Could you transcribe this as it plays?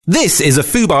This is a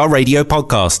Fubar Radio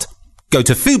podcast. Go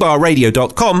to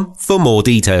fubarradio.com for more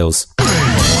details.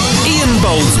 Ian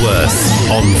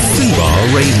Boldsworth on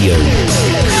Fubar Radio.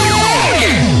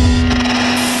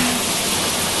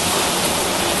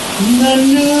 I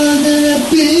know that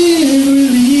I've been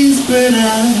released, but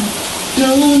I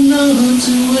don't know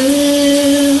too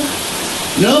well.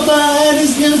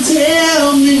 Nobody's gonna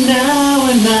tell me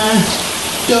now, and I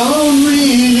don't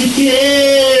really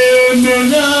care.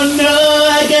 No,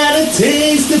 I gotta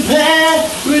taste the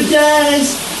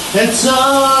paradise. That's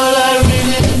all I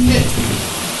really need.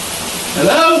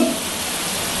 Hello?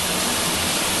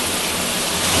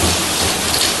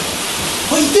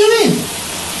 What are you doing?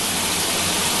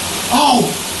 Oh!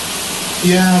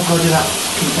 Yeah, I've got to do that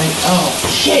fucking thing. Oh,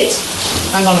 shit!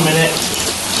 Hang on a minute.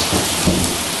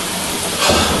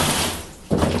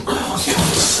 Oh,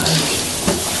 God's sake.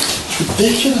 It's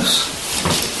ridiculous.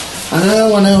 I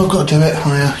know, I've got to do it.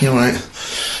 Oh, yeah, you're right.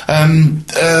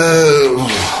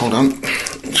 Hold on.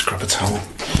 Just grab a towel.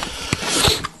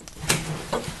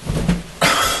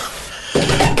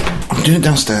 I'm doing it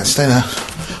downstairs. Stay there.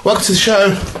 Welcome to the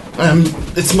show.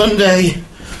 It's Monday.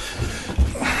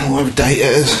 Whatever date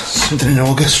it is. Something in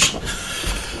August.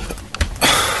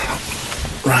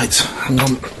 Right, hang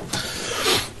on.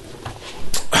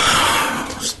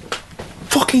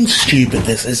 Fucking stupid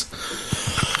this is.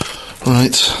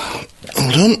 Right,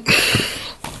 hold on.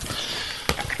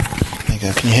 There you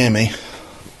go, can you hear me?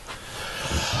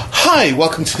 Hi,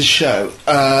 welcome to the show.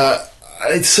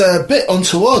 It's a bit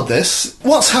untoward this.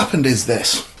 What's happened is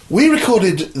this. We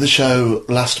recorded the show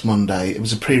last Monday. It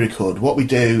was a pre-record. What we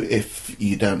do, if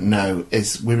you don't know,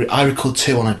 is I record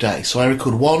 2 on a day. So I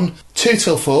record 1, 2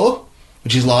 till 4,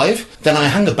 which is live. Then I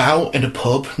hang about in a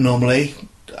pub, normally.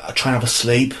 I try and have a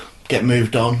sleep, get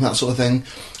moved on, that sort of thing.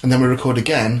 And then we record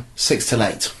again, 6 till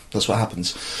 8. That's what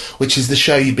happens. Which is the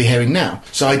show you'd be hearing now.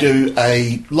 So I do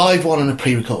a live one and a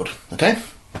pre-record, okay?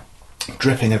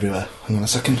 Dripping everywhere. Hang on a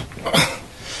second.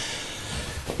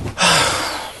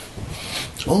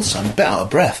 Also, I'm a bit out of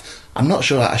breath. I'm not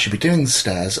sure I should be doing the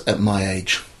stairs at my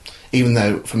age, even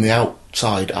though from the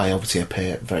outside I obviously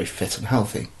appear very fit and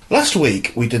healthy. Last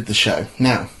week we did the show.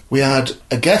 Now, we had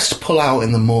a guest pull out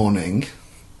in the morning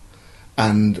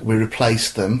and we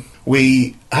replaced them.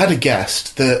 We had a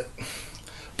guest that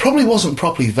probably wasn't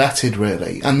properly vetted,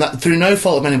 really, and that through no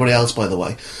fault of anybody else, by the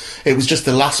way. It was just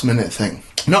a last minute thing.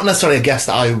 Not necessarily a guest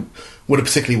that I would have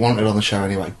particularly wanted on the show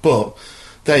anyway, but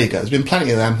there you go. There's been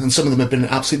plenty of them, and some of them have been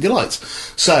absolute delights.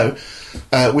 So,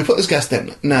 we put this guest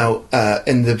in. Now,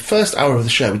 in the first hour of the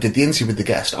show, we did the interview with the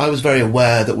guest. I was very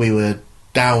aware that we were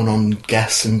down on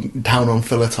guests and down on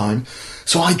filler time,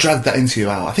 so I dragged that interview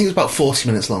out. I think it was about 40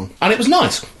 minutes long, and it was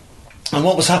nice. And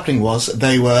what was happening was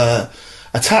they were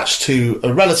attached to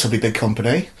a relatively big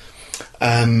company.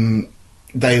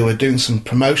 They were doing some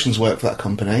promotions work for that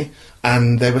company,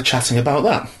 and they were chatting about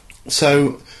that.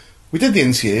 So we did the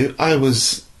interview. I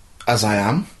was as I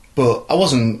am, but I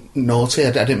wasn't naughty.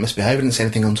 I didn't misbehave. I didn't say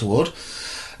anything untoward.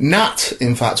 Nat,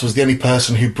 in fact, was the only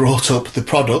person who brought up the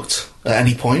product at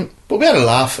any point. But we had a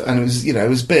laugh, and it was, it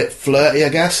was a bit flirty, I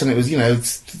guess, and it was,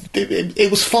 it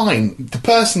was fine. The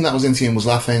person that was interviewing was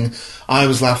laughing. I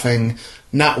was laughing.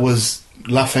 Nat was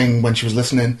laughing when she was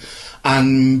listening,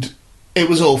 and it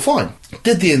was all fine.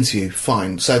 Did the interview,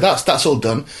 fine. So that's all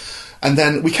done. And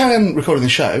then we carry on recording the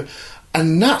show,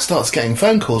 and Nat starts getting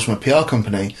phone calls from a PR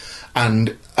company,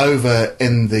 and over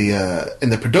in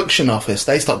the production office,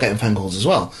 they start getting phone calls as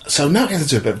well. So Nat gets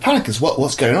into a bit of a panic as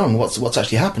what's going on, what's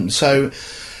actually happened. So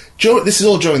this is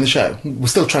all during the show. We're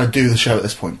still trying to do the show at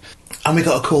this point. And we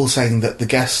got a call saying that the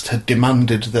guest had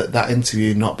demanded that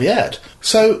interview not be aired.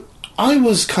 So I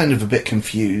was kind of a bit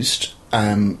confused.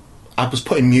 I was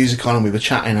putting music on and we were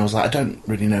chatting. I was like, I don't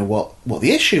really know what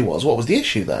the issue was. What was the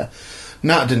issue there?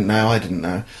 Nat didn't know, I didn't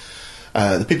know.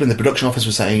 The people in the production office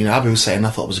were saying, Abby was saying, I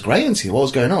thought it was a great interview. What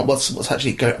was going on? What's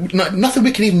actually going on? Nothing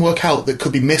we could even work out that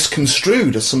could be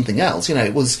misconstrued as something else.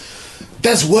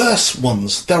 There's worse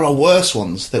ones. There are worse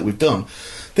ones that we've done.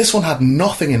 This one had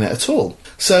nothing in it at all.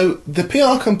 So the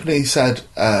PR company said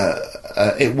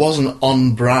it wasn't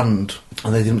on brand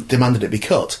and they demanded it be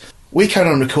cut. We carried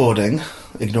on recording,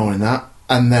 ignoring that,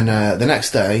 and then the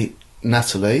next day,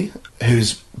 Natalie,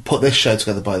 who's put this show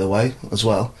together, by the way, as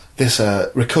well, this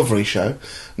recovery show,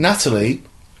 Natalie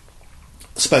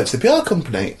spoke to the PR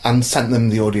company and sent them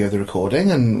the audio of the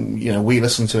recording, and we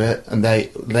listened to it and they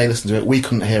listened to it. We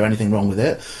couldn't hear anything wrong with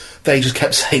it. They just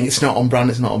kept saying it's not on brand,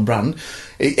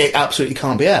 it absolutely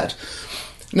can't be aired.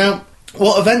 Now,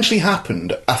 what eventually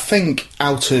happened, I think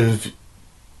out of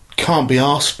can't be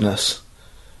arsedness,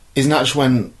 is Natch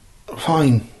went,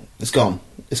 fine, it's gone.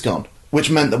 which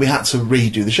meant that we had to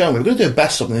redo the show. We were going to do a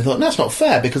best of, and they thought, no, that's not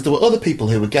fair, because there were other people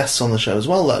who were guests on the show as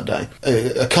well that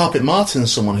day. Carpet Martin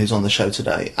is someone who's on the show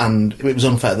today, and it was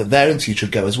unfair that their interview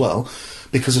should go as well,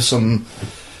 because of some,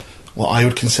 what I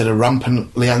would consider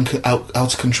rampantly out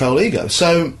of control ego.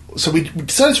 So we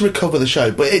decided to recover the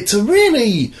show, but it's a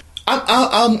really...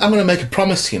 I'm going to make a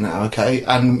promise to you now, okay?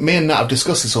 And me and Nat have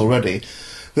discussed this already,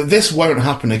 that this won't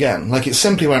happen again. Like, it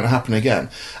simply won't happen again.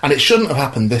 And it shouldn't have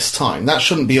happened this time. That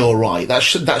shouldn't be all right. That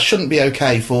shouldn't be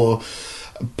okay for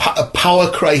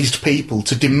power-crazed people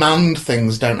to demand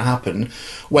things don't happen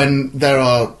when there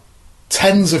are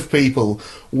tens of people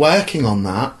working on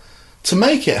that to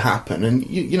make it happen. And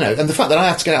you know, and the fact that I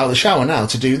have to get out of the shower now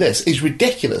to do this is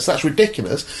ridiculous. That's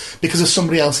ridiculous because of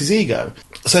somebody else's ego.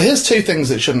 So here's two things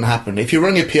that shouldn't happen. If you're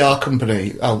running a PR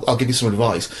company, I'll give you some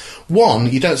advice.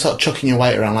 One, you don't start chucking your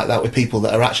weight around like that with people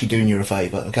that are actually doing you a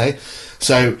favour, okay?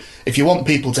 So if you want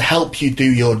people to help you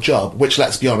do your job, which,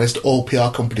 let's be honest, all PR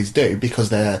companies do because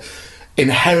they're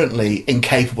inherently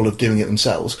incapable of doing it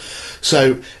themselves.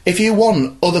 So if you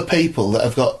want other people that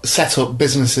have got set up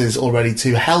businesses already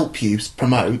to help you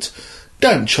promote,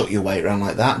 don't chuck your weight around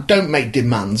like that. Don't make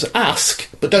demands. Ask,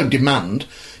 but don't demand.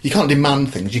 You can't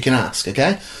demand things, you can ask,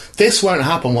 okay? This won't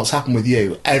happen, what's happened with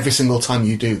you, every single time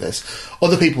you do this.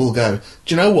 Other people will go,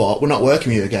 do you know what, we're not working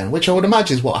with you again, which I would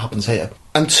imagine is what happens here.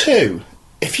 And two,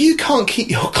 if you can't keep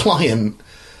your client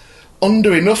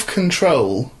under enough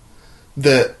control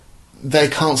that they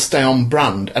can't stay on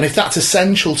brand, and if that's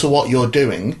essential to what you're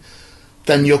doing,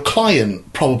 then your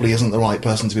client probably isn't the right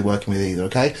person to be working with either,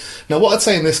 okay? Now, what I'd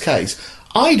say in this case,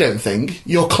 I don't think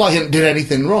your client did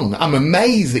anything wrong. I'm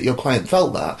amazed that your client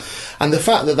felt that. And the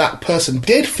fact that that person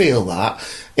did feel that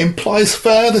implies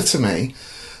further to me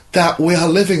that we are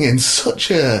living in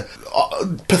such a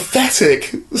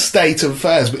pathetic state of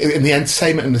affairs in the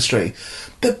entertainment industry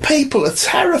that people are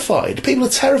terrified. People are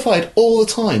terrified all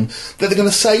the time that they're going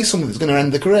to say something that's going to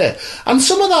end their career. And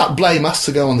some of that blame has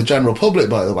to go on the general public,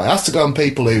 by the way. It has to go on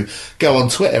people who go on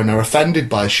Twitter and are offended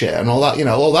by shit and all that, you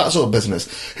know, all that sort of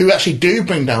business, who actually do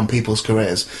bring down people's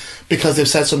careers because they've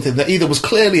said something that either was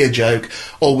clearly a joke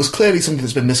or was clearly something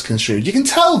that's been misconstrued. You can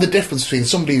tell the difference between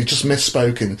somebody who's just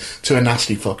misspoken to a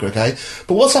nasty fucker, okay?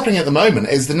 But what's happening at the moment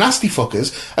is the nasty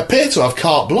fuckers appear to have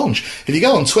carte blanche. If you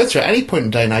go on Twitter at any point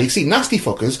in the day now, you see nasty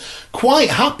fuckers quite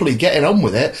happily getting on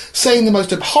with it, saying the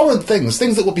most abhorrent things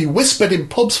that would be whispered in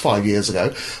pubs 5 years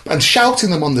ago, and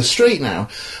shouting them on the street now.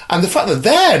 And the fact that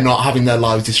they're not having their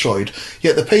lives destroyed,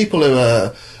 yet the people who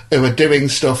are doing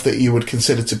stuff that you would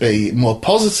consider to be more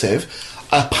positive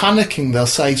are panicking, they'll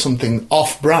say something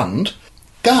off-brand,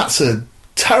 that's a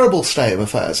terrible state of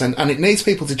affairs, and it needs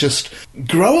people to just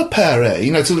grow a pair here,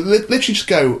 you know, to literally just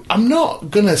go, I'm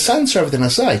not going to censor everything I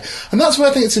say. And that's why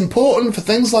I think it's important for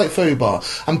things like Fubar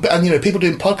and you know, people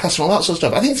doing podcasts and all that sort of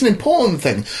stuff. I think it's an important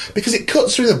thing because it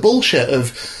cuts through the bullshit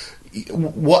of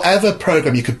whatever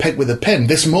program you could pick with a pin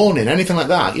this morning, anything like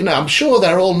that. You know, I'm sure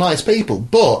they're all nice people,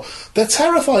 but they're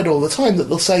terrified all the time that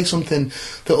they'll say something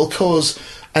that will cause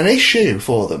an issue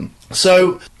for them.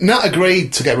 So Nat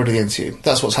agreed to get rid of the interview.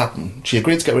 That's what's happened. She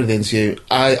agreed to get rid of the interview.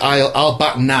 I'll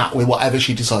back Nat with whatever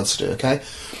she decides to do, okay?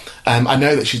 I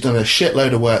know that she's done a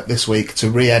shitload of work this week to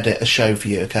re-edit a show for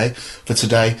you, okay, for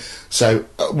today. So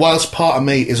whilst part of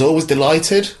me is always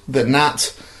delighted that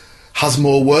Nat has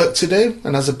more work to do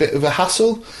and has a bit of a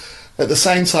hassle, at the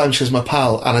same time she's my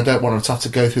pal and I don't want her to have to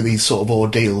go through these sort of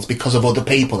ordeals because of other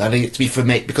people. I need it to be for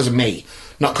me, because of me,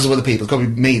 not because of other people. It's got to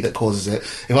be me that causes it.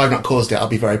 If I've not caused it, I'll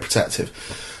be very protective.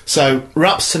 So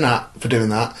raps to Nat for doing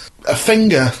that. A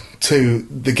finger to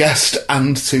the guest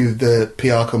and to the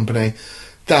PR company.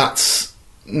 That's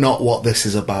not what this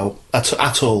is about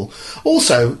at all.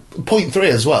 Also, point 3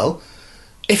 as well,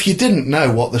 if you didn't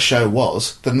know what the show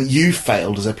was, then you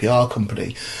failed as a PR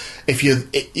company. If you're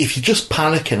just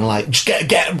panicking, like, just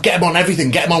get them on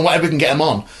everything, get them on whatever we can get them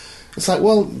on. It's like,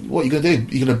 well, what are you going to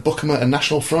do? You're going to book them at a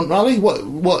National Front rally?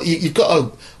 You've got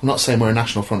to... I'm not saying we're a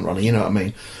National Front rally, you know what I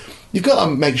mean. You've got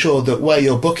to make sure that where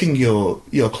you're booking your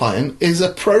client is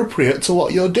appropriate to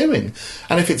what you're doing.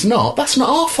 And if it's not, that's not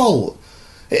our fault.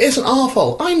 It isn't our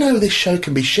fault. I know this show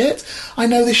can be shit. I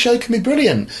know this show can be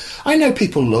brilliant. I know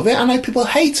people love it. I know people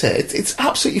hate it. It's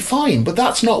absolutely fine. But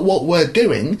that's not what we're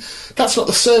doing. That's not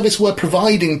the service we're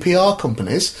providing PR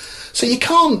companies. So you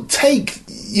can't take,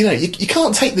 you know, you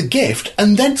can't take the gift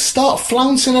and then start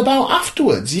flouncing about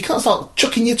afterwards. You can't start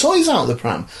chucking your toys out of the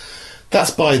pram.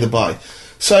 That's by the by.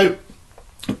 So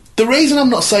the reason I'm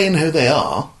not saying who they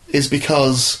are is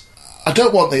because I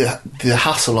don't want the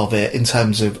hassle of it in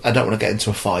terms of I don't want to get into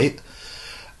a fight.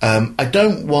 I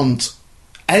don't want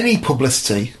any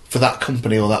publicity for that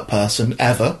company or that person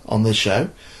ever on this show.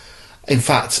 In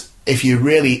fact, if you're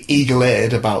really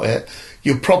eagle-eared about it,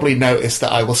 you'll probably notice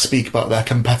that I will speak about their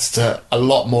competitor a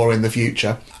lot more in the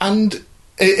future. And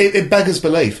it beggars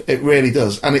belief. It really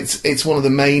does. And it's one of the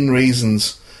main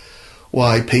reasons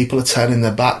why people are turning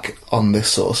their back on this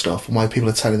sort of stuff, and why people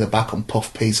are turning their back on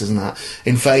puff pieces and that,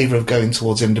 in favour of going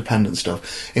towards independent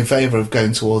stuff, in favour of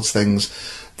going towards things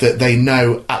that they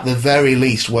know at the very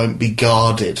least won't be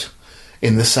guarded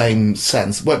in the same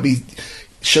sense, won't be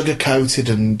sugar-coated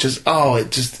and just, why?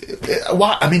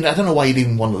 I mean, I don't know why you'd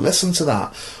even want to listen to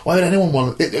that. Why would anyone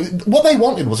want what they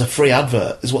wanted was a free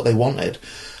advert, is what they wanted.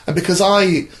 And because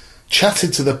I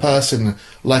chatted to the person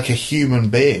like a human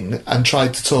being and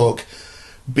tried to talk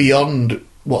beyond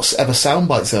whatever sound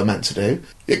bites they were meant to do,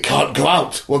 it can't go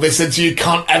out. Well, they said to you,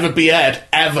 can't ever be aired,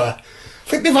 ever. I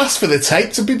think they've asked for the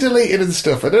tape to be deleted and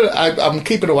stuff. I'm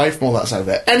keeping away from all that side of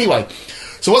it. Anyway,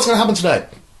 so what's going to happen today?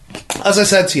 As I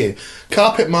said to you,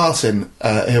 Carpet Martin,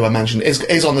 who I mentioned,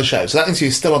 is on the show. So that interview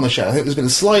is still on the show. I think there's been a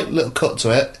slight little cut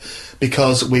to it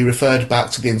because we referred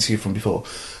back to the interview from before.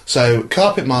 So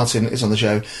Carpet Martin is on the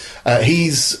show.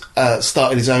 He's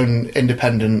started his own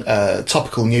independent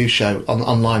topical news show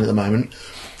online at the moment.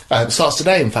 Starts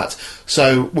today, in fact.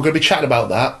 So we're going to be chatting about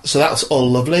that. So that's all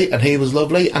lovely, and he was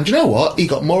lovely. And do you know what? He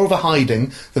got more of a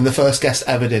hiding than the first guest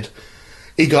ever did.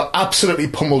 He got absolutely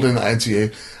pummeled in that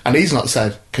interview, and he's not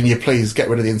said, can you please get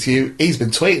rid of the interview? He's been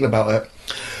tweeting about it.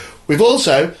 We've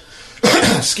also,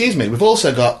 excuse me, we've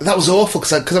also got, that was awful,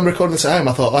 because I'm recording this at home,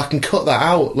 I thought, I can cut that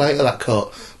out later, that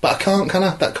cut. But I can't, can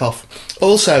I? That cough.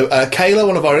 Also, Kayla,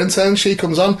 one of our interns, she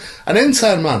comes on. An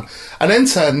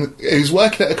intern who's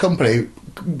working at a company,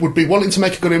 would be wanting to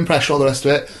make a good impression, all the rest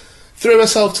of it, threw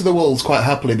herself to the wolves quite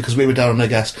happily because we were down on her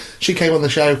guest. She came on the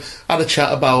show, had a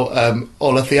chat about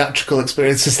all her theatrical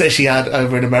experiences that she had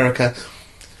over in America.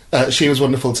 She was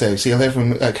wonderful too, so you'll hear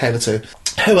from Kayla too.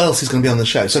 Who else is going to be on the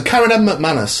show? So Karen M.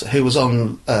 McManus, who was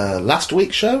on last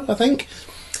week's show, I think,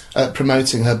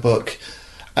 promoting her book,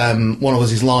 One of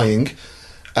Us is Lying.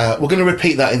 We're going to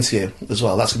repeat that interview as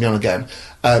well. That's going to be on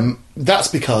again. That's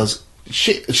because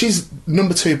she's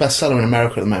number 2 bestseller in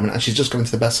America at the moment, and she's just going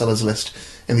to the bestsellers list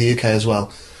in the UK as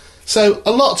well. So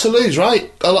a lot to lose,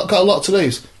 right? Got a lot to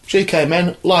lose. She came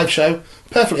in, live show,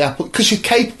 perfectly happy, because she's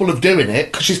capable of doing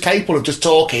it, because she's capable of just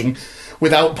talking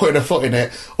without putting her foot in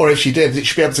it, or if she did,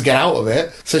 she'd be able to get out of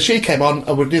it. So she came on,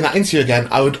 and we're doing that interview again.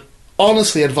 I would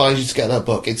honestly advise you to get that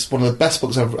book. It's one of the best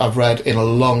books I've read in a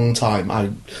long time.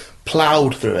 I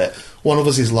ploughed through it. One of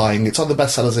Us is Lying. It's on the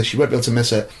bestsellers list. You won't be able to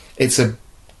miss it. It's a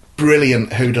brilliant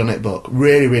whodunit book.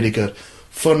 Really, really good.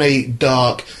 Funny,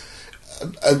 dark.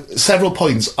 Several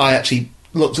points I actually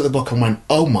looked at the book and went,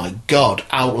 oh my God,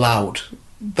 out loud.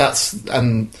 That's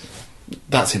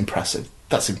impressive.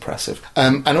 That's impressive.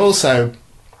 And also,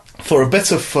 for a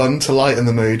bit of fun to lighten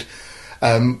the mood,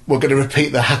 we're going to repeat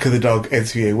the Hack of the Dog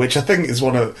interview, which I think is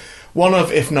one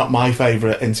of, if not my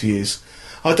favourite interviews.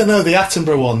 I don't know, the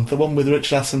Attenborough one, the one with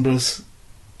Richard Attenborough's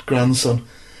grandson.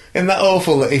 Isn't that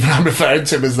awful that even I'm referring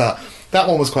to him as that? That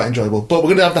one was quite enjoyable. But we're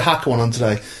going to have the Hacker one on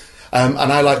today. And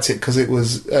I liked it because it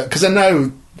was... Because I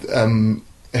know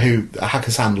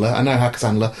Hacker's handler. I know Hacker's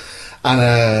handler.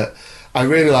 And I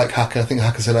really like Hacker. I think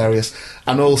Hacker's hilarious.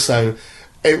 And also,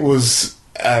 it was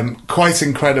quite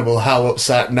incredible how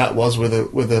upset Nat was with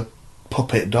a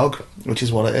puppet dog, which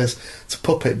is what it is. It's a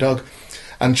puppet dog.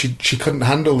 And she couldn't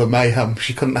handle the mayhem.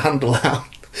 She couldn't handle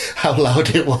how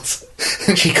loud it was.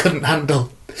 And she couldn't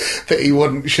handle that he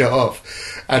wouldn't shut up.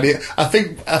 And I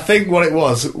think what it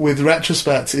was, with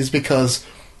retrospect, is because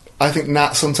I think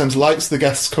Nat sometimes likes the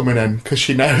guests coming in because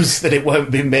she knows that it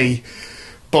won't be me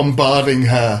bombarding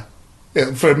her.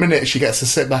 For a minute she gets to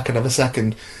sit back and have a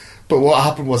second, but what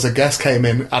happened was a guest came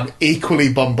in and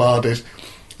equally bombarded,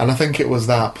 and I think it was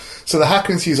that. So the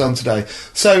Hacker interview's on today.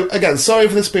 So again, sorry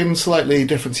for this being slightly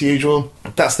different to usual.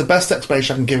 That's the best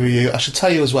explanation I can give you. I should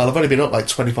tell you as well, I've only been up like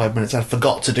 25 minutes. I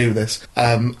forgot to do this.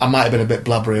 I might have been a bit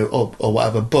blabbery or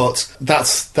whatever, but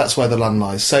that's where the land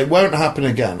lies. So it won't happen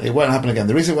again. It won't happen again.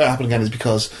 The reason it won't happen again is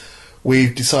because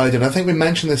we've decided, and I think we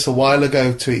mentioned this a while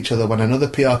ago to each other when another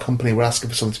PR company were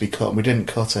asking for something to be cut and we didn't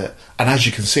cut it. And as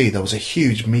you can see, there was a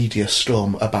huge media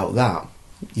storm about that.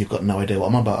 You've got no idea what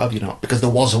I'm about, have you not? Because there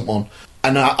wasn't one.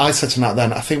 And I said to Nat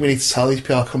then, I think we need to tell these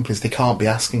PR companies they can't be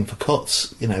asking for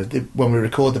cuts. You know, when we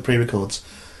record the pre-records,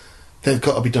 they've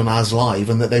got to be done as live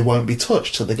and that they won't be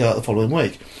touched till they go out the following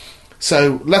week.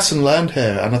 So, lesson learned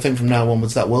here, and I think from now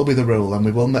onwards that will be the rule, and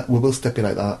we will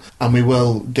stipulate that, and we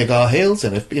will dig our heels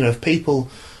in. If people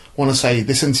want to say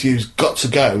this interview's got to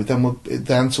go, then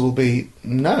the answer will be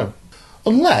no.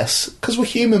 Unless, because we're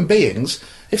human beings,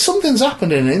 If something's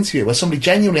happened in an interview where somebody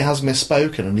genuinely has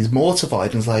misspoken and he's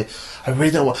mortified and is like,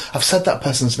 I've said that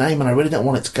person's name and I really don't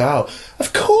want it to go out,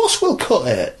 of course we'll cut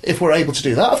it if we're able to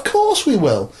do that. Of course we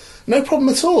will. No problem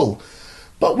at all.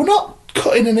 But we're not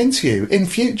cutting an interview in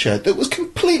future that was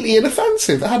completely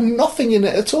inoffensive, that had nothing in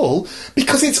it at all,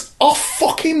 because it's off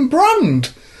fucking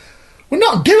brand. We're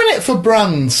not doing it for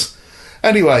brands.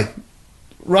 Anyway,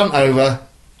 rant over.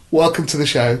 Welcome to the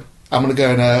show. I'm gonna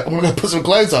go put some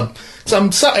clothes on. So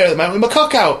I'm sat here at the moment with my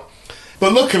cock out.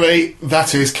 But luckily,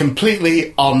 that is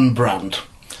completely on brand.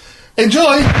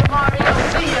 Enjoy!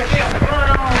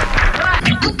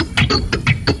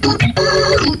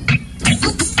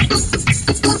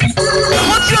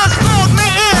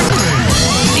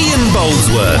 Ian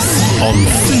Boldsworth on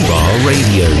Fubar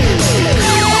Radio.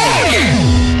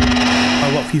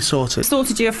 What have you sorted?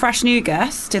 Sorted you a fresh new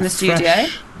guest in the studio.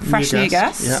 Fresh new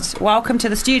guest. Yeah. Welcome to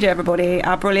the studio, everybody.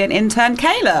 Our brilliant intern,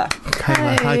 Kayla.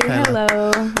 Kayla. Hi, Kayla.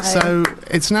 Hello. Hi. So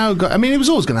it's now got. I mean, it was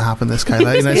always going to happen. This,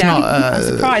 Kayla. You know, it's not. I'm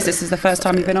surprised this is the first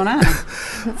time you've been on air.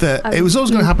 It was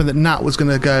always going to happen that Nat was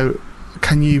going to go.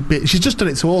 Can you be? She's just done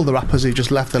it to all the rappers who just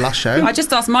left the last show. I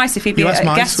just asked Mice if he'd be a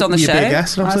guest on the show. Be a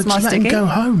guest, and I was like, just let him go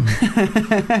home.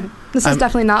 This is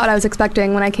definitely not what I was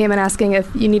expecting when I came in asking if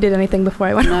you needed anything before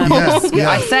I went home. Yeah.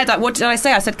 I said, what did I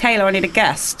say? I said, Kayla, I need a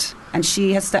guest. And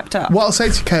she has stepped up. What I'll say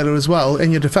to you, Kayla, as well,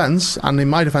 in your defence, and in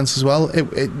my defence as well,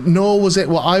 nor was it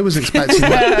what I was expecting.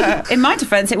 In my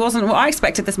defence, it wasn't what I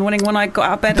expected this morning when I got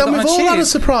out of bed and Then got on a we've tube. all had a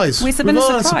surprise. We've been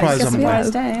a surprise. On the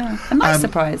way. Day, yeah. A nice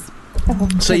surprise.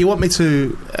 So you want me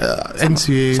to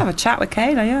interview... Just have a chat with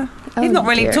Kayla, yeah. Oh, You've not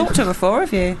really dear. talked to her before,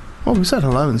 have you? Well, we said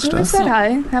hello and I stuff. said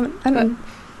hi.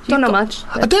 Don't know much.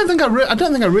 I don't think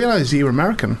I realised you were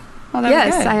American. Oh, there we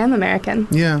Yes, go. I am American.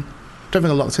 Yeah. Don't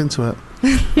think I locked into it.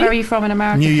 Where are you from in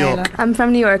America, New York. Kayla? I'm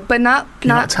from New York, but not. Can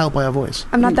you not tell by our voice?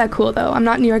 I'm not that cool though. I'm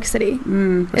not New York City.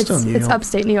 It's still New It's York.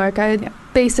 upstate New York.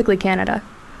 Basically Canada.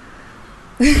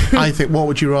 I think, what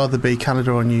would you rather be,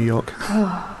 Canada or New York?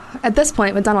 At this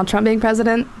point, with Donald Trump being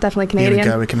president, definitely Canadian. Here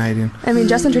we go, we're Canadian. I mean,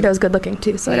 Justin Trudeau's good looking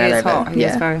too, so He I'd is rather- hot. He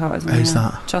is very hot, isn't he? Who's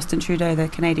Yeah. that? Justin Trudeau, the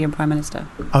Canadian Prime Minister.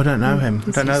 Oh, I don't know him.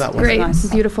 Don't know that one. Great, Nice.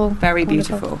 beautiful, Very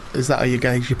wonderful. beautiful. Is that how you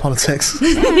gauge your politics?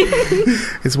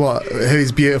 Is what?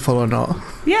 Who's beautiful or not?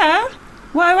 Yeah.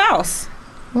 Well, who else?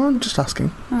 Well, I'm just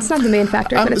asking. It's not the main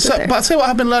factor, but it's there. But I'll tell you what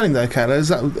I've been learning though,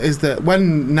 Kayla, is that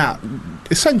when Nat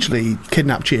essentially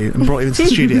kidnapped you and brought you into the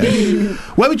studio,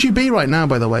 where would you be right now,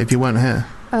 by the way, if you weren't here?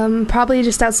 Probably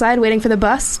just outside waiting for the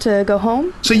bus to go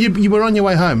home. So you were on your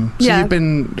way home. So Yeah. you've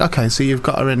been so you've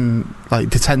got her in like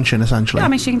detention essentially. Yeah, I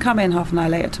mean, she can come in half an hour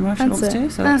later tomorrow if she That's wants it. to,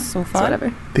 so that's all It's fine.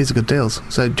 whatever. These are good deals.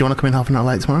 So do you want to come in half an hour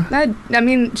late tomorrow? I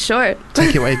mean, sure.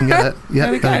 Take it where you can get it. Yeah,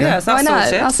 There we go, there yeah, so Why that's not?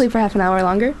 sorted. I'll sleep for half an hour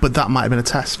longer. But that might have been a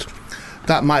test.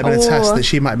 That might have been a test Oh. that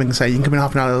she might have been saying, you can come in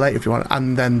half an hour late if you want.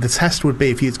 And then the test would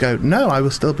be for you to go, no, I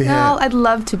will still be here. No, I'd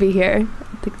love to be here,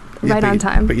 Yeah, right but on you-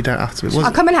 time. But you don't have to.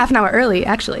 I'll come in half an hour early,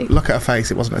 actually. Look at her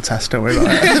face, it wasn't a test, don't worry about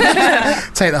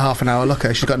it. Take the half an hour, look at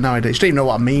her, she's got no idea. She doesn't even know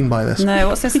what I mean by this. No,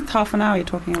 what's this half an hour you're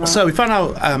talking about? So we found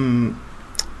out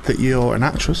that you're an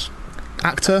actress.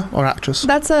 Actor or actress?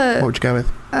 That's What would you go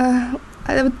with?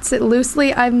 I would say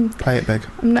loosely, Play it big.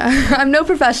 I'm no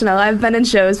professional. I've been in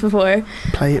shows before.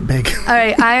 Play it big. All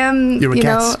right, I am. You're a you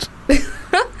guest.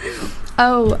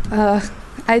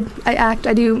 I act.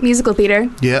 I do musical theater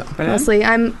Yeah, Brilliant. mostly.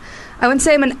 I wouldn't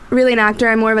say I'm really an actor.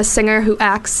 I'm more of a singer who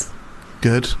acts.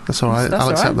 good. That's all right. That's I'll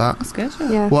all accept right. that. That's good.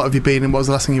 Yeah. Yeah. What have you been in? What was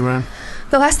the last thing you were in?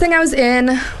 The last thing I was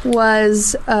in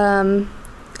was a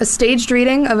staged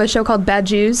reading of a show called Bad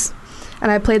Jews,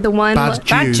 and I played the one. Bad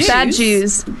Bad Jews. Jews? Bad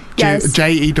Jews. Yes. Jews.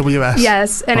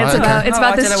 Yes, and Right, it's okay. about it's Oh,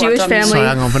 about I this don't know what Jewish I've done. family. Sorry,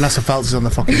 hang on. Vanessa Feltz is on the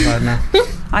fucking phone now.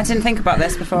 I didn't think about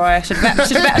this before. I should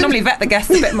normally vet the guests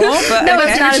a bit more, but No,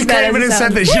 okay. it's not She as bad came in as and it said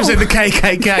sounds. that she was in the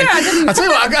KKK. I tell you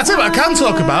what I can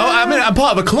talk about. I mean, I'm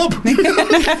part of a club.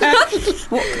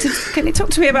 Can you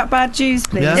talk to me about Bad Jews,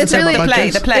 please? Yeah, It's really- the play.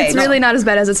 The play. It's really not as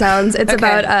bad as it sounds. It's Okay.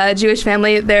 about a Jewish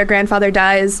family. Their grandfather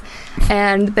dies,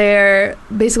 and they're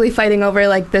basically fighting over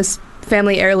like this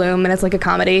family heirloom, and it's like a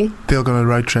comedy. They all go on a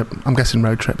road trip. I'm guessing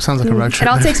road trip. Sounds like a road trip. It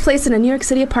all movie. takes place in a New York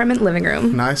City apartment living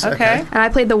room. Nice. Okay. And I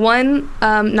played the one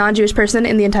non-Jewish person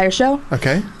in the entire show,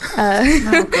 Okay.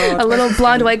 Oh, God. a little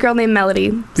blonde white girl named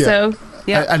Melody. Yeah. So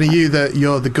Yeah. And are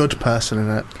you're the good person in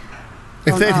it?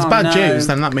 If Oh, it's bad no. Jews,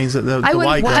 then that means that the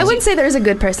white girl. I wouldn't say there's a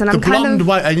good person. the I'm kind blonde of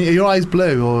white. And your eyes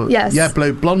blue or Yes. yeah,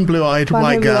 blue, blonde, blue-eyed blonde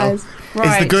white hair, blue girl. eyes.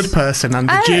 Right. the good person, and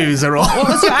the Jews are all. What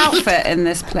was your outfit in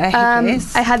this play,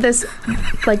 please? I had this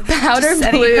like powder Just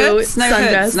any blue hoods? No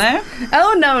sundress. hoods, no?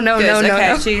 Oh no, Good, okay,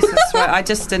 no. Jesus, right. I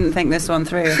just didn't think this one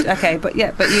through. Okay, but you...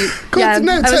 God, Yeah,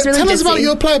 no, I was really tell us about ditzy.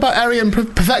 your play about Aryan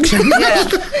perfection. Yeah.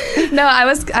 No, I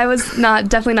was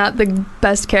definitely not the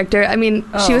best character. I mean,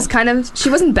 she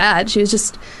wasn't bad. She was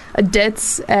just a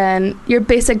ditz and your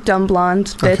basic dumb blonde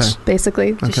bitch,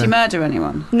 basically. Did she murder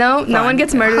anyone? No one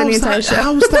gets murdered in the entire show.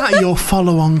 How's that your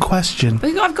follow-on question?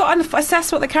 But I've got to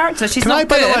assess what the character... She's not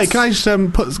By the good. way, can I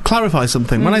just clarify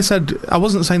something? When I said, I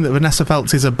wasn't saying that Vanessa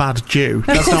Feltz is a bad Jew.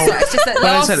 That's not. It's just that when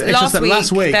I said it, it's just that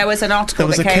last week there was an article there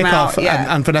was that a came kick-off, out.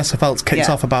 Yeah. and Vanessa Feltz kicked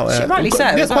off about it. Rightly so. Yeah,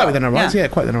 as quite well. within her rights. Yeah,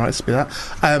 quite within her rights to be that.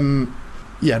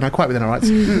 Quite within her rights.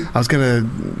 I was going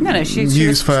to she use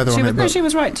was, further on it, but she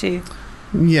was right to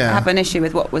yeah, have an issue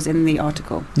with what was in the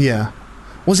article. yeah.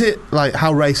 Was it like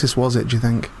how racist was it? Do you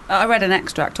think? I read an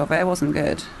extract of it. It wasn't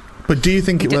good. But do you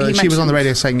think He she was on the mentioned-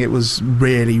 radio saying it was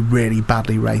really, really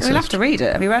badly racist? We'll have to read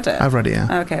it. Have you read it? I've read it.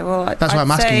 Yeah. Okay, well, That's why I'm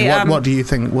asking you. What do you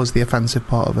think was the offensive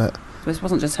part of it? It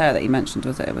wasn't just her that you mentioned,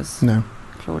 was it? It was No.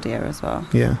 Claudia as well.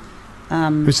 Yeah.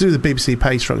 It was to do with the BBC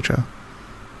pay structure.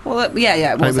 Well, it And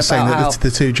it was saying that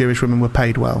the two Jewish women were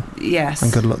paid well, yes.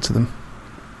 and good luck to them.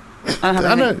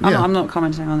 I'm not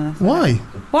commenting on this. Why?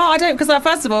 Well, I don't, because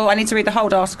first of all, I need to read the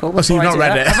whole article. Oh, so you've before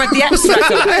not I do read that. it? I've read the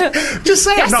extract of it. Just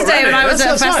say I've not read Yesterday it. when I was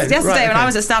That's fine. yesterday when Right, I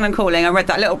was at Stand and Calling, I read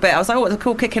that little bit. I was like, oh, it's a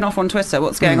cool kicking off on Twitter.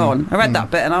 What's going on? I read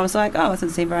that bit and I was like, oh, it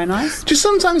doesn't seem very nice. Just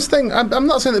sometimes think. I'm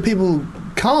not saying that people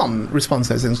can't respond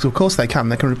to those things. 'Cause of course they can.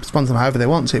 They can respond to them however they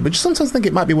want to. But just sometimes think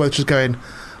it might be worth just going,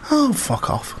 oh, fuck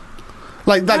off.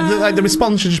 Like the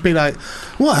response should just be like,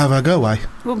 whatever, go away.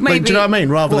 Well, maybe, do you know what I mean?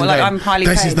 Rather than like, going, I'm highly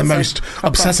this paid, is the so most fuck off.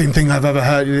 upsetting thing I've ever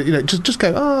heard. You know, just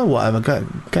go, oh, whatever, go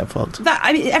get fucked.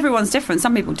 I mean, everyone's different.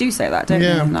 Some people do say that, don't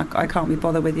Yeah. they? And I can't be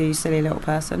bothered with you, you silly little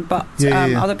person. But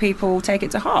Yeah. other people take it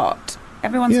to heart.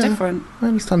 Everyone's Yeah. different. I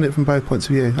understand it from both points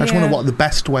of view. I just wonder what the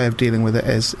best way of dealing with it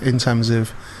is in terms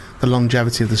of the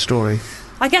longevity of the story.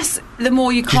 I guess the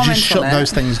more you You comment just shut on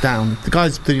those it, things down. The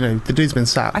guy's, the dude's been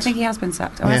sacked. I think he has been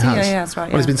sacked. Oh, Yeah, has he he? has. Yeah, that's right.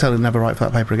 Well, he's been told he'll never write for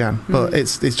that paper again. But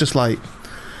it's just like,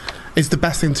 it's the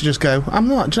best thing to just go, I'm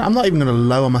not even going to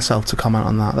lower myself to comment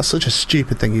on that. That's such a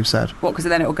stupid thing you've said. What? Because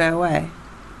then it will go away.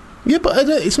 Yeah, but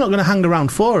it's not going to hang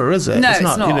around for her, is it? No, it's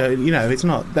not. it's not. You know, it's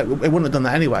not. It wouldn't have done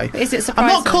that anyway. But is it I'm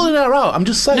surprising? not calling her out. I'm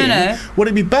just saying, No. would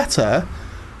it be better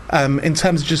in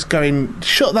terms of just going,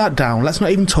 shut that down, let's not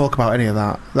even talk about any of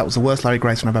that. That was the worst Larry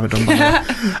Grayson I've ever done, by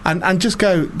the way. And just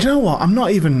go, do you know what,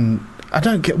 I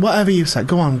don't get, whatever you said,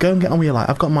 go and get on with your life.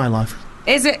 I've got my life.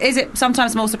 Is it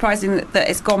sometimes more surprising that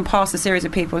it's gone past a series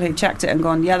of people who checked it and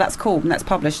gone, yeah, that's cool, and let's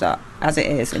publish that as it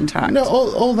is intact? No,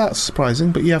 all that's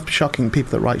surprising, but you have shocking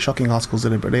people that write shocking articles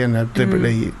deliberately, and they're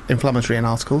deliberately inflammatory in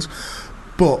articles.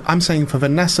 But I'm saying for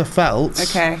Vanessa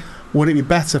Feltz, would it be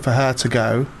better for her to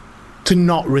go to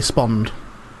not respond?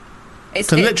 I'd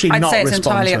say it's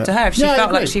entirely up to her. If she I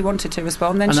felt like agree. she wanted to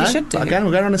respond, then I know, she should do. Again,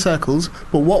 we're going around in circles,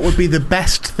 but what would be the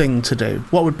best thing to do?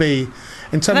 What would be,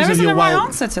 in terms There of isn't your a right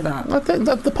answer to that. I think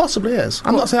that there possibly is.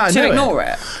 I'm not saying I know to ignore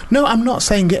it. No, I'm not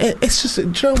saying it. It's just, do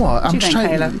you know what? I'm just trying.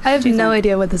 Kayla? I have no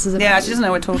idea what this is about. Yeah, she doesn't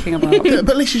know what we're talking about. Yeah,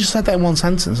 but at least you just said that in one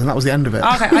sentence, and that was the end of it.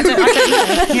 Okay, I don't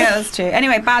know. Yeah, that's true.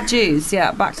 Anyway, bad Jews.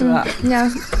 Yeah, back to that. Yeah.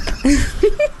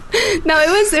 No,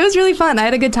 it was really fun. I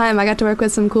had a good time. I got to work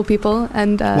with some cool people,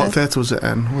 and what theatre was it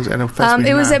in? Was it in a theatre?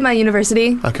 it was at my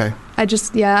university. Okay. I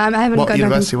haven't What got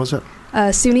university was it?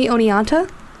 SUNY Oneonta.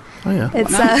 Oh yeah.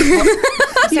 It's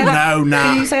No.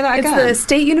 Can you say that it's again? the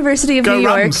State University of New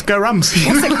York. Go Rams.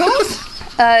 What's it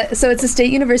called? So it's the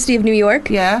State University of New York,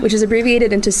 which is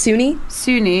abbreviated into SUNY,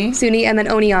 and then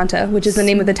Oneonta, which is the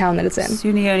name of the town that it's in.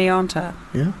 SUNY Oneonta.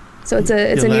 Yeah. So it's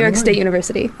a New York State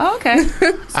University. Oh, okay.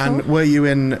 And were you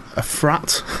in a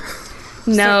frat?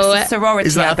 No. It's a sorority,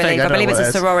 Is that I a thing? believe. I I don't believe know it's what a it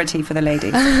is. sorority for the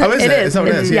ladies. Oh, is it? Is that what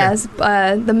it is? Yeah. Yes.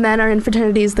 The men are in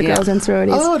fraternities, the girls are in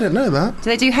sororities. Oh, I didn't know that. Do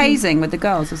they do hazing with the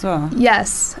girls as well?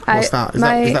 Yes. What's that? Is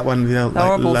that when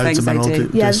horrible loads of things men they all do.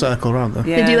 do Yeah. a circle around them?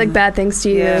 Yeah. They do like bad things to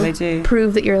you. Yeah, they do.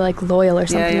 Prove that you're like loyal or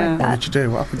something like What that. did you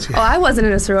do? What happened to you? Oh, I wasn't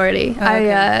in a sorority. Oh,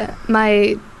 okay.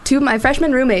 My two of my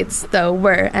freshman roommates though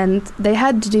were, and they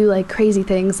had to do like crazy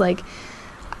things. Like,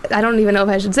 I don't even know if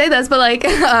I should say this, but like,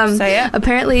 Say it.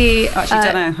 apparently, Actually,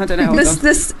 I don't know. this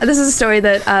is a story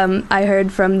that I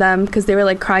heard from them because they were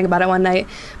like crying about it one night.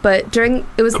 But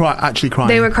Actually crying.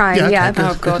 they were crying. Yeah.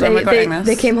 Oh God, I'm regretting this.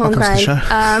 They came home Welcome to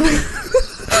crying. the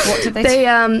show. What did they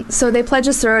do? So they pledged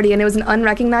a sorority, and it was an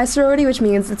unrecognized sorority, which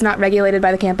means it's not regulated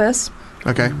by the campus.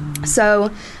 Okay.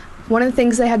 So one of the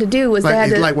things they had to do was they had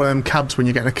It's to... like one of them cabs when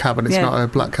you get in a cab and it's Yeah. not a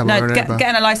black cab or No, an Uber.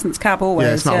 getting a licensed cab always.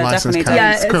 Yeah, it's not a licensed definitely cab.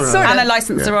 Yeah, It's it's criminal. sort of- And a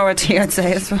licensed sorority, I'd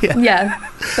say as well. Yeah,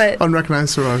 but Unrecognised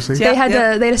sorority. Yeah.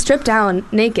 they had to strip down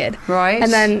naked. Right.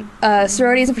 And then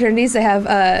sororities and fraternities, they have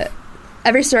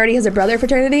every sorority has a brother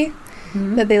fraternity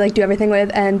that they like do everything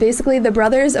with, and basically the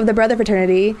brothers of the brother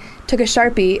fraternity took a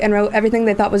Sharpie and wrote everything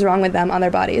they thought was wrong with them on their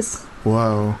bodies,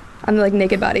 Whoa. on the like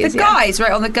naked bodies. The yeah. guys,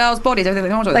 right, on the girls' bodies, everything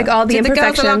they wanted. Like all the Did the girls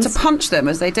allowed to imperfections. punch them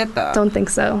as they did that? Don't think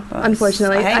so. That's-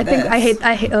 Unfortunately, I hate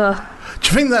I hate. Do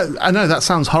you think that, I know that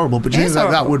sounds horrible, but do you It think is that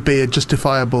horrible. would be a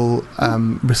justifiable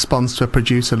response to a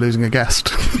producer losing a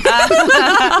guest?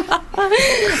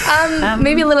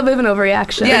 Maybe a little bit of an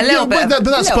overreaction. Yeah, a little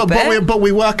bit. But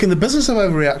we work in the business of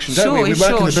overreaction, don't we? We work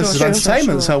in the business of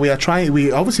entertainment, so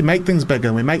we obviously make things bigger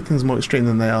and we make things more extreme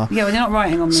than they are. Yeah, well, you're not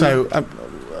writing on me. So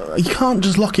you can't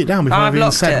just lock it down before I've even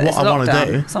locked said it. what It's I want to lockdown.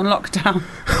 do. It's on lockdown.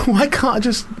 Why can't I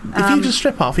just, if you just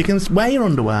strip off, you can wear your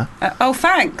underwear. Oh,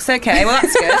 thanks. Okay, well,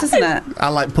 that's good, isn't it? I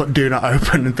like put do not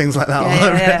open and things like that all Yeah,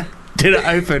 over yeah. it. Do not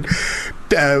open.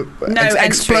 entry.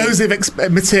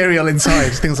 Explosive material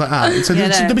inside, things like that. So Yeah,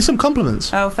 no. there'll be some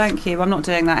compliments. Oh, thank you. I'm not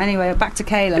doing that. Anyway, back to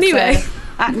Kayla. Anyway. So,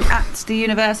 at the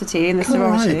university in the Can I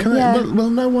sorority. write? Can I- Yeah. will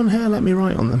no one here let me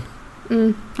write on them? I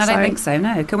don't Sorry. think so,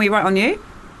 no. Can we write on you?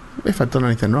 If I've done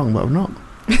anything wrong, but I've not.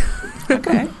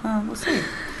 Okay, well, we'll see.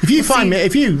 If you We'll find see. me,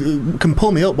 if you can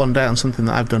pull me up one day on something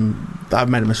that I've done, that I've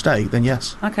made a mistake, then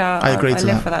yes. Okay, I agree to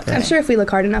live that. for that Yeah. day. I'm sure if we look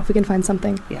hard enough, we can find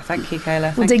something. Yeah, thank you,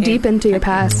 Kayla. We'll Thank dig you. deep into your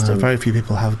Thank you. past. and Very few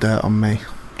people have dirt on me.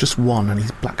 Just one, and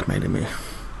he's blackmailing me.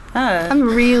 Oh. I'm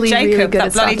really, Jacob, really good that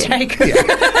at bloody stalking.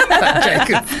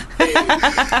 Jacob.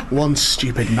 Jacob. One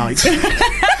stupid night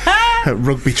at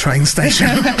Rugby train station,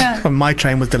 when my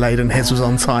train was delayed and his was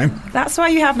on time. That's why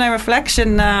you have no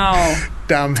reflection now.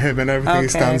 Damn him and everything he Okay.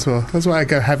 stands for. That's why I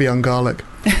go heavy on garlic.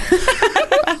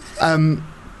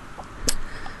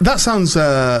 That sounds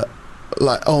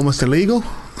like almost illegal.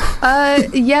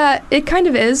 Yeah, it kind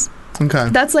of is. Okay.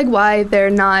 That's like why they're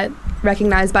not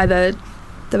recognized by the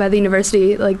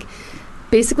university. Like,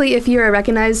 basically, if you're a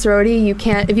recognized sorority, you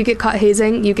can't. If you get caught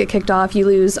hazing, you get kicked off. You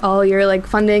lose all your like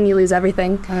funding. You lose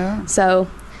everything. Oh. So,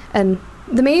 and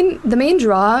the main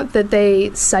draw that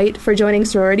they cite for joining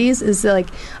sororities is like,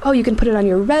 oh, you can put it on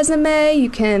your resume. You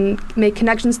can make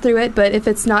connections through it. But if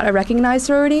it's not a recognized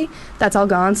sorority, that's all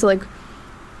gone. So like,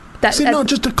 that Is it not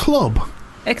just a club?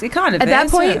 It kind of at is, that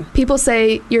point, yeah. people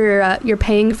say you're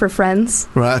paying for friends.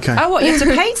 Right, okay. Oh, what, you have to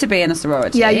pay to be in a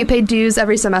sorority? Yeah, you pay dues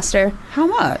every semester. How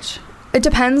much? It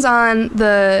depends on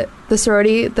the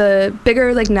sorority. The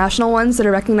bigger like national ones that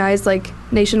are recognized like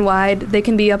nationwide, they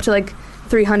can be up to like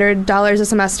 $300 a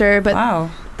semester. But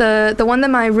Wow. the one that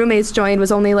my roommates joined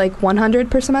was only like $100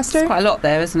 per semester. It's quite a lot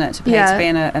there, isn't it, to pay Yeah. to be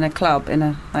in a club, in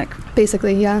a, like...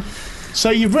 Basically, yeah. So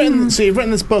you've written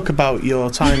this book about your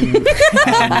time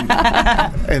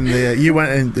in the. You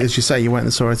went in, as you say, you went in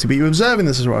the sorority, but you were observing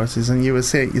the sororities, and you've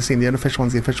seen the unofficial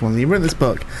ones, the official ones. And you've written this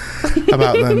book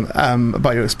about them,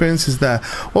 about your experiences there.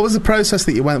 What was the process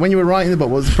that you went when you were writing the book?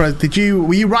 What was the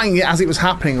were you writing it as it was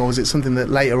happening, or was it something that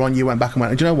later on you went back and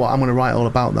went, do you know what, I'm going to write all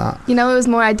about that? You know, it was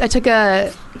more. I took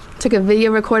a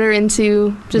video recorder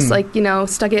into just like, you know,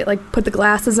 stuck it, like put the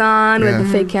glasses on Yeah. with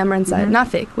the fake camera inside. Not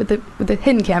fake, with the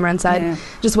hidden camera inside. Yeah.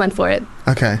 Just went for it.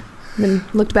 Okay, And then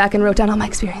looked back and wrote down all my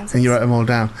experiences. and you wrote them all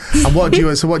down. And what do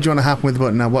you? So what do you want to happen with the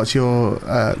book now? What's your?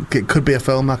 It could be a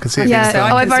film. I can see it being a Yeah.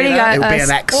 film. Oh, I've can see already that. got. It would be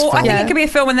an X Or I film. think Yeah. it could be a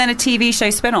film and then a TV show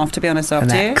spin-off, to be honest, An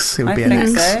after X. It would I be an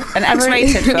think X. so. An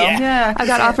X-rated film. Yeah. I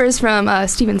got offers from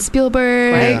Steven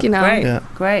Spielberg. Great. You know. Great. Yeah.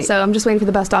 Great. So I'm just waiting for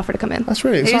the best offer to come in. That's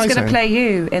really Who's exciting. going to play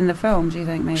you in the film, do you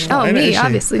think, maybe? Oh, in it, me, is she?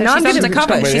 obviously. No, No, I'm she's going to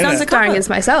undercover. be She's in it. undercover. starring as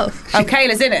myself. Oh,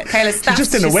 Kayla's in it. She's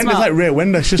just in a window, smart. like rear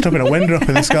window. She's just up in a window up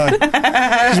in the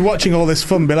sky. She's watching all this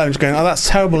fun below and she's going, oh, that's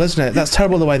terrible, isn't it? That's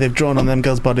terrible the way they've drawn on them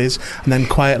girls' bodies. And then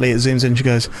quietly it zooms in and she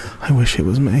goes, I wish it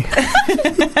was me.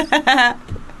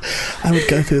 I would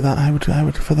go through that. I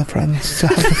would for the friends, to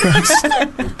have the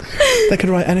friends. They could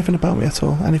write anything about me at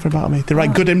all, anything about me. They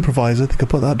write good improviser, they could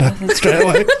put that down straight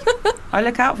away. I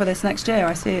look out for this next year.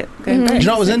 I see it going Mhm. great. Do you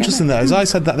know what was interesting though? Is I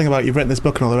said that thing about you've written this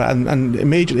book and all that, and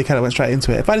immediately kind of went straight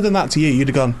into it. If I'd have done that to you, you'd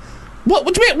have gone, what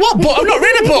do you mean? What book? I've not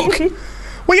read a book.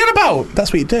 What are you on about?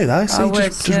 That's what you do, though. So I you would,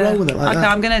 just roll with it like okay,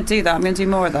 that. I'm going to do that. I'm going to do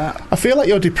more of that. I feel like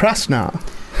you're depressed now.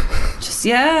 Just,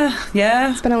 yeah.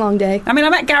 It's been a long day. I mean, I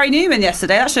met Gary Newman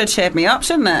yesterday. That should have cheered me up,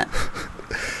 shouldn't it?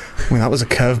 I mean, that was a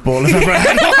curveball if ever I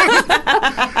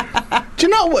had. Do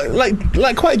you know what?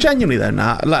 Like quite genuinely though,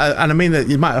 Nat. Like, and I mean that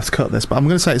you might have to cut this, but I'm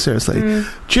going to say it seriously.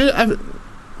 Do you ever?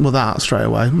 Well, that straight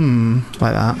away.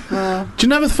 Like that. Well, Do you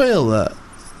never feel that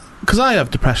because I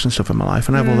have depression and stuff in my life,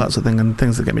 and I have all that sort of thing, and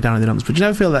things that get me down in the dumps. But you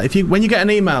never feel that when you get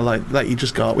an email like that you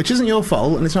just got, which isn't your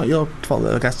fault, and it's not your fault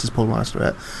that the guest has pulled most of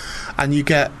it, and you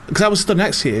get, because I was stood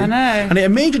next to you, I know, and it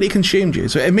immediately consumed you.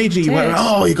 So it immediately you went,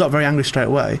 oh, you got very angry straight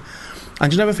away.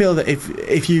 And you never feel that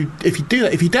if you do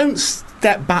that, if you don't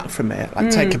step back from it, like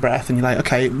take a breath, and you're like,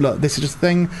 okay, look, this is just a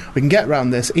thing. We can get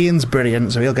around this. Ian's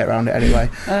brilliant, so he'll get around it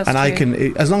anyway. And true. I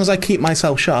can, as long as I keep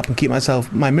myself sharp and keep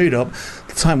my mood up,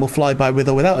 the time will fly by with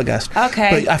or without a guest.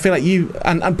 Okay. But I feel like you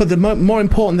but the more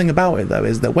important thing about it though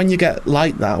is that when you get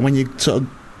like that, when you sort of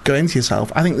go into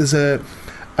yourself, I think there's a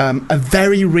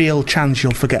very real chance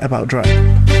you'll forget about Dre.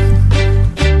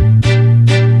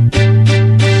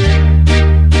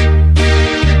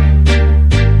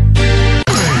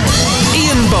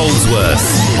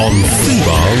 Boldsworth on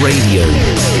Fubar Radio.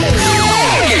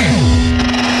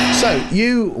 So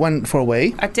you went for a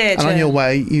wee. I did. And on your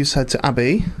way, you said to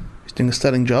Abby, who's doing a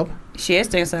sterling job. She is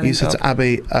doing a sterling job. You said to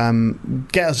Abby,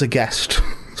 get us a guest.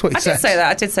 That's what you said. I did say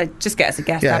that. I did say, just get us a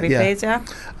guest, Abby, please. Yeah.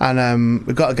 And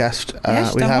we've got a guest.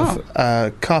 We have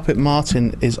Carpet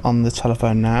Martin is on the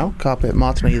telephone now. Carpet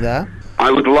Martin, are you there? I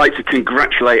would like to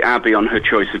congratulate Abby on her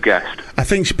choice of guest. I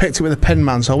think she picked it with a pin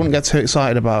man, so I wouldn't get too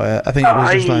excited about it. I think it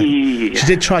was just like... She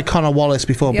did try Connor Wallace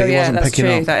before, but he wasn't picking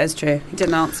up. That is true. He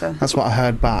didn't answer. That's what I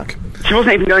heard back. She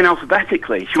wasn't even going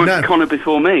alphabetically. She went to Connor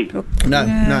before me.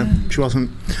 No, she wasn't.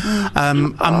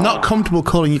 I'm not comfortable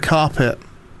calling you Carpet.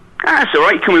 That's all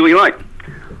right. Call me what you like.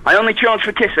 I only charge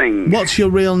for kissing. What's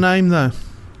your real name, though?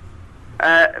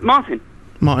 Martin.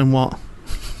 Martin what?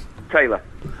 Taylor.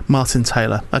 Martin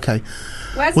Taylor. Okay.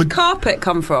 Where's the carpet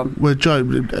come from? Well, Joe,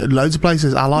 loads of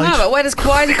places. Allied. No, but why is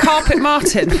Carpet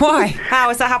Martin? Why? How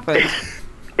has that happened?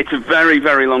 It's a very,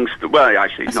 very long story. Well,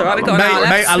 actually, it's not right,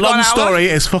 mate, a long story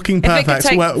is fucking perfect.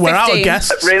 We're out of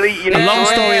guests. Really? You know, a long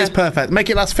story is perfect. Make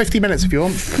it last 50 minutes if you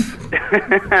want.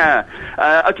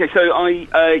 Okay, so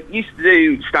I used to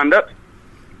do stand-up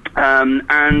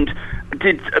and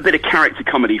did a bit of character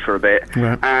comedy for a bit.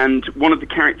 Right. And one of the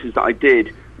characters that I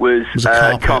did was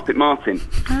Carpet Martin,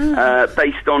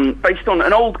 based on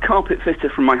an old carpet fitter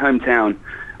from my hometown,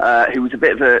 who was a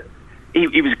bit of a...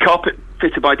 He was a carpet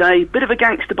fitter by day, bit of a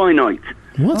gangster by night.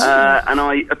 What? And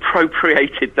I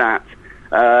appropriated that,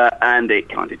 and it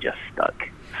kind of just stuck.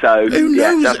 So who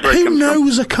knows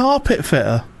from. A carpet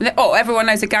fitter? Oh, everyone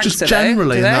knows a gangster. Just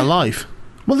generally in their life.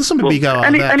 Well, there's somebody you go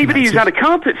out there. Anybody who's had a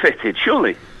carpet fitted,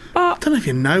 surely. I don't know if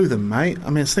you know them, mate. I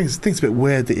mean, it's a bit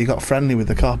weird that you got friendly with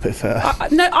the carpet fitter.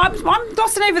 No, I'm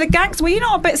glossing over the gangsters. Were you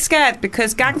not a bit scared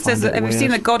because gangsters? Have you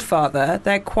seen The Godfather?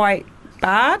 They're quite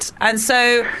bad, and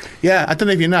so yeah. I don't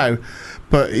know if you know,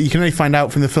 but you can only find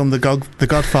out from the film The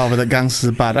Godfather that gangsters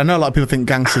are bad. I know a lot of people think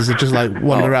gangsters are just like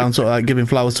wandering around, sort of like giving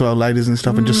flowers to old ladies and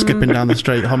stuff, and just skipping down the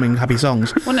street humming happy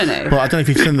songs. Well, no. But I don't know if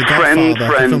you've seen The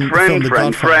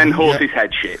Godfather. Friend, horse's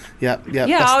head shit. Yeah.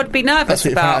 Yeah, I would be nervous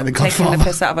about taking the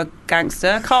piss out of a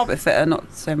gangster. Carpet fitter,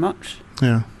 not so much.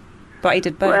 Yeah. But he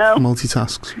did both. Well,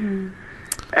 multitasks.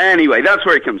 Anyway, that's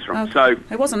where it comes from. Okay. So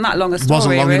it wasn't that long a story. It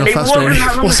wasn't long enough. That story.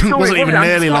 It wasn't even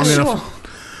nearly long enough.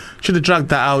 Should have dragged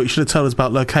that out. You should have told us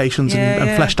about locations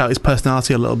and fleshed out his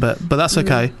personality a little bit. But that's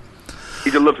okay.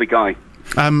 He's a lovely guy.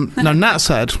 Now, Nat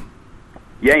said...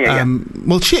 Yeah.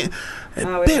 Well,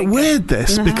 a bit weird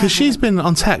this, because she's been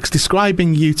on text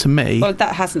describing you to me... Well,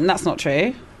 that's not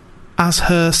true. ...as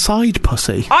her side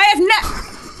pussy. I have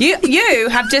never... You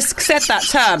have just said that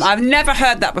term. I've never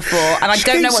heard that before, and I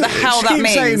don't know what the hell that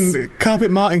means. Saying, Carpet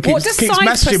Martin keeps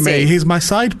messaging me. He's my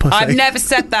side pussy. I've never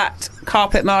said that,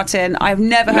 Carpet Martin. I've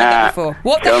never heard that before.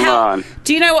 What the hell? On.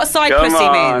 Do you know what side pussy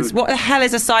means? What the hell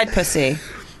is a side pussy?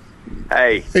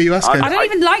 Hey, are you asking? I don't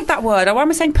even like that word. Why am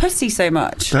I saying pussy so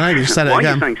much? I don't know. You just said it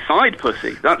again. Why are you saying side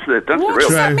pussy? That's the real. What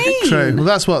does that mean? True. Well,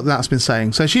 that's what Nat's been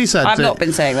saying. So she said. I've not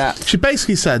been saying that. She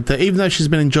basically said that even though she's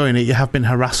been enjoying it, you have been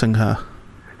harassing her.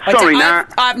 Sorry,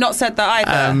 Nat. I've not said that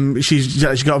either.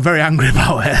 She got very angry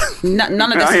about it.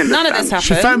 None of this happened.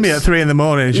 She phoned me at 3 a.m.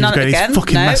 and she was going, he's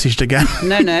fucking messaged again.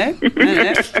 No.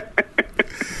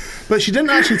 But she didn't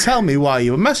actually tell me why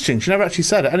you were messaging. She never actually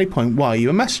said at any point why you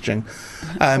were messaging.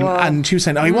 And she was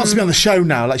saying, he wants to be on the show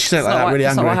now. Like, she said it like that, really angry.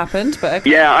 That's not what happened, but okay.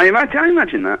 Yeah, I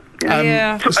imagine that.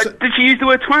 Yeah. Did she use the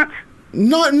word twat?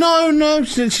 No.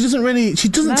 She doesn't really. She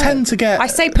doesn't tend to get. I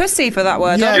say pussy for that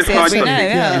word. Yeah, obviously, as we know.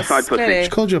 Yeah, side pussy. She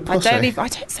called you a pussy. I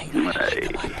don't say that. I don't like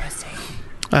the word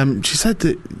pussy. She said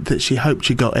that she hoped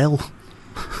you got ill.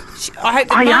 I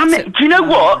am. Do you know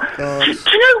what? Do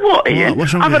you know what, Ian?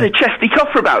 I've had a chesty cough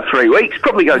for about 3 weeks.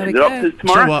 Probably go to the doctor's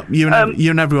tomorrow. You know what?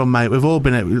 You and everyone, mate. We've all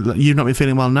been. You've not been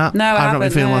feeling well, Nat. No, I've not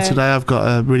been feeling well today. I've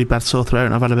got a really bad sore throat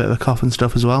and I've had a bit of a cough and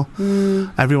stuff as well.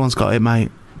 Everyone's got it, mate.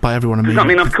 by everyone I mean. Does that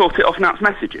mean I've caught it off Nat's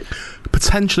messages?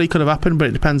 Potentially could have happened, but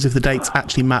it depends if the dates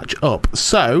actually match up.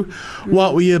 So,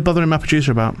 what were you bothering my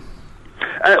producer about?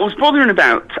 I was bothering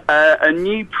about a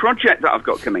new project that I've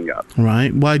got coming up.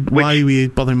 Right. Why were you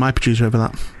bothering my producer over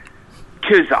that?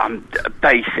 Because I'm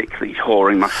basically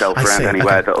whoring myself around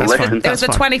anywhere that'll listen. It was the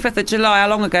 25th of July. How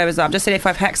long ago was that? I'm just seeing if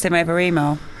I've hexted him over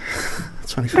email.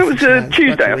 That was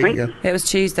Tuesday, I think. It was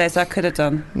Tuesday, so I could have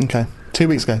done. Okay. 2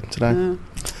 weeks ago today.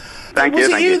 Thank you. Was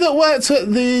it you that worked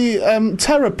at the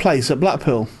Terror place at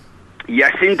Blackpool?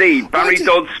 Yes, indeed. Barry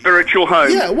Dodd's spiritual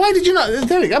home. Yeah, why did you not...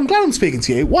 There we go. I'm glad I'm speaking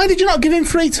to you. Why did you not give him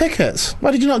free tickets?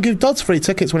 Why did you not give Dodds free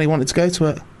tickets when he wanted to go to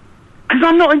it? Because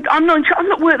I've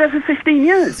not worked there for 15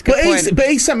 years. But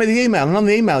he sent me the email, and on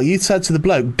the email you said to the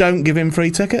bloke, don't give him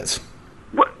free tickets.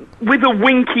 With a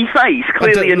winky face,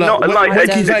 clearly, and not like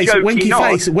a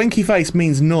winky face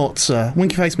means naught, sir.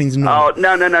 Winky face means naught. Oh,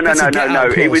 no.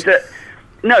 It was a...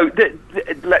 No,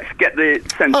 let's get the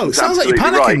sentence. Oh, it sounds like you're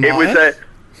panicking, right.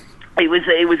 It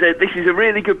was a. This is a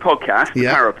really good podcast, the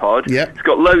Parapod. Yep. It's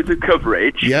got loads of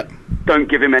coverage. Yep. Don't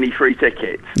give him any free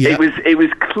tickets. Yep. It was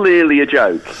clearly a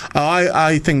joke. Oh,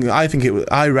 I think it was.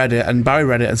 I read it, and Barry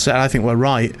read it, and said, I think we're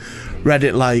right. Read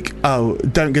it like, oh,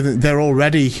 don't give them. They're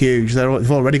already huge.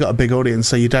 They've already got a big audience,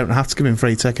 so you don't have to give him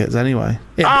free tickets anyway.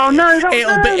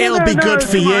 It'll be good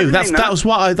for you. That's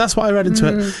what I read into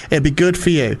it. It'll be good for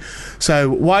you.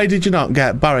 So why did you not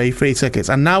get Barry free tickets?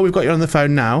 And now we've got you on the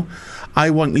phone now.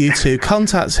 I want you to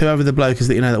contact whoever the bloke is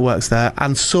that you know that works there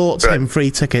and sort him free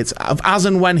tickets as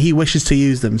and when he wishes to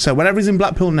use them. So whenever he's in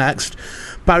Blackpool next,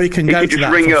 Barry can go to that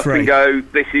for free. He can just ring up and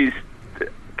go, this is...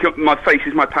 My face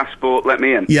is my passport, let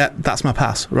me in. Yeah, that's my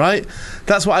pass, right?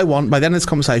 That's what I want by the end of this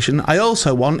conversation. I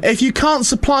also want, if you can't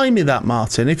supply me that,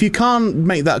 Martin, if you can't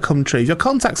make that come true, if your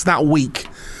contact's that weak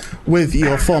with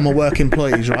your former work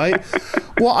employees, right?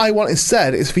 What I want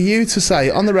instead is for you to say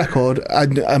on the record,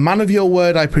 a man of your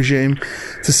word, I presume,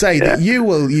 to say that you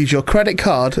will use your credit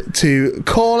card to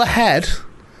call ahead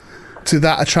to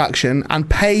that attraction and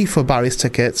pay for Barry's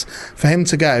tickets for him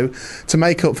to go to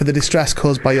make up for the distress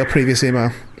caused by your previous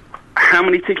email. How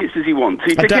many tickets does he want?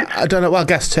 2 tickets? I don't know. Well, I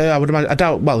guess 2. I would imagine. I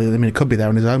doubt. Well, I mean, it could be there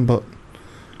on his own, but.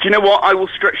 Do you know what? I will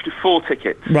stretch to 4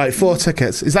 tickets. Right, 4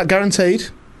 tickets. Is that guaranteed?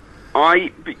 Do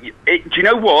you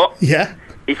know what? Yeah.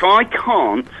 If I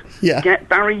can't get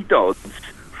Barry Dodds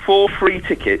 4 free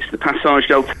tickets to the Passage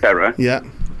del Terra,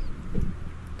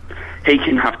 he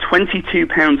can have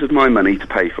 £22 of my money to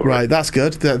pay for it. Right, that's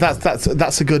good.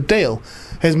 That's a good deal.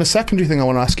 Here's my secondary thing I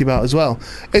want to ask you about as well.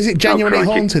 Is it genuinely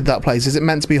haunted, that place? Is it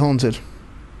meant to be haunted?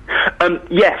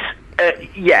 Yes.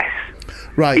 Yes.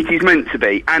 Right. It is meant to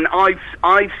be. And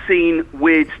I've seen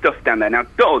weird stuff down there. Now,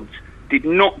 Dodds did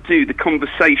not do the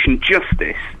conversation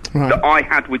justice that I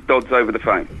had with Dodds over the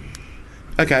phone.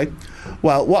 Okay.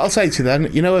 Well, what I'll say to you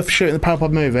then, you know, if shooting the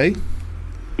Parapod movie...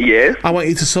 Yes? I want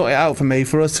you to sort it out for me,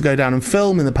 for us to go down and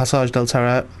film in the Passage del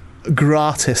Terra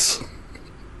gratis.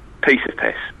 Piece of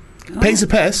piss. Piece of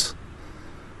piss?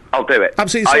 I'll do it.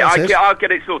 Absolutely sorted. I'll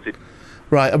get it sorted.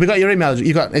 Right, have we got your email?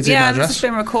 You got his email address? Yeah, this has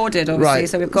been recorded, obviously,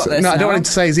 so we've got this. No, I don't now. want him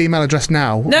to say his email address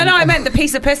now. No, I meant the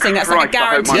piece of pissing. That's like a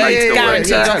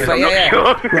guaranteed offer.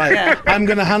 Sure. Right, I'm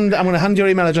going to hand your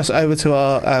email address over to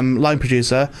our line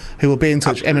producer, who will be in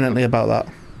touch imminently about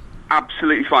that.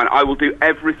 Absolutely fine. I will do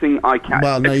everything I can.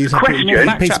 Well, no, you said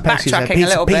piece of piss.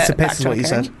 Piece of piss is what you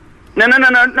said.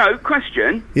 No.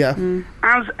 Question. Yeah.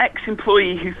 As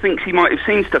ex-employee who thinks he might have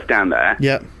seen stuff down there.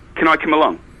 Yeah. Can I come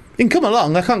along? You can come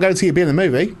along. I can't guarantee you'll be in the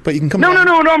movie, but you can come along.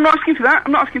 No, I'm not asking for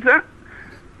that.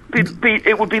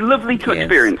 It would be lovely to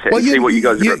experience it and see what you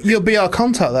guys are up to. You'll be our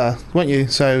contact there, won't you?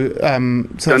 So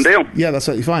done deal. Yeah, that's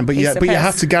totally fine. But you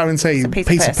have to guarantee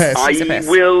piece of piss. I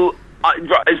will...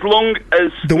 as long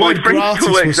as the my word friend gratis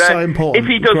still works was there, so important. if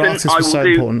he doesn't, I will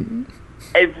do important.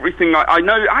 everything. I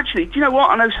know. Actually, do you know what?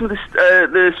 I know some of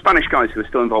the Spanish guys who are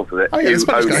still involved with it. Oh yeah, the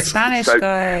Spanish guys.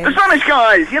 The Spanish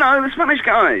guys. You know, the Spanish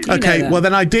guys. Okay, well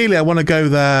then, ideally, I want to go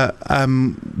there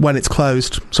when it's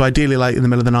closed. So ideally, like in the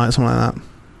middle of the night or something like that.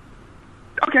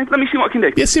 Okay, let me see what I can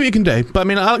do. Yeah, see what you can do. But I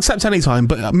mean, I'll accept any time.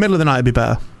 But middle of the night would be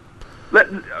better.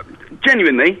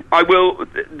 Genuinely, I will.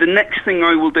 The next thing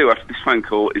I will do after this phone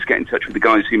call is get in touch with the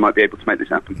guys who might be able to make this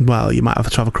happen. Well, you might have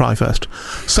to have a cry first.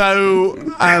 So,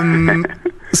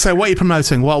 so what are you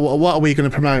promoting? What are we going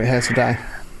to promote here today?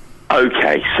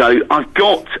 Okay, so I've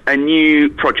got a new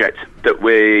project that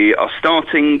we are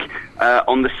starting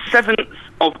on the 7th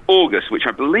of August, which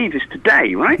I believe is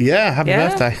today, right? Yeah, happy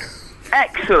birthday.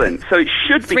 Excellent. So it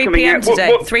should be 3 coming p.m. out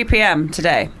today. 3 p.m.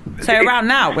 today. So around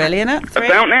now, really, isn't it? 3?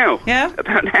 About now. Yeah.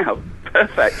 About now.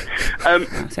 Perfect.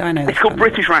 So I know. It's called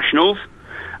British Rationals.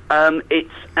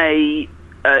 It's a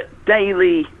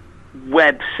daily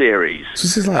web series. So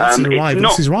this is like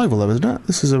this is rival, though, isn't it?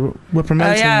 This is we're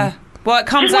promoting. Oh yeah. Well, it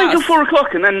comes Just wait out till 4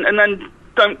 o'clock and then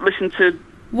don't listen to.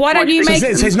 Why don't you make? So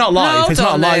it's not live. No, it's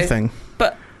not a live thing.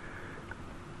 But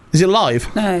is it live?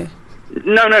 no.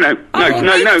 No. Move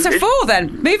it to 4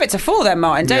 then. Move it to 4 then,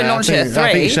 Martin. Don't launch it at 3.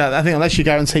 I think unless you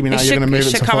guarantee me now you're going to move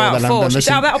it to 4, come out then 4.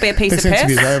 That'll be a piece of piss. This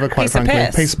interview's over, quite frankly.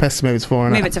 Piss. Piece of piss to move it to 4.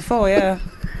 Move it to 4, yeah.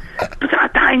 But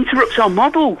that interrupts our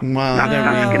model. Well,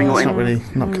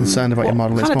 not concerned about your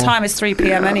model. What kind of time is 3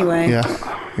 p.m. anyway?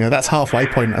 Yeah, that's halfway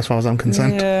point as far as I'm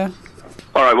concerned. Yeah.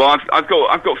 All right. Well, I've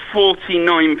got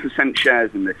 49%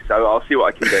 shares in this, so I'll see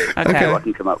what I can do. Okay. See what I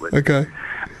can come up with. Okay.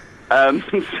 So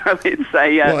it's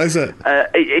a. What is it?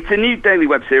 It's a new daily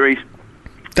web series.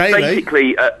 Daily?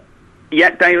 Basically,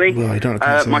 daily. Well, you don't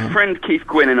have to my friend Keith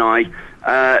Gwynn and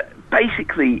I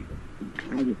basically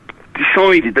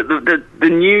decided that the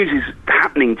news is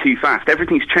happening too fast.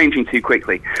 Everything's changing too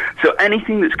quickly. So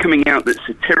anything that's coming out that's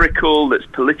satirical, that's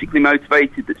politically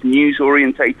motivated, that's news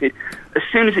orientated, as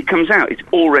soon as it comes out, it's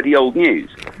already old news.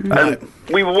 Right.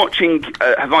 We were watching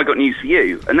Have I Got News For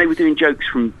You? And they were doing jokes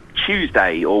from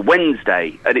Tuesday or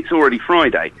Wednesday, and it's already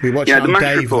Friday. We watched it on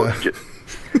Dave.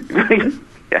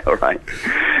 Yeah, all right.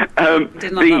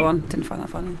 Didn't like that one. Didn't find that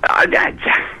funny.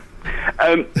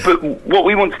 But what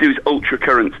we want to do is ultra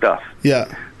current stuff.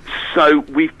 Yeah. So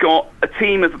we've got a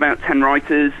team of about 10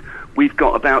 writers. We've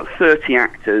got about 30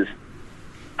 actors,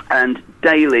 and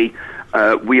daily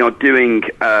we are doing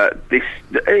this.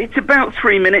 It's about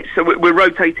 3 minutes, so we're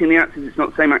rotating the actors. It's not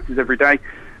the same actors every day.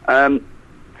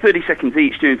 30 seconds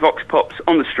each, doing vox pops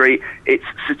on the street. It's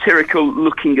satirical,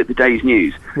 looking at the day's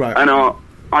news. Right. And our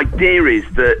idea is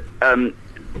that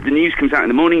the news comes out in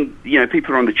the morning. You know,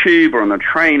 people are on the tube or on the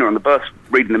train or on the bus,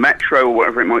 reading the Metro or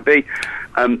whatever it might be.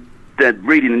 They're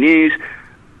reading the news.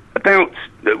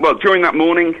 During that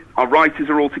morning, our writers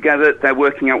are all together. They're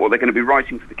working out what they're going to be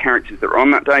writing for the characters that are on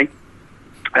that day.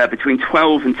 Between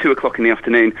 12 and 2 o'clock in the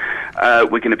afternoon,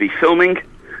 we're going to be filming.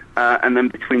 And then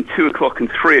between 2 o'clock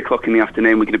and 3 o'clock in the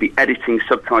afternoon, we're going to be editing,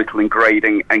 subtitling,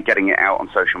 grading, and getting it out on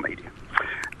social media.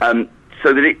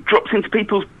 So that it drops into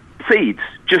people's feeds,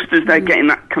 just as they're getting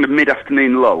that kind of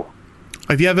mid-afternoon lull.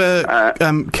 Have you ever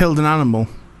killed an animal?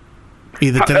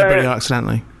 Either deliberately or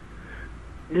accidentally?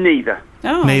 Neither.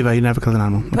 Oh. Neither, you never killed an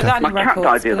animal. Put that in My your cat records,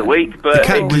 died the other week, but...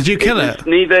 Did you kill it?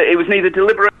 It was neither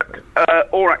deliberate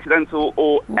or accidental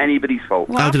or anybody's fault.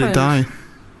 What How did it die?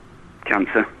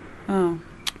 Cancer. Oh.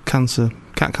 Cancer.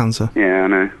 Cat cancer. Yeah, I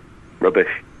know.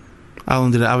 Rubbish. How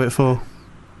long did it have it for?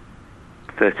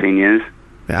 13 years.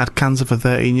 It had cancer for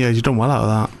 13 years. You've done well out of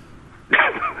that.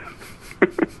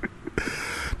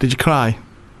 Did you cry?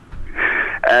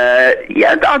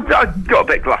 Yeah, I got a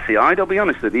bit glassy-eyed, I'll be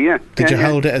honest with you, yeah. Did you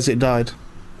hold it as it died?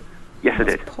 Yes, I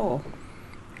did. Poor.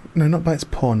 No, not by its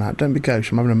paw, Nat. Don't be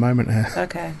gauche. I'm having a moment here.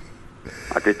 Okay.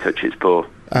 I did touch its paw.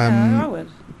 I would.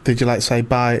 Did you, like, say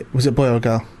bye? Was it boy or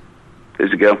girl? It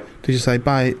was a girl. Did you say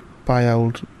bye,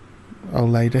 old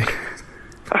lady?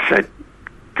 I said,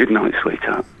 good night,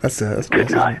 sweetheart. That's it. That's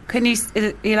good night. Are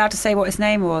you allowed to say what his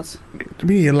name was? I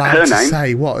mean, you're allowed to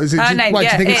say what? Is it? Her name,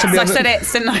 yeah. I said it,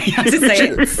 didn't I? I had to say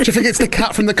it. Do you think it's the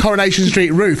cat from the Coronation Street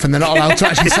roof and they're not allowed to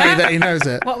actually say that he knows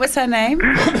it? What was her name?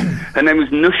 Her name was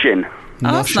Nushin.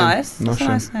 Oh, that's nice. Nushin. That's a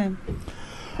nice name.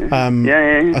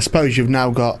 Yeah. I suppose you've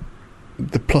now got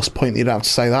the plus point that you don't have to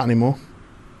say that anymore.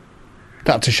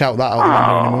 Don't have to shout that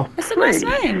out anymore. It's a nice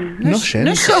name.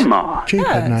 Nushin. Come on. Stupid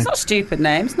name. It's not a stupid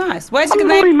name. It's nice. Where's I'm your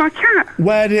mourning name? my cat.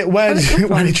 Where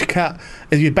did your cat?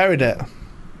 Have you buried it?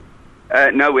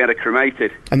 No, we had it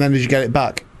cremated. And then did you get it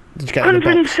back? Did you get it in a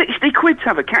box? 160 quid to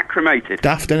have a cat cremated.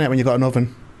 Daft, isn't it, when you got an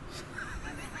oven?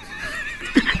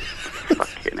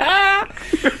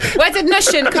 Where did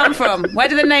Nushin come from? Where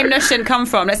did the name Nushin come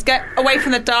from? Let's get away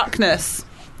from the darkness.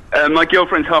 My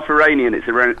girlfriend's half Iranian. It's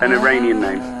an Iranian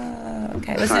name.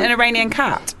 Okay. Was it an Iranian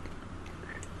cat?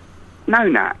 No,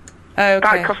 Nat. Oh,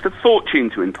 okay. That cost a fortune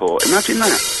to import. Imagine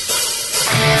that.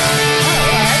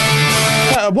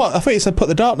 What? I thought you said put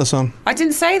the darkness on. I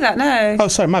didn't say that, no. Oh,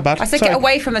 sorry, my bad. I said sorry. get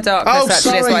away from the darkness, Oh,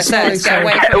 actually, is what I said.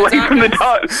 sorry. Get away from the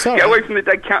darkness. Sorry. Get away from the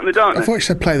dead cat in the I darkness. thought you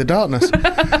said play the darkness.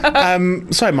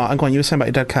 Sorry, Martin, go on. You were saying about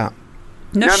your dead cat.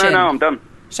 No, I'm done.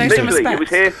 Show some Literally, respect. it was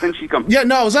here, then she's gone. Yeah,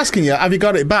 no, I was asking you, have you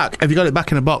got it back? Have you got it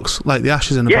back in a box? Like the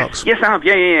ashes in a box? Yes, I have.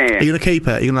 Yeah. Are you going to keep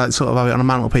it? Are you going to like, sort of have it on a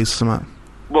mantelpiece or something?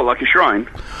 What, like a shrine?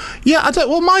 Yeah,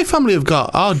 well, my family have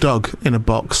got our dog in a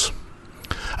box.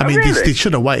 I mean, really? they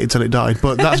should have waited till it died,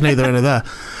 but that's neither here nor there.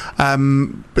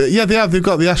 But yeah, they've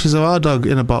got the ashes of our dog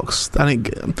in a box.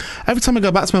 And every time I go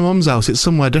back to my mum's house, it's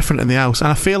somewhere different in the house. And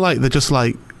I feel like they're just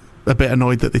like a bit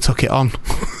annoyed that they took it on.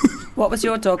 What was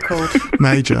your dog called?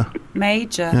 Major.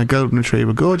 Major. Yeah, golden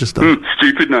retriever, gorgeous dog.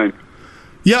 Stupid name.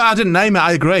 Yeah, I didn't name it,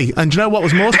 I agree. And do you know what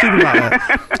was more stupid about it?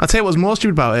 I'll tell you what was more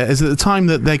stupid about it is at the time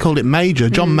that they called it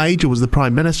Major, John Major was the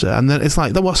Prime Minister, and then it's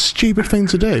like, that was a stupid thing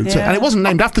to do. Yeah. And it wasn't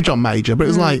named after John Major, but it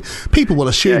was like, people will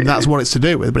assume that's what it's to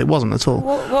do with, but it wasn't at all.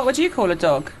 What would you call a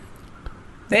dog?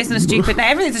 There isn't a stupid name.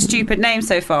 Everything's a stupid name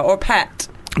so far. Or a pet.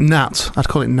 Nat. I'd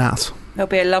call it Nat. It'll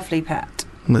be a lovely pet.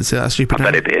 Let's see, that's a stupid name.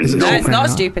 I bet it'd be No, it's not a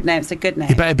name? stupid name. It's a good name.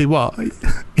 It better be what?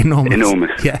 Enormous.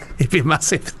 Enormous. Yeah, it'd be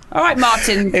massive. All right,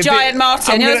 Martin. It'd Giant be-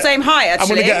 Martin. I'm You're gonna- the same height, actually. I'm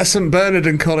going to get a St Bernard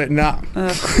and call it Nat.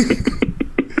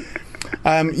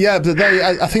 Yeah, but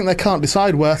I think they can't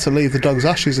decide where to leave the dog's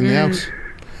ashes in the house.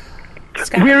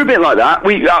 We're a bit like that.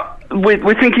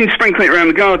 We're thinking sprinkling it around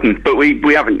the garden, but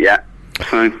we haven't yet.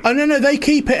 So Oh no, they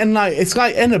keep it in it's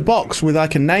like in a box with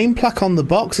like a name plaque on the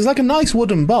box. It's like a nice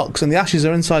wooden box, and the ashes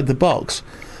are inside the box,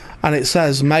 and it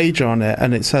says Major on it,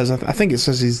 and it says I think it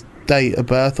says his date of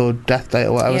birth or death date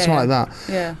or whatever, something like that.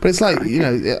 Yeah. But it's like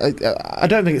I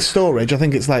don't think it's storage. I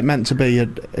think it's like meant to be a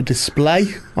display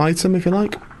item, if you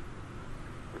like.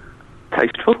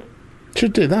 tasteful.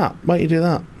 Should do that. Why don't you do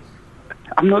that?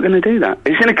 I'm not going to do that.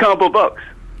 It's in a cardboard box.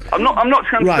 I'm not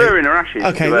transferring her ashes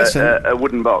to a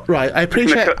wooden box. Right, I It's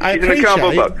in a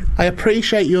cardboard box. I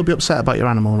appreciate you'll be upset about your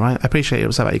animal, right? I appreciate you're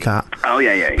upset about your cat. Oh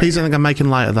yeah. Please don't think I'm making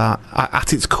light of that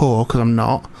at its core, because I'm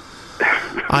not.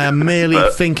 I am merely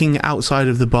thinking outside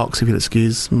of the box, if you'll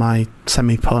excuse my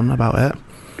semi-pun about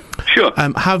it. Sure.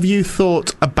 Have you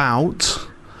thought about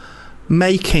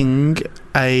making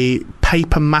a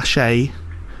paper mache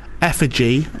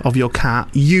effigy of your cat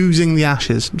using the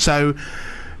ashes? So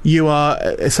you are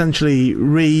essentially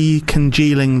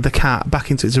recongealing the cat back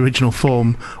into its original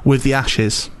form with the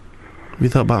ashes. Have you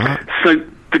thought about that? So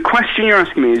the question you're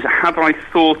asking me is, have I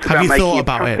thought about making thought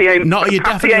about a it? papier, Not are you a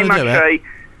definitely papier gonna do mache?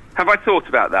 Have I thought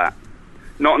about that?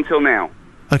 Not until now.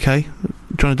 Okay, do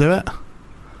you want to do it?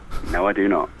 No, I do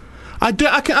not.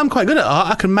 I'm quite good at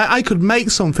art. I could make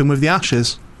something with the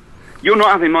ashes. You're not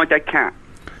having my dead cat.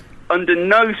 Under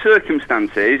no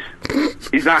circumstances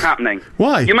is that happening.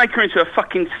 Why? You make her into a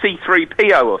fucking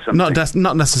C3PO or something.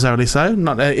 Not necessarily so.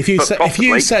 Not if you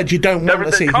But said you don't want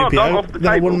a They're off C3PO, the then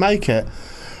I table. wouldn't make it.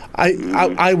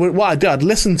 I would. What I'd do, I'd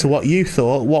listen to what you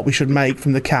thought, what we should make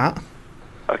from the cat,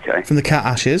 Okay. from the cat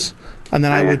ashes, and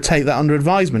then I would take that under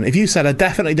advisement. If you said I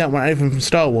definitely don't want anything from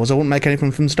Star Wars, I wouldn't make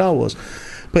anything from Star Wars.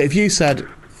 But if you said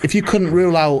if you couldn't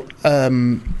rule out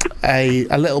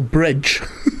a little bridge.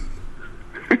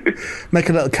 Make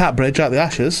a little cat bridge out of the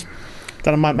ashes,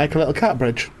 then I might make a little cat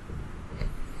bridge.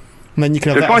 And then you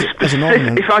can have that as an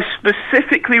ornament. If I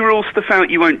specifically rule stuff out,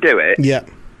 you won't do it. Yeah.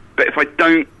 But if I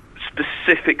don't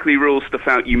specifically rule stuff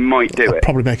out, you might do I'll it.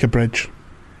 probably make a bridge.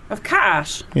 Of cat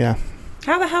ash? Yeah.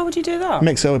 How the hell would you do that?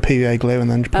 Mix it with PVA glue and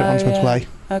then put it onto a play.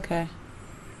 Okay.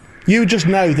 You just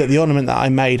know that the ornament that I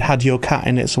made had your cat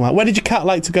in it somewhere. Where did your cat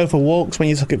like to go for walks when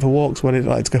you took it for walks? Where did it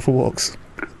like to go for walks?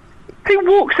 Who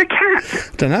walks a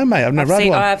cat? Don't know, mate. I've never had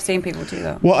one. I have seen people do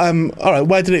that. What? All right.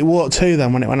 Where did it walk to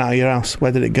then when it went out of your house?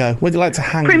 Where did it go? Where did it like to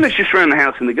hang? Pretty much just around the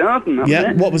house and the garden. That was Yeah.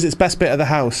 it. What was its best bit of the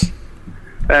house?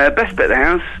 Best bit of the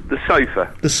house, the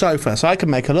sofa. The sofa. So I can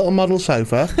make a little model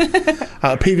sofa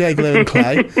out of PVA glue and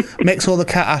clay, mix all the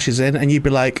cat ashes in, and you'd be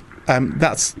like,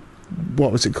 that's,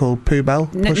 what was it called? Poo Bell?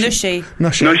 Nushing.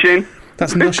 Nushing.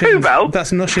 That's nushing. Poo Bell?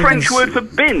 That's nushing. French word for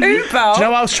bin. Poo Bell? Do you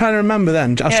know what I was trying to remember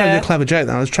then? I was trying to do a clever joke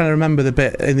then. I was trying to remember the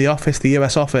bit in the office, the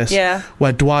US office,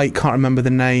 where Dwight can't remember the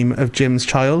name of Jim's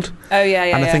child. Oh, yeah.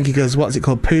 And I think he goes, what's it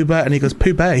called? Pooba? And he goes,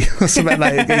 Poo Bay. Or something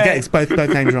like that. He gets both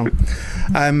names wrong.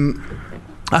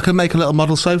 I could make a little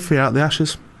model sofa out of the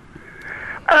ashes.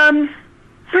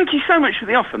 Thank you so much for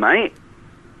the offer, mate.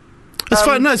 It's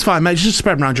fine. No, it's fine, mate. Just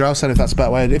spread them around your house then, if that's a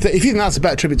better way. If you think that's a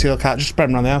better tribute to your cat, just spread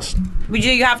them around the house. Would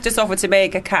you have just offered to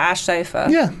make a cat ash sofa?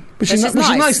 Yeah, which is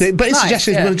nice. But his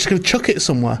suggestion is we're just going to chuck it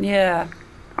somewhere. Yeah.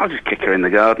 I'll just kick her in the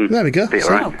garden. There we go. Be all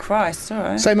right. Oh, Christ, all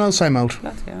right. Same old, same old.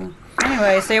 Bloody hell.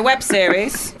 Anyway, so your web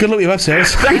series. Good luck with your web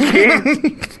series. Thank you.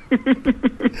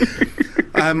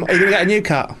 Are you going to get a new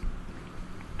cat?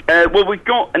 Well, we've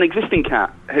got an existing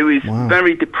cat who is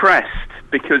very depressed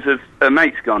because of her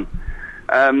mate's gone.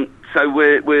 So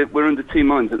we're under two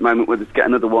minds at the moment whether to get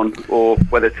another one or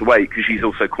whether to wait because she's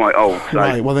also quite old. So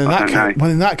right. Well, in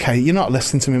that case, you're not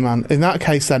listening to me, man. In that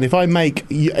case, then, if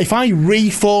I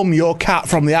reform your cat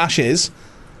from the ashes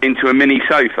into a mini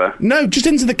sofa. No, just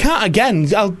into the cat again.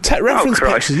 I'll take reference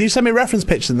pictures. You send me reference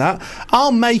pictures and that.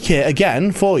 I'll make it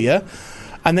again for you.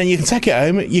 And then you can take it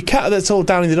home. Your cat that's all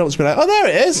down in the dumps will be like, oh, there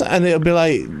it is. And it'll be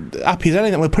like, happy as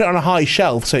anything. We'll put it on a high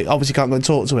shelf so it obviously can't go and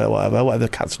talk to it or whatever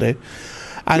cats do.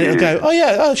 And it'll go, oh,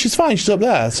 yeah, she's fine. She's up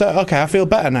there. So, okay, I feel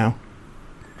better now.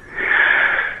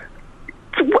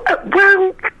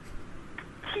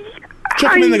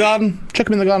 Chuck him in the garden. Chuck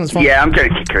him in the garden, it's fine. Yeah, I'm going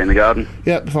to kick her in the garden.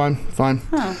 Yep, fine.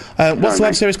 What's the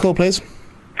web series called, please?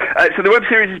 So the web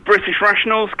series is British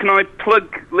Rationals. Can I plug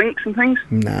links and things?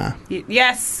 Nah.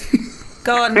 Yes.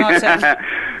 Go on, Martin.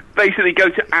 Basically, go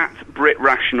to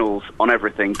 @BritRationals on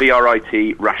everything.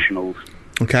 BRIT Rationals.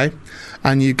 Okay.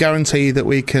 And you guarantee that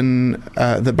we can...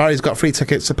 that Barry's got free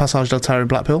tickets to Passage del Terre in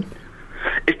Blackpool?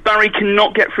 If Barry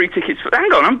cannot get free tickets for...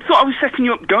 Hang on, I thought I was setting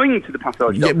you up going to the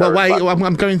Passage del Terre. Well, wait,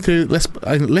 I'm going through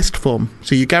list form.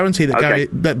 So you guarantee that,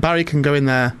 that Barry can go in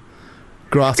there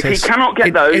gratis. If he cannot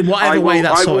get those, in whatever way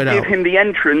that's sorted out. I will give him the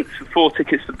entrance for 4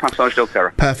 tickets for the Passage del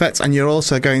Terre. Perfect. And you're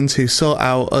also going to sort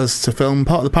out us to film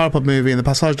part of the Parapod movie in the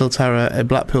Passage del Terre at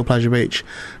Blackpool Pleasure Beach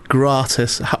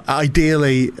gratis,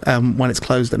 ideally when it's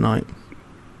closed at night.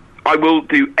 I will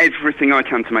do everything I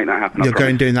can to make that happen. You're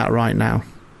going doing that right now.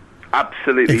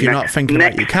 Absolutely. If you're not thinking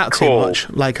about your cat too much,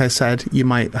 like I said, you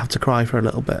might have to cry for a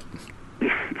little bit.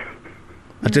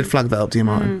 I did flag that up to you,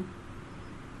 Martin.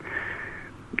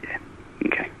 Yeah,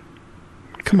 okay.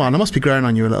 Come on, I must be growing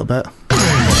on you a little bit.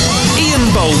 Ian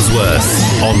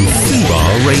Boldsworth on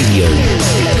Fubar Radio.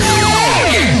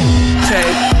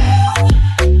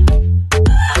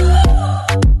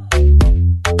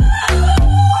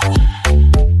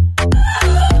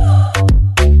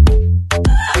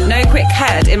 No quick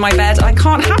head in my bed. I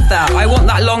can't have that. I want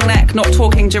that long neck, not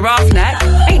talking giraffe neck.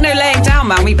 Ain't no laying down,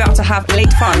 man. We about to have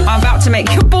late fun. I'm about to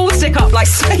make your balls stick up like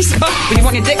space. Would you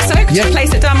want your dick soaked? Yeah.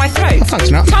 Place it down my throat. Oh,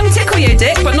 thanks, Nat. Tongue tickle your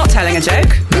dick, but not telling a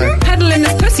joke. No. Pedal in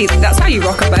this pussy. That's how you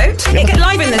rock a boat. It get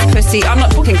live in this pussy. I'm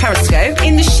not talking periscope.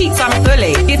 In the sheets, I'm a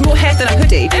bully. Give more head than a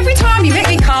hoodie. Every time you make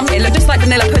me come, it look just like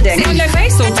vanilla pudding. Sit on your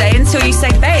face all day until you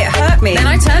say, "Bae, it hurt me." Then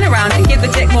I turn around and give the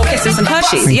dick more kisses and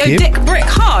Hershey's. Thank Yo, you. dick brick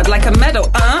hard like a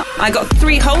medal. I got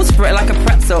 3 holes for it like a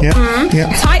pretzel.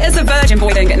 Yeah. Tight as a virgin,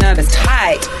 boy, don't get nervous.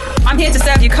 Tight. I'm here to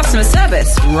serve you customer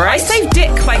service. Right. I save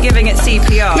dick by giving it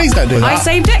CPR. Please don't do that. I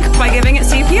save dick by giving it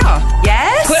CPR.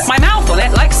 Yes? Put my mouth on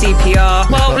it like CPR.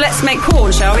 Well, let's make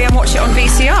porn, shall we, and watch it on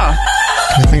VCR.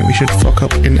 I think we should fuck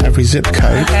up in every zip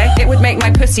code. Okay. It would make my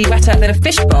pussy wetter than a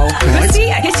fishbowl. Pussy,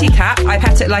 a kitty cat, I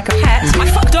pet it like a pet. I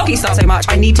fuck doggy style so much,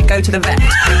 I need to go to the vet.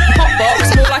 Hot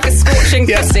box, more like a scorching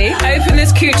pussy. Open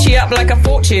this coochie up like a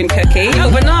fortune cookie.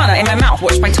 Yo, banana in my mouth,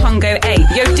 watch my tongue go ape.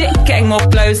 Yo, dick getting more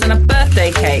blows than a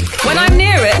birthday cake. When I'm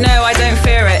near it, no, I don't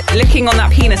fear it. Licking on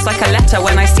that penis like a letter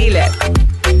when I seal it.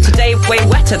 Today way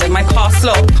wetter than my past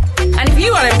slop. And if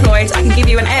you unemployed, I can give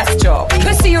you an ass job.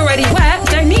 Pussy already wet,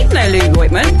 don't need no lube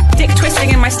ointment. Dick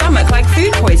twisting in my stomach like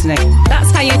food poisoning.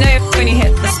 That's how you know when you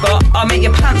hit the spot. I'll make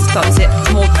your pants club zip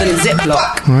more than a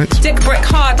Ziploc. Right. Dick brick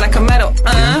hard like a medal.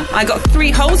 I got 3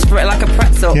 holes for it like a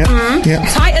pretzel. Yeah.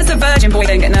 Tight as a virgin, boy,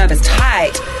 don't get nervous.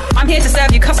 Tight. I'm here to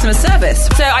serve you customer service.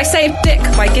 So I save dick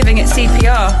by giving it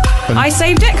CPR. I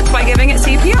save dick by giving it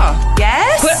CPR.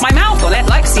 Yes? Put my mouth on it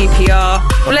like CPR.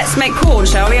 Well, let's make porn,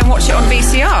 shall we, and watch it on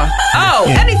VCR. Oh,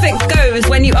 anything goes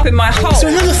when you up in my hole. So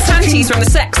another Panties from the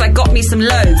sex, I got me some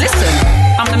loads. Listen,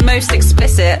 I'm the most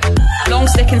explicit. Long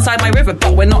stick inside my river,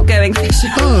 but we're not going fishing.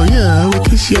 Oh, yeah, we'll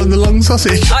kiss you on the long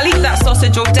sausage. I'll eat that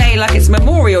sausage all day like it's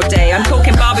Memorial Day. I'm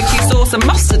talking barbecue sauce and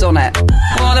mustard on it.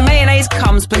 Well, the mayonnaise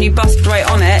comes when you bust right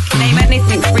on it. Name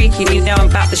anything freaky and you know I'm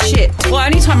about the shit. Well,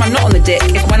 only time I'm not on the dick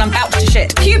is when I'm about to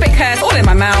shit. Pubic hair's all in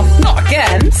my mouth, not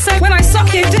again. So when I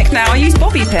suck your dick now, I use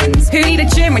bobby pins. Who need a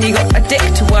gym when you got a dick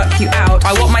to work you out?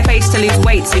 I want my face to lose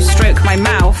weight, so stroke my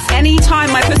mouth.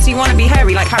 Anytime my pussy wanna be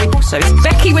hairy like Harry Potter.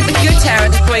 Becky with the good hair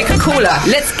and Troy Coca-Cola.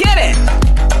 Let's get it!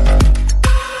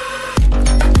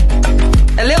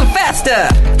 A little faster!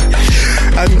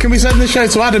 Can we send the show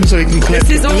to Adam so he can clip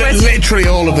This is already- literally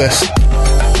all of this?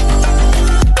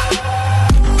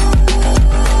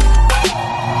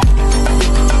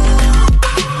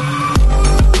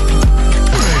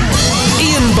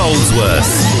 Ian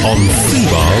Boldsworth on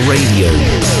Fubar Radio.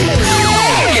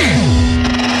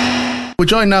 We're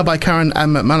joined now by Karen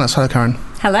M. McManus. Hello, Karen.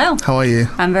 Hello. How are you?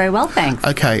 I'm very well, thanks.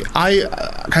 Okay, can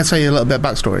I tell you a little bit of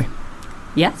backstory?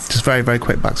 Yes. Just very, very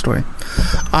quick backstory.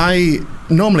 I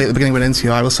normally at the beginning of an interview,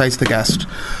 I will say to the guest,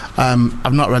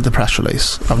 I've not read the press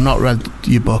release, I've not read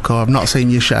your book, or I've not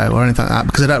seen your show, or anything like that,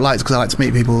 because I like to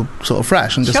meet people sort of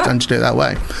fresh and just Sure. and to do it that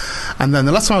way. And then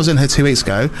the last time I was in here 2 weeks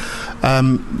ago,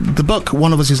 the book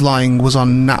One of Us Is Lying was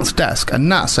on Nat's desk, and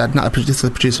Nat said, the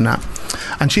producer Nat,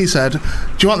 and she said, "Do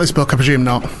you want this book?" I presume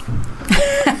not.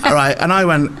 All right, and I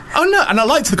went, "Oh no," and I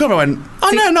liked the cover. I went,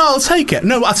 "Oh no, I'll take it."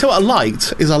 No, I tell you what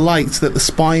I liked that the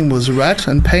spine was red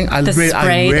and pink. I really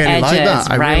sprayed like that. edges,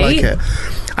 I really like right? it.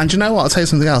 And do you know what? I'll tell you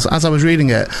something else. As I was reading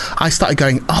it, I started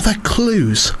going, "Are there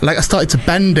clues?" Like I started to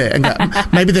bend it and go,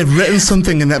 maybe they've written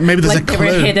something, and that maybe there's like a clue.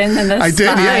 They were hidden in the I did,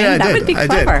 spine. yeah, that I did. would be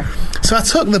clever. So I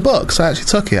took the book. So I actually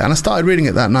took it, and I started reading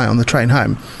it that night on the train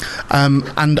home,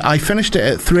 and I finished it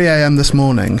at 3 a.m. this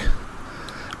morning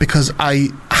because I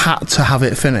had to have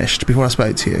it finished before I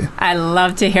spoke to you. I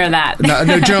love to hear that. No,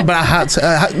 do you know, but I had to.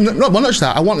 Well, not just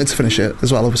that. I wanted to finish it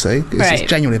as well. Obviously, it's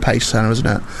genuinely a page turner, isn't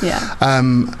it?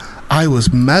 Yeah. I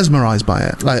was mesmerised by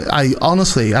it. Like I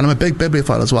honestly, and I'm a big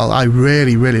bibliophile as well. I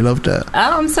really, really loved it.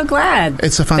 Oh, I'm so glad.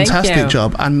 It's a fantastic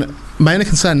job, and my only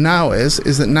concern now is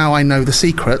that now I know the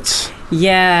secrets.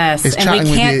 Yes, and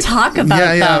we can't talk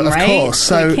about them, of right? course.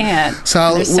 So we can't.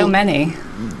 There's so many.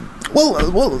 Well,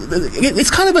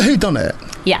 it's kind of a whodunit.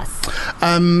 Yes.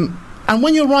 And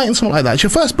when you're writing something like that, it's your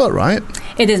first book, right?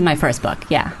 It is my first book,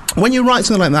 yeah. When you write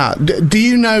something like that, do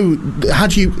you know,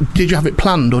 did you have it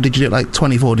planned, or did you do it like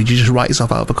 24? Did you just write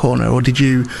yourself out of a corner, or did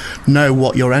you know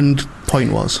what your end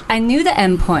point was? I knew the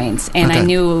end points, and I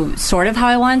knew sort of how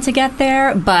I wanted to get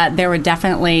there, but there were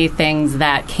definitely things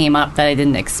that came up that I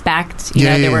didn't expect. You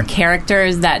know, there were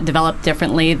characters that developed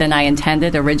differently than I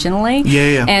intended originally.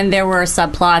 And there were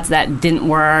subplots that didn't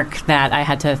work that I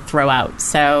had to throw out.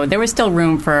 So there was still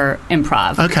room for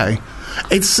improv. Okay.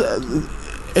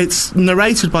 It's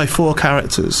narrated by 4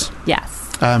 characters. Yes.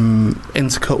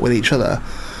 Intercut with each other.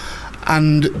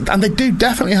 And they do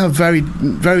definitely have very,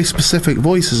 very specific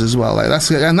voices as well. Like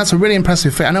that's a really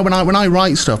impressive feat. I know when I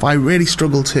write stuff, I really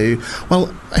struggle to.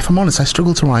 Well, if I'm honest, I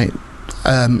struggle to write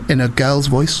in a girl's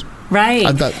voice. Right.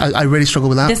 I really struggle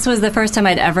with that. This was the first time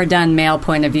I'd ever done male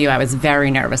point of view. I was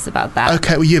very nervous about that.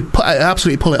 Okay, well, you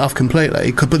absolutely pull it off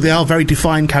completely, but they are very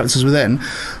defined characters within.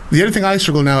 The only thing I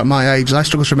struggle now at my age is I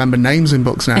struggle to remember names in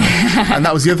books now. And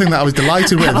that was the other thing that I was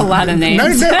delighted with. A lot of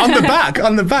names. No,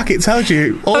 on the back it tells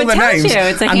you all the names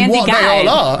it's a and handy what guide, they all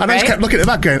are. And right? I just kept looking at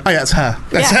the back going, oh yeah, it's her.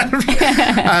 That's her.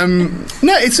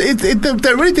 No,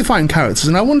 they're really defined characters,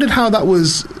 and I wondered how that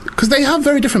was, because they have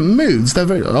very different moods. They're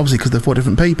very, obviously because they're 4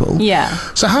 different people. Yeah.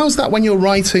 So how's that when you're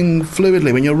writing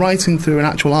fluidly, when you're writing through an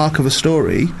actual arc of a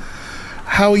story?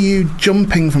 How are you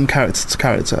jumping from character to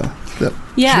character?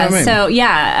 Yeah, I mean? so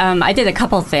I did a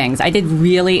couple things. I did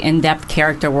really in-depth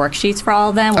character worksheets for all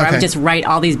of them, where I would just write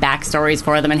all these backstories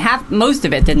for them, and most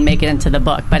of it didn't make it into the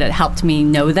book, but it helped me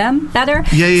know them better.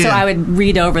 So I would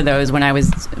read over those when I was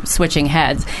switching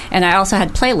heads, and I also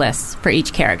had playlists for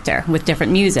each character with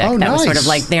different music that was sort of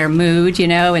like their mood, you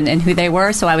know, and who they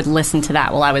were. So I would listen to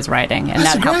that while I was writing, and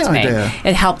that helped me.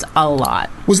 It helped a lot.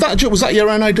 Was that your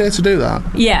own idea to do that?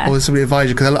 Yeah. Or did somebody advise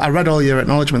you? Because I read all your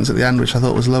acknowledgements at the end, which I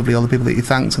thought was lovely. All the people that you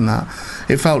thanked and that.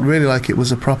 It felt really like it was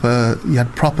you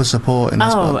had proper support in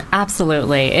this book. Oh,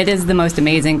 absolutely. It is the most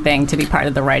amazing thing to be part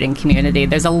of the writing community.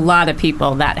 There's a lot of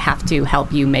people that have to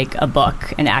help you make a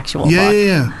book, an actual book.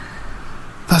 Yeah.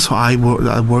 That's what I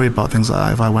worry about, things like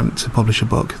that. If I went to publish a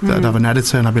book, that I'd have an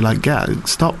editor and I'd be like,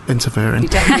 stop interfering. You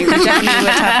definitely would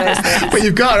have those things. But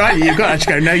you've got to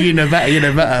actually go, no, you know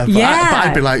better. But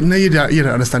I'd be like, no, you don't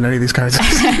understand any of these characters.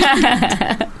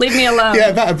 Leave me alone.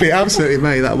 Yeah, that would be absolutely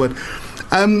me, that would.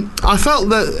 I felt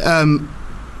that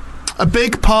a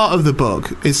big part of the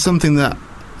book is something that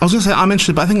I was going to say I'm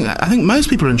interested, but I think most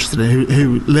people are interested in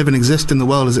who live and exist in the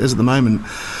world as it is at the moment,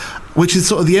 which is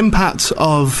sort of the impact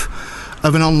of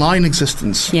an online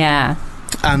existence. Yeah.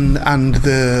 And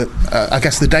the I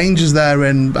guess the dangers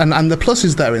therein and the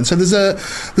pluses therein. So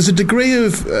there's a degree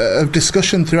of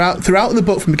discussion throughout the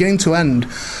book from beginning to end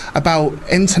about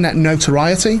internet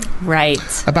notoriety.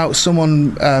 Right. About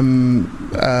someone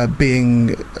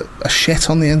being a shit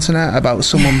on the internet. About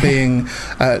someone being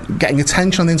getting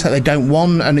attention on the internet they don't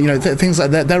want, and things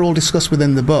like that. They're all discussed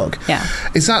within the book. Yeah.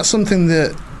 Is that something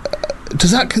that?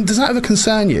 Does that ever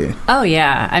concern you? Oh,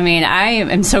 yeah. I mean, I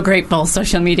am so grateful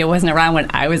social media wasn't around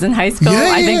when I was in high school.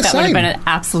 I think that would have been an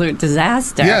absolute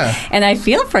disaster. Yeah. And I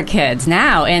feel for kids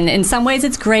now. And in some ways,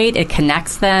 it's great. It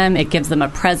connects them. It gives them a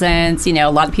presence. A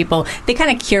lot of people, they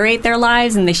kind of curate their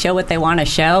lives and they show what they want to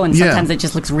show. And sometimes it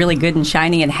just looks really good and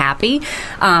shiny and happy.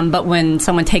 But when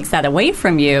someone takes that away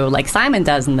from you, like Simon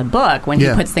does in the book, when he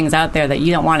puts things out there that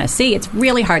you don't want to see, it's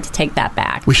really hard to take that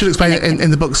back. We should explain it. In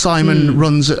the book, Simon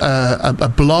runs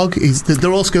a blog.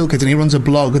 They're all school kids, and he runs a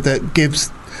blog that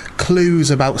gives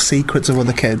clues about secrets of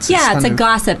other kids. Yeah, it's a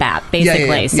gossip app,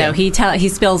 basically. So he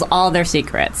spills all their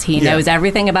secrets. He knows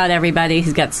everything about everybody.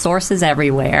 He's got sources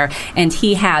everywhere, and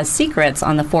he has secrets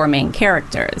on the 4 main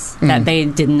characters that they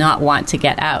did not want to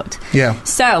get out. Yeah.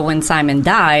 So when Simon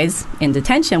dies in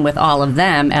detention with all of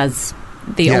them as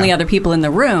the only other people in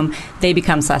the room, they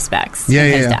become suspects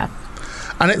in his death.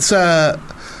 And it's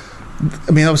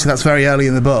I mean, obviously that's very early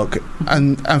in the book,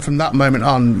 and from that moment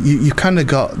on, you kind of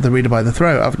got the reader by the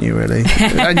throat, haven't you? Really,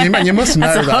 and you must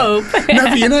know that. Hope. No,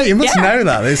 but you must know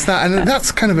that. It's that, and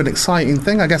that's kind of an exciting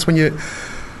thing, I guess. When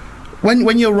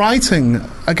you're writing,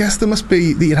 I guess there must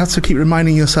be that you have to keep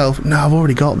reminding yourself, no, I've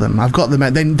already got them. I've got them.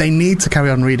 They need to carry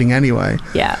on reading anyway.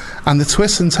 Yeah. And the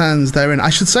twists and turns therein. I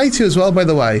should say to you as well, by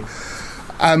the way,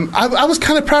 I was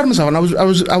kind of proud of myself, and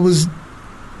I was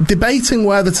debating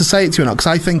whether to say it to you or not, because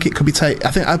I think it could be I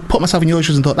think I put myself in your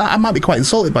shoes and thought that I might be quite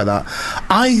insulted by that.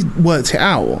 I worked it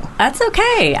out. That's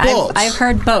okay. I've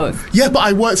heard both. Yeah, but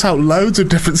I worked out loads of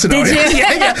different scenarios. Did you?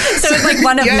 Yeah. So it's like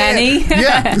one of many.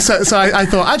 Yeah. So I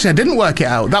thought, actually, I didn't work it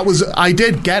out. I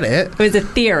did get it. It was a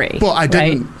theory. But I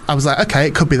didn't. Right? I was like, okay,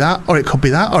 it could be that, or it could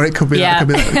be that, or it could be that, it could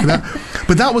be that, it could be that.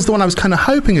 But that was the one I was kind of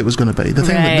hoping it was going to be. The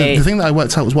thing, the thing that I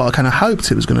worked out was what I kind of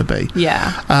hoped it was going to be.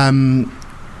 Yeah.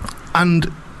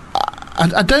 And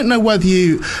I don't know whether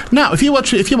you now if you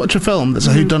watch a film that's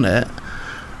a whodunit,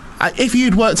 if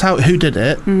you'd worked out who did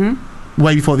it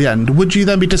way before the end, would you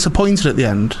then be disappointed at the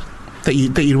end that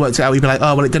you'd worked it out? You'd be like,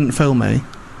 oh well, it didn't fool me.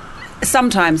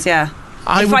 Sometimes, yeah.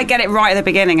 If I get it right at the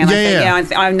beginning, and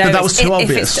I know, but that was too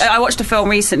obvious. I watched a film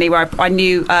recently where I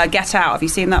knew Get Out. Have you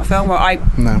seen that film?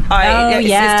 No.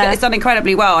 It's done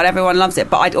incredibly well, and everyone loves it.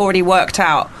 But I'd already worked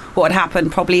out what had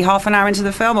happened probably half an hour into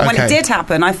the film. And when it did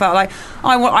happen, I felt like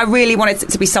I really wanted it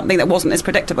to be something that wasn't as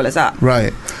predictable as that.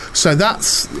 Right. So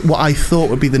that's what I thought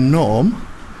would be the norm.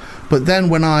 But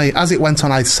then as it went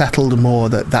on, I settled more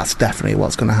that that's definitely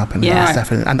what's going to happen. Yeah. That's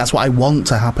definitely, and that's what I want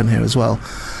to happen here as well.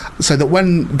 So that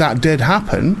when that did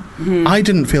happen, I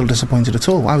didn't feel disappointed at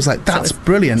all. I was like, that's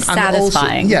brilliant.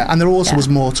 Satisfying. And there also was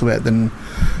more to it than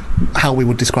how we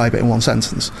would describe it in one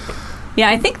sentence. Yeah,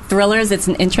 I think thrillers, it's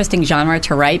an interesting genre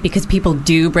to write because people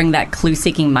do bring that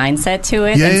clue-seeking mindset to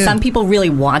it. Some people really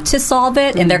want to solve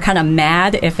it, and they're kind of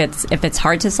mad if it's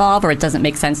hard to solve or it doesn't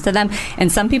make sense to them.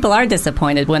 And some people are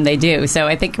disappointed when they do. So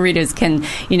I think readers can,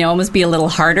 almost be a little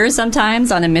harder sometimes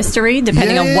on a mystery,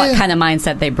 depending on what kind of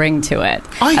mindset they bring to it.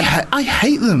 I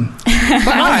hate them.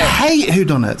 I hate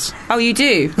whodunits. Oh, you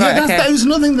do? Yeah, that was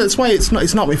nothing. That's why it's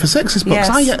not me for sixes books.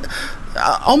 Yes.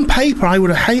 On paper, I would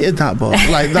have hated that book.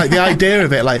 like the idea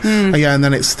of it, and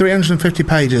then it's 350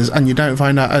 pages, and you don't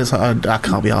find out. It's like, I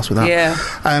can't be arsed with that. Yeah.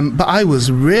 But I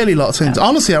was really locked into.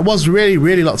 Honestly, I was really,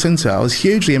 really locked into it. I was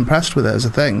hugely impressed with it as a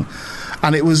thing,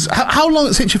 and it was how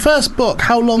long? Since your first book,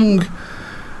 how long?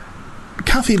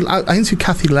 I interviewed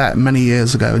Kathy Lett many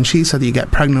years ago, and she said that you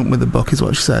get pregnant with the book, is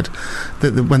what she said.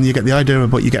 That when you get the idea of a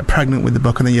book, you get pregnant with the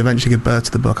book, and then you eventually give birth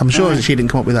to the book. I'm sure she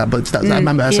didn't come up with that, but I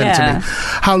remember her saying it to me.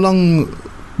 How long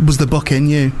was the book in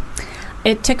you?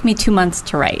 It took me 2 months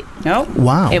to write. Oh.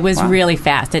 Wow. It was really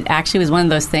fast. It actually was one of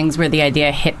those things where the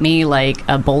idea hit me like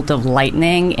a bolt of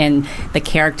lightning, and the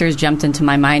characters jumped into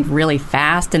my mind really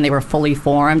fast, and they were fully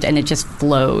formed, and it just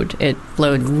flowed. It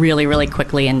flowed really, really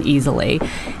quickly and easily.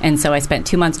 And so I spent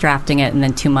 2 months drafting it and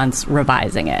then 2 months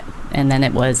revising it. And then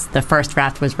the first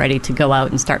draft was ready to go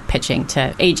out and start pitching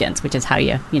to agents, which is how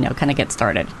you kind of get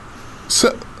started.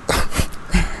 So...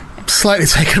 Slightly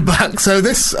taken aback. So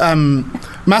this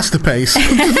masterpiece,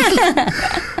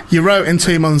 you wrote in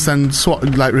 2 months, then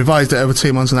revised it over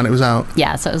 2 months, and then it was out.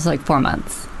 Yeah, so it was like 4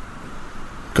 months.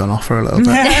 Gone off for a little bit.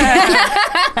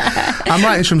 I'm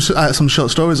writing some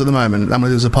short stories at the moment. I'm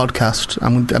going to do a podcast.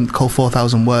 I'm called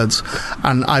 4,000 Words,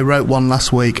 and I wrote one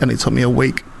last week, and it took me a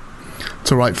week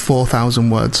to write 4,000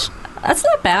 words. That's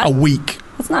not bad. A week.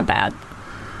 That's not bad.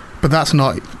 But that's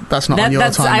not on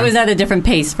your time. I was at a different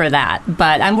pace for that.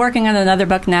 But I'm working on another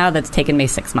book now that's taken me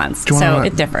 6 months.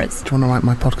 It differs. Do you want to write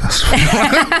my podcast?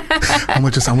 And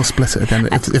we'll split it again.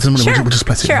 If somebody we'll just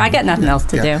split it. Sure, I got nothing else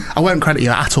to do. I won't credit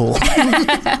you at all.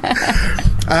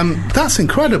 That's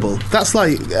incredible. That's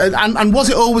like, and was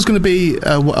it always going to be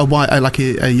a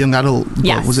young adult book?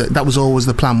 Yes. Was it? That was always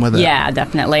the plan with it? Yeah,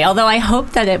 definitely. Although I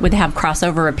hoped that it would have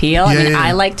crossover appeal.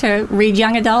 I like to read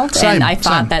young adult, and I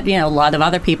thought that a lot of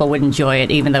other people would enjoy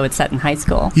it, even though it's set in high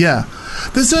school. Yeah,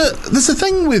 there's a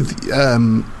thing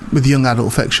with young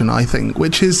adult fiction, I think,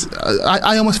 which is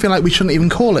I almost feel like we shouldn't even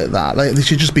call it that. Like, they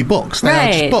should just be books. They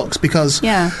are just books because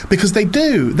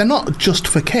they're not just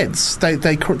for kids. They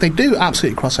do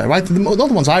absolutely cross over. Right? All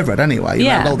the ones I've read anyway,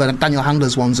 all the Daniel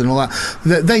Handler's ones and all that,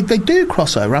 they do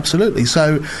cross over absolutely.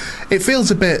 So it feels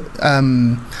a bit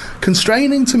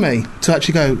constraining to me to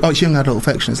actually go, oh, it's young adult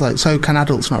fiction. It's like, so can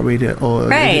adults not read it? Or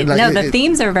the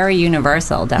themes are very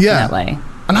universal, definitely. Yeah.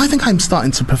 And I think I'm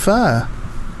starting to prefer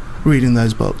reading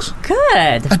those books.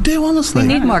 Good. I do, honestly. We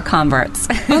need more converts.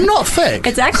 I'm not thick.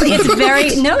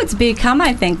 It's become,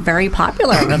 I think, very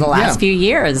popular over the last few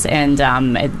years, and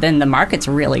then the market's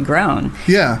really grown.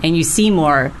 Yeah. And you see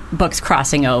more books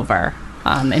crossing over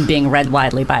and being read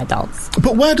widely by adults.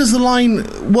 But where does the line,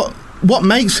 what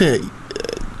makes it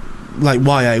like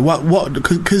YA?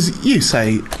 Because you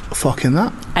say fucking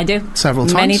that. I do. Several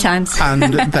times. Many times. And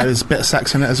there's a bit of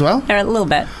sex in it as well. There a little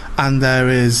bit. And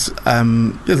there's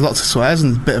lots of swears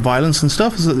and a bit of violence and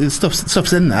stuff.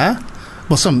 Stuff's in there.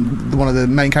 Well, one of the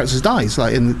main characters dies,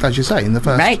 like as you say, in the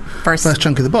first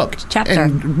chunk of the book, chapter,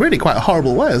 in really quite a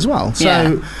horrible way as well.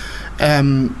 So,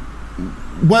 how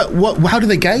do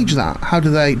they gauge that? How do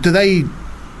they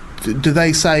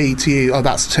say to you, "Oh,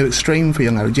 that's too extreme for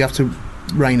young adults"? Do you have to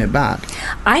rein it back?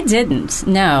 I didn't.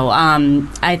 No.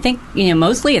 I think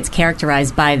mostly it's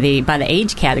characterized by the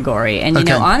age category, and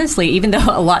honestly, even though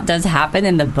a lot does happen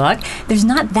in the book, there's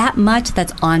not that much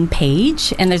that's on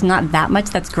page, and there's not that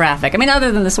much that's graphic. I mean,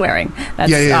 other than the swearing,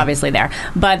 that's obviously there,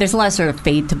 but there's a lot of sort of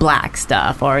fade to black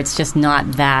stuff, or it's just not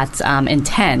that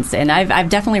intense. And I've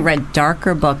definitely read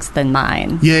darker books than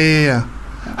mine. Yeah.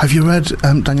 Have you read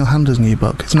Daniel Handel's new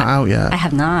book? It's not out yet. I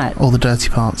have not. All the Dirty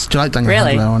Parts. Do you like Daniel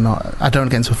Handel or not? I don't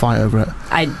get into a fight over it.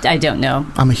 I don't know.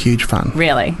 I'm a huge fan.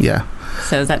 Really? Yeah.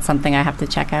 So is that something I have to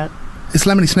check out? It's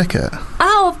Lemony Snicket.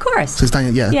 Oh, of course. So it's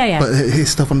Daniel, yeah. But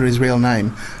his stuff under his real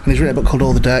name. And he's written a book called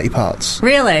All the Dirty Parts.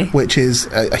 Really? Which is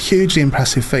a hugely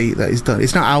impressive feat that he's done.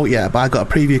 It's not out yet, but I got a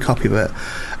preview copy of it.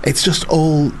 It's just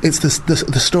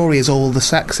the story is all the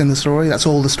sex in the story. That's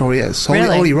all the story is. So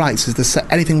really? all he writes is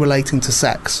anything relating to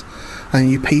sex.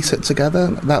 And you piece it together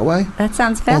that way. That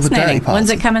sounds fascinating. When's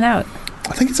it coming out?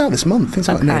 I think it's out this month. I think it's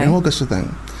out in August, I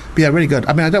think. But yeah, really good.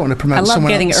 I mean, I don't want to promote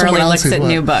someone I love getting early looks at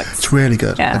new books. It's really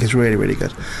good. Yeah. Like, it's really, really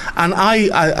good. And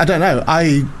I don't know.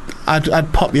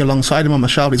 I'd pop you alongside him on my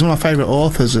shelf. He's one of my favourite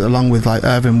authors, along with like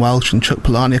Irvin Welsh and Chuck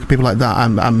Palahniuk, people like that.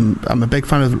 I'm a big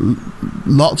fan of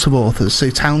lots of authors.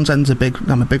 Sue Townsend's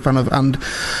I'm a big fan of, and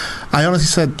I honestly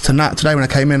said to Nat today when I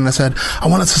came in, and I said I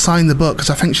wanted to sign the book because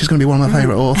I think she's going to be one of my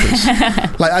favourite authors.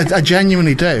 Like I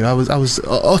genuinely do. I was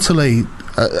utterly.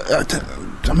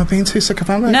 Am I being too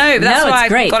sycophantic? No, but that's why I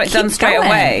great. got it done straight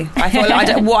away. I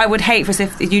thought what I would hate was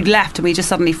if you'd left and we just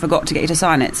suddenly forgot to get you to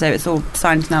sign it. So it's all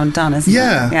signed now and done, isn't it?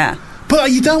 Yeah.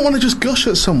 But you don't want to just gush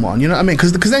at someone, you know what I mean?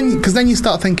 Because then you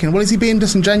start thinking, well, is he being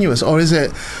disingenuous, or is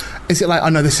it like, I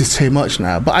know this is too much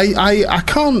now? But I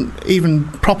can't even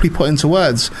properly put into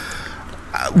words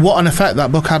what an effect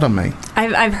that book had on me.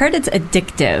 I've heard it's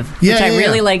addictive, which I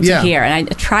really like to hear. And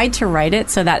I tried to write it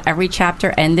so that every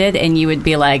chapter ended and you would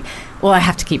be like, well, I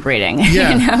have to keep reading.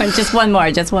 And just one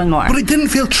more. But it didn't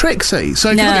feel tricksy.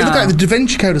 So if you look at the Da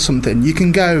Vinci Code or something, you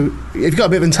can go, if you've got a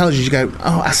bit of intelligence, you go,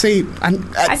 oh, I see. I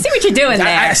see what you're doing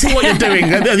there. I see what you're doing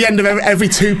at the end of every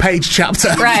 2-page chapter.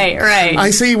 Right.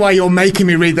 I see why you're making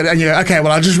me read that. And you go, okay,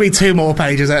 well, I'll just read 2 more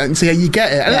pages. And so you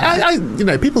get it.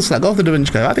 And people slag off the Da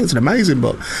Vinci Code. I think it's an amazing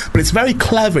book. But it's very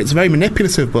clever. It's a very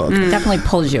manipulative book. Definitely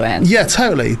pulls you in. Yeah,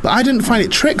 totally. But I didn't find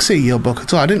it tricksy, your book,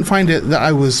 at all. I didn't find it that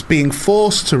I was being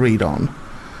forced to read on.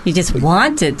 You just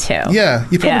wanted to. Yeah,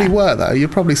 you probably were, though. You're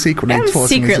probably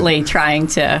secretly trying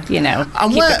to, keep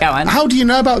it going. How do you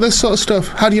know about this sort of stuff?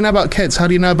 How do you know about kids? How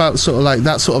do you know about sort of like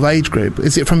that sort of age group?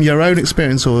 Is it from your own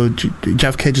experience, or do you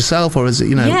have kids yourself, or is it,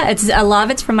 Yeah, it's a lot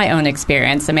of it's from my own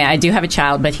experience. I mean, I do have a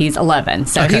child, but he's 11,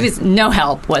 so he was no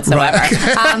help whatsoever.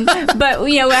 Right. But,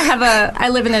 I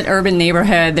live in an urban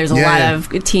neighborhood. There's a lot of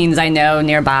teens I know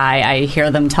nearby. I hear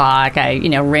them talk. I,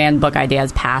 ran book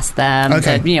ideas past them.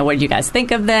 Okay. Said, what do you guys think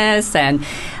of this? And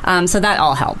so that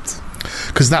all helped.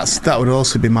 Because that would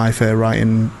also be my fear,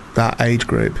 writing that age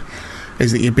group,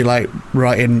 is that you'd be like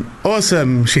writing,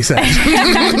 awesome, she said.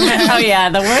 Oh yeah,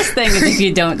 the worst thing is if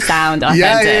you don't sound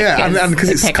authentic. And because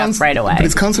it's pick up right away. But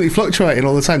it's constantly fluctuating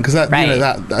all the time, because that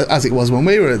as it was when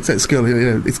we were at school,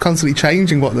 it's constantly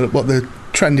changing what the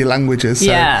trendy language is.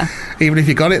 So even if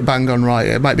you got it bang on right,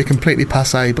 it might be completely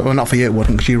passé. But not for you, it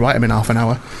wouldn't, because you write them in half an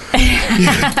hour.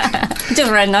 Just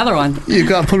read another one. You've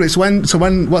got to publish.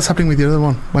 What's happening with the other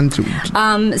one?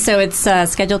 So it's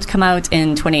scheduled to come out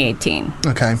in 2018.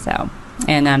 Okay. So.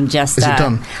 And I'm just... Is it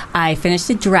done? I finished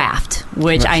a draft,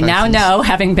 which I now know,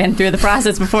 having been through the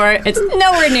process before, it's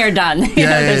nowhere near done.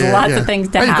 There's lots of things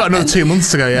to happen. You've got another 2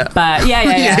 months to go yet. But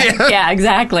yeah,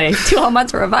 exactly. 2 whole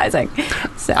months for revising.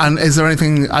 So. And is there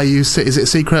anything, is it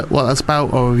secret what that's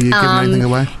about, or have you given anything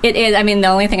away? It is. I mean, the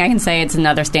only thing I can say, it's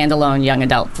another standalone young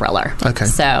adult thriller. Okay.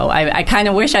 So I kind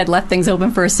of wish I'd left things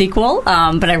open for a sequel,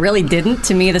 but I really didn't.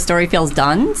 To me, the story feels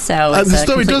done. So it's the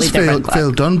story does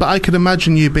feel done, but I could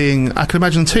imagine you being... I can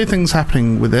imagine two things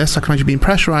happening with this. I can imagine being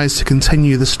pressurised to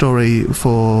continue the story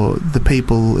for the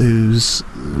people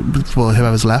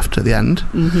whoever's left at the end.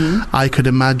 Mm-hmm. I could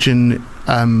imagine.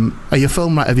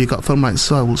 Have you got film rights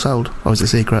sold, or is it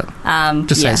secret?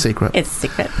 Just say it's secret. It's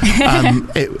secret.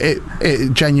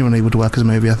 It genuinely would work as a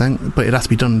movie, I think, but it has to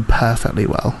be done perfectly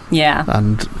well. Yeah.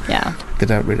 And they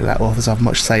don't really let authors have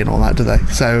much say in all that, do they?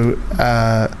 So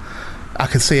I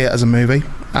could see it as a movie,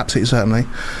 absolutely certainly.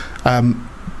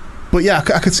 But yeah,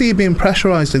 I could see you being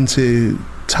pressurised into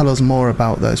tell us more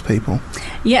about those people.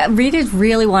 Yeah, readers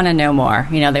really want to know more.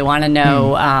 They want to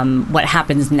know what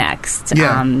happens next.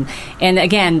 Yeah. And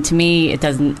again, to me, at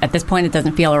this point, it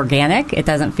doesn't feel organic. It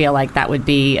doesn't feel like that would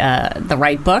be the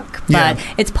right book. But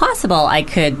it's possible I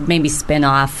could maybe spin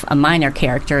off a minor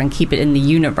character and keep it in the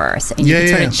universe. And you could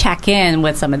sort of check in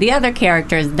with some of the other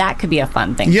characters. That could be a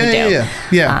fun thing to do.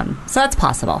 Yeah. So that's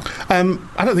possible. I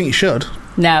don't think you should.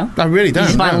 No, I really don't. You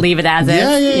just want to leave it as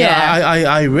is. Yeah.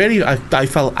 I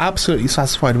felt absolutely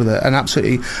satisfied with it, and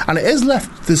it is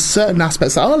left. There's certain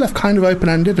aspects that are left kind of open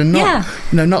ended and not,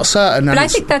 not certain. But I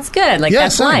think that's good.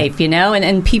 That's life,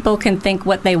 and people can think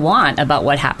what they want about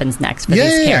what happens next for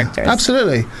these characters.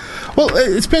 Absolutely. Well,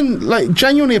 it's been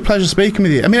genuinely a pleasure speaking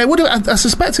with you. I mean, I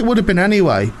suspect it would have been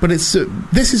anyway, but this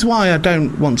is why I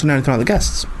don't want to know anything about the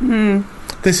guests.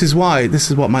 This is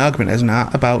what my argument is now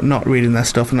about not reading their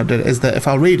stuff and not doing it, is that if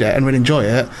I'll read it and really enjoy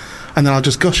it, and then I'll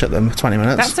just gush at them for 20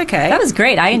 minutes. That's okay. That was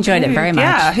great. I enjoyed it very much.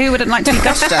 Yeah, who wouldn't like to be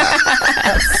gushed at?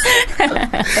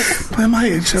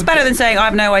 It's better than saying, I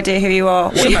have no idea who you are,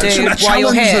 what you do, why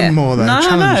you're here. Them more, though.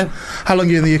 No. How long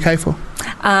are you in the UK for?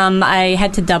 I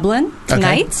head to Dublin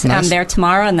tonight. Okay, nice. I'm there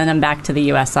tomorrow, and then I'm back to the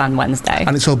US on Wednesday.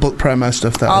 And it's all book promo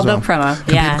stuff there all as well? Book promo,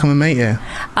 Can people come and meet you?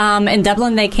 In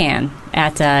Dublin, they can,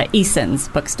 at Eason's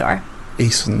bookstore.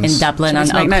 Eason's. In Dublin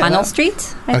on O'Connell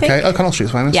Street, I think. Okay, O'Connell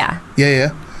Street's famous. Yeah.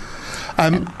 Yeah.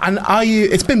 And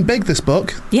it's been big, this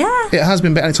book. Yeah. It has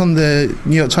been big, and it's on the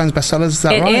New York Times bestsellers, is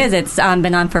that right? It is. It's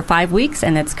been on for 5 weeks,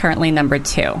 and it's currently number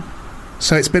 2.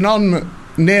 So it's been on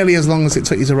nearly as long as it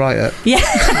took you to write it. Yeah.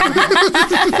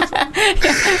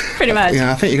 Pretty much.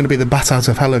 Yeah, I think you're going to be the bat out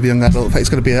of hell of young adult. It's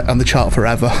going to be on the chart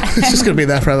forever. It's just going to be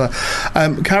there forever.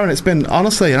 Karen, it's been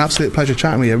honestly an absolute pleasure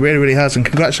chatting with you. It really, really has. And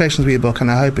congratulations with your book.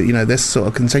 And I hope this sort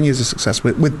of continues the success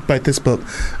with both this book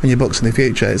and your books in the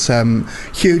future. It's a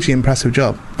hugely impressive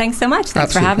job. Thanks so much.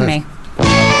 Thanks for having me.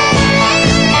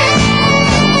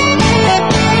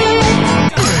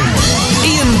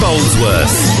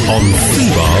 Boldsworth on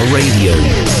Fubar Radio.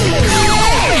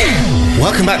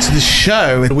 Welcome back to the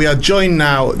show. We are joined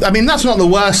now. I mean, that's not the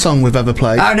worst song we've ever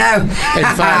played. Oh no!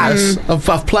 In fairness,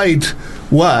 I've played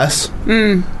worse.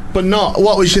 But not.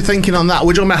 What was you thinking on that?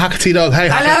 We're talking about Hackety Dog. Hey,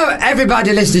 hello,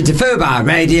 everybody listening to Fubar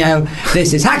Radio.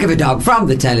 This is Hack of a Dog from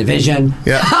the television.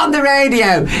 Yeah. On the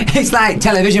radio. It's like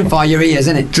television for your ears,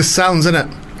 isn't it? Just sounds, isn't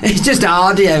it? It's just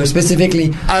audio,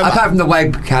 specifically, apart from the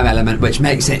webcam element, which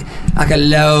makes it like a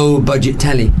low-budget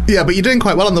telly. Yeah, but you're doing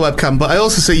quite well on the webcam, but I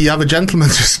also see you have a gentleman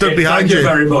just stood behind you. Thank you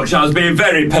very much. I was being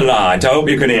very polite. I hope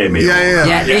you can hear me.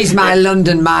 Yeah, he's my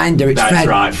London minder. It's That's Fred.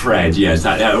 Right, Fred, yes.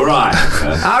 All right.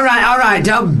 All right,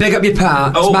 don't big up your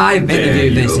part. It's my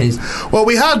interview, this is. Well,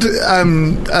 we had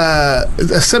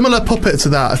a similar puppet to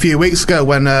that a few weeks ago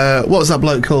when, what was that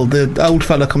bloke called? The old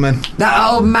fella come in.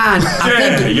 That old man.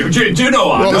 Do you know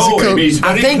what? I know him. He's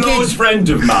a very close friend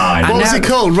of mine. What was he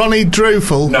called? Ronnie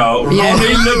Drewful? No, Ronnie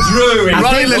LeDrew.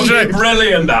 Ronnie LeDrew.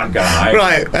 Brilliant, that guy.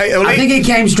 Right. I think he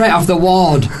came straight off the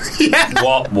ward. Yeah.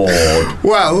 What ward?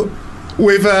 Well,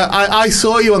 I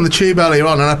saw you on the tube earlier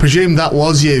on, and I presume that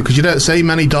was you, because you don't see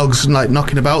many dogs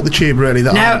knocking about the tube, really.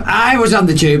 I was on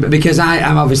the tube because I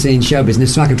am obviously in show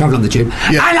business, so I can travel on the tube.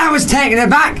 Yeah. And I was taken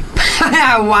aback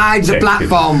how wide the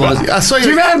platform was. I saw you. Do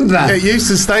you remember? At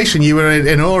Euston Station, you were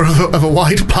in awe of a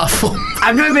wide platform.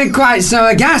 I've never been quite so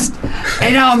aghast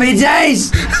in all my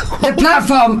days. The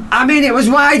platform, I mean, it was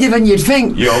wider than you'd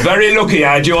think. You're very lucky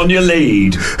I had you on your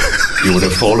lead. You would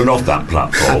have fallen off that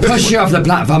platform. I'll push you off the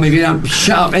platform if you don't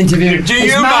shut up interviewing. Do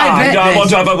you mind? I want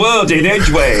to have a word in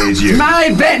edgeways, you.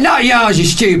 My bit, not yours, you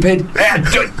stupid.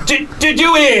 Did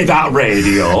you hear that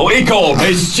radio? He called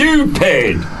me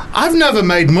stupid. I've never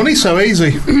made money so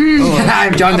easy.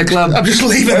 I've joined the club. I'm just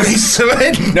leaving these to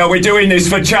it. No, we're doing this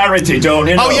for charity, don't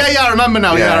you know? Oh, yeah, I remember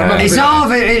now. Yeah, I remember. It's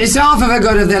all for the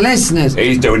good of the listeners.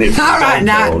 He's doing it for all right,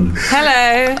 now.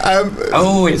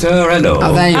 Hello. It's her. Hello.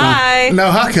 Oh, there you Hi.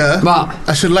 Now, Hacker, what?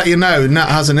 I should let you know, Nat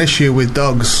has an issue with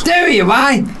dogs. Do you?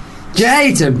 Why? Do you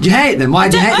hate them? Do you hate them? Why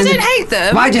do you hate them? I don't hate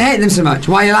them. Why do you hate them so much?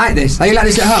 Why are you like this? Are you like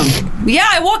this at home? Yeah,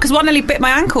 I was, because one nearly bit my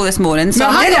ankle this morning. So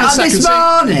hang on a second. This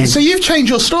morning. So you've changed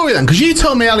your story then? Because you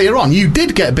told me earlier on you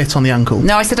did get bit on the ankle.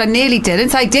 No, I said I nearly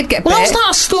didn't. I did get bit. Well, how's that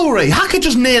a story? Hacker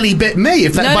just nearly bit me,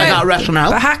 by that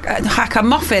rationale. But Hacker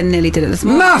Muffin nearly did it this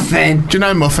morning. Muffin? Do you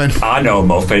know Muffin? I know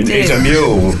Muffin. He's a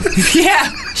mule. Yeah,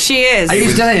 she is. Are you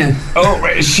still here?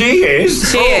 Oh, she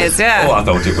is? She is, yeah. Oh, I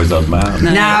thought it was a man.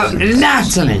 No. Now,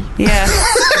 Natalie. Yeah.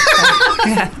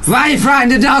 Yeah. Why are you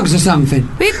frightened of dogs or something?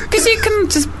 Because you can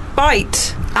just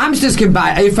bite. Hamsters can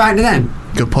bite. Are you frightened of them?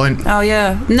 Good point. Oh,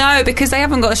 yeah. No, because they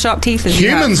haven't got as sharp teeth as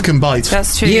Humans you can bite.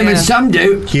 That's true. Humans, some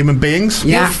do. Human beings?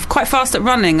 Yeah. You're quite fast at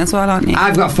running as well, aren't you?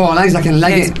 I've got 4 legs. I can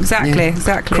leg it. Exactly.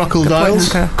 Crocodiles?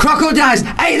 Crocodiles.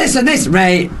 Hey, listen, this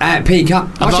Ray Peacock.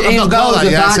 I've not got that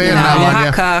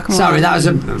yet. Sorry, that was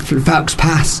a folks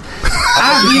pass.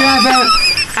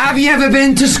 Have you ever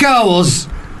been to Skulls?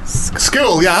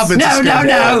 School? Yeah, I've been to school.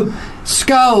 No.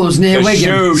 Skulls near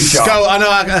Wigan. Skull. I know.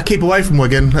 I keep away from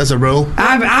Wigan as a rule.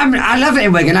 I love it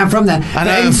in Wigan. I'm from there. But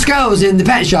in Skulls, in the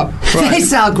pet shop, they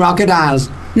sell crocodiles.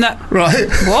 No. Right.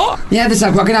 What? Yeah, they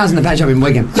sell crocodiles in the pet shop in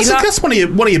Wigan. That's one of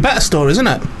your better stories, isn't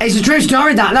it? It's a true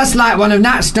story. That's like one of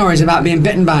Nat's stories about being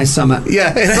bitten by something.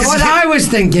 Yeah. But what I was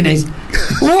thinking is,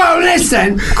 well,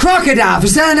 listen, crocodile for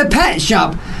sale in a pet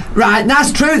shop. Right,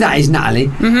 that's true, that is, Natalie.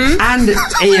 Mm-hmm. And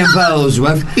Ian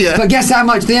Bolesworth. Yeah. But guess how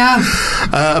much they are?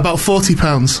 About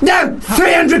 £40. No,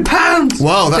 £300.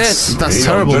 Wow, that's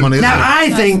terrible money.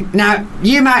 Now,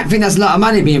 you might think that's a lot of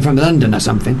money being from London or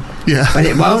something. Yeah. But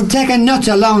it won't take a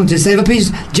nutter long to save up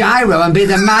his gyro and be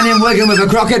the man in Wigan with a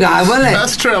crocodile, will it?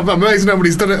 That's true. I'm amazed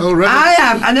nobody's done it already. I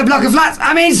am, and a block of flats.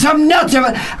 I mean, some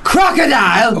nutter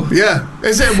crocodile. Yeah.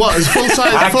 Is it what? Is full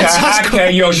size? Hacker,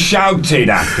 you're shouting,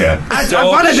 Hacker. I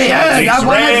want to be heard. I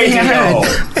want to be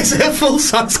heard. Is it a full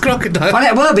size crocodile? Well,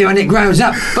 it will be when it grows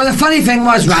up. But the funny thing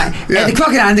was, right, the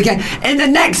crocodile in the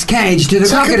next cage to the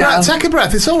crocodile. Take a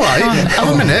breath. It's all right.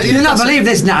 Have a minute. You do not believe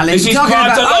this, Natalie. This is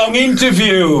quite a long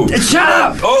interview. Shut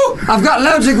up! Oh. I've got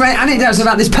loads of great anecdotes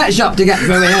about this pet shop to get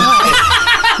through here.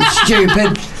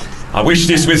 Stupid. I wish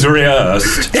this was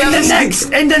rehearsed. In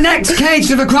the next cage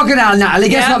to the crocodile, Natalie,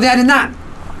 guess what they had in that?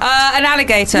 An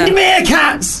alligator.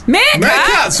 Meerkats!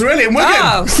 Meerkats, really? In Wigan?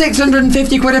 Oh.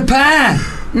 650 quid a pair.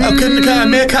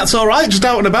 Meerkats all right, just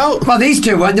out and about? Well, these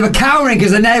two weren't. They were cowering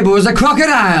because the neighbour was a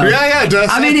crocodile. Yeah, it does.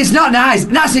 I mean, it's not nice.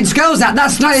 That's in Skulls,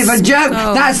 that's not even a joke.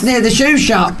 That's near the shoe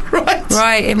shop.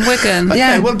 Right, in Wigan. Okay,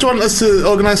 yeah. Well, do you want us to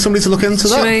organise somebody to look into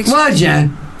that? Would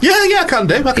you? Yeah, I can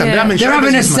do. I mean, they're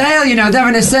having a sale, They're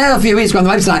having a sale a few weeks ago on the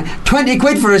website. 20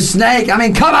 quid for a snake. I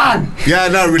mean, come on. Yeah,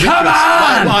 no, ridiculous. Come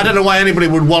on. I don't know why anybody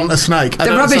would want a snake.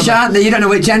 They're rubbish, aren't they? You don't know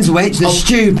which end's which. They're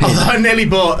stupid. I nearly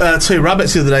bought 2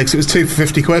 rabbits the other day because it was 2 for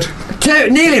 50 quid.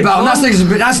 Nearly bought.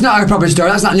 That's not a proper story.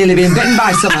 That's not nearly being bitten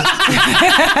by someone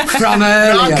from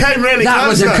earlier. No, I came really that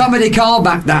close. Was a comedy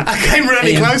callback. That I came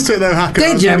really close to it though, Hacker.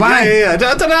 Did you? Why? Yeah. I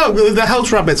don't know. They're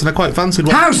house rabbits, and I quite fancied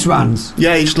one. House ones?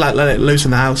 Yeah, you just let it loose in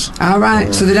the house. All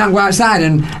right. So they don't go outside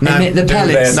and emit the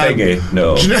pellets.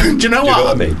 No. Do you know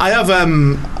what? I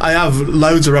have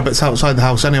loads of rabbits outside the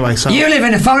house anyway. So you live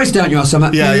in a forest, don't you, or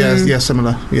something? Yeah,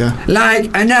 similar. Yeah.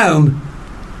 Like a gnome.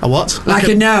 A what? Like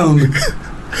a gnome.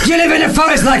 Do you live in a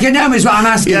forest like a gnome? Is what I'm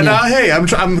asking. Yeah, no, I hear you.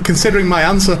 I'm considering my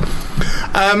answer.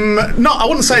 No, I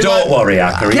wouldn't say. Don't worry,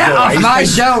 Hacker. Get off my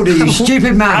shoulder, you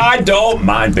stupid man. I don't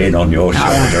mind being on your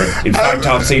shoulder. In fact,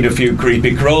 I've seen a few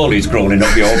creepy crawlies crawling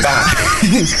up your back.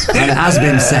 It has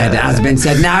been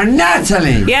said. Now,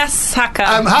 Natalie. Yes, Hacker.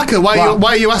 Hacker, why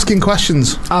are you asking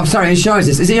questions? Oh, sorry, whose show is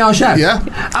this? Is it your show? Yeah.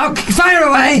 Oh, fire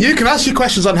away. You can ask your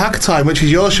questions on Hacker Time, which is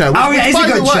your show. It's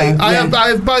a good show. I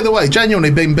have, by the way,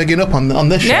 genuinely been bigging up on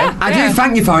this show. Yeah, I do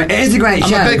thank you for it. It is a great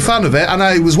show. I'm a big fan of it, and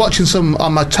I was watching some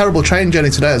on my terrible train journey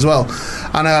today as well,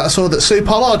 and I saw that Sue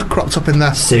Pollard cropped up in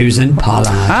there. Susan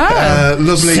Pollard.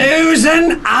 Lovely.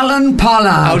 Susan Allen Pollard.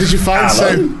 How did you find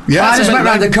Sue? Yeah, I just went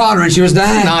round the corner and she was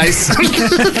there. Nice.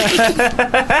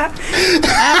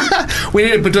 We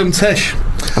need a badum tish.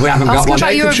 We haven't got one.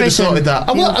 Jacob should have sorted that.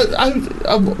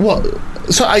 What?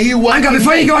 So are you working? Hang on,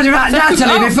 before you go on to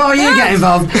Natalie, before you get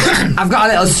involved, I've got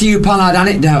a little Sue Pollard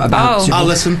anecdote about Sue. I'll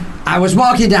listen. I was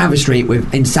walking down the street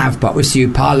in Southport with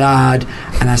Sue Pollard,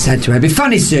 and I said to her, it'd be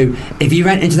funny, Sue, if you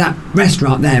went into that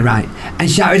restaurant there, right, and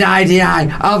shouted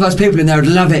IDI, all those people in there would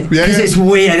love it, because it's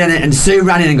weird, isn't it? And Sue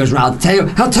ran in and goes, well, I'll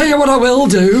tell you what I will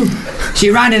do. She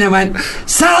ran in and went,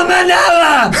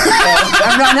 Salmonella!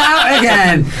 And ran out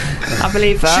again. I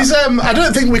believe that. She's I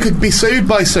don't think we could be sued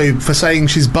by Sue for saying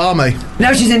she's balmy.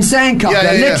 No, she's insane, Cocker.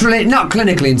 Literally, not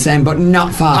clinically insane, but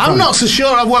not far from I'm not so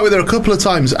sure. I've worked with her a couple of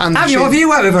times. And have you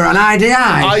worked with her on IDI?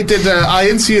 I did. I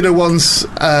interviewed her once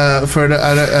for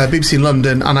a BBC in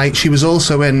London, and she was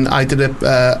also in. I did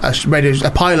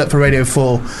a pilot for Radio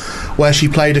 4 where she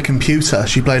played a computer.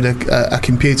 She played a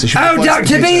computer.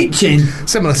 Dr. Beechin?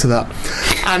 Similar to that.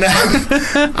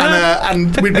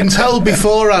 And we'd been told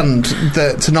beforehand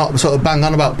that to not sort of bang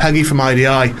on about Peggy from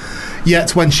IDI.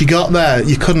 Yet when she got there,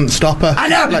 you couldn't stop her. I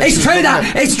know, it's true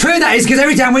that. It's true that. It's because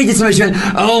every time we did something, she went,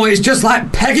 "Oh, it's just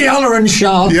like Peggy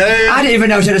Ollerenshaw." Yeah. I didn't even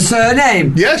know she had a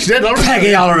surname. Yeah, she did. Peggy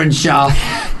Ollerenshaw.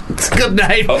 It's a good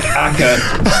name. Oh, Hacker,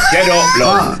 get up,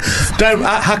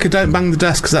 love. Hacker, don't bang the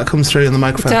desk because that comes through in the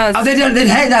microphone. It does. They'd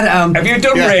hate that at home. Have you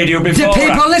done radio before? Do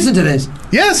people listen to this?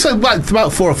 Yeah, so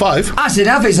about 4 or 5. I said,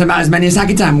 I think it's about as many as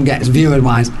Hacker Time gets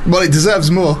viewer-wise. Well, it deserves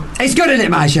more. It's good, isn't it,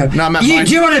 my show? No, I meant mine.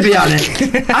 Do you want to be on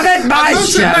it? I meant my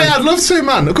show. I'd love to,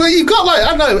 man. You've got,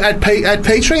 I don't know, Ed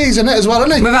Petrie, he's in it as well,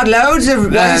 hasn't he? We've had loads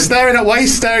of... staring at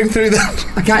waste, staring through the...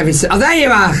 I can't even see... Oh, there you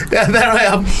are. Yeah, there I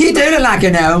am. You do look like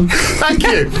a gnome. Thank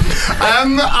you.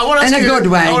 I want to ask in a good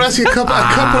way. I want to ask you a couple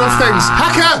of things.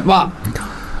 Hacker! What?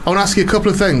 I want to ask you a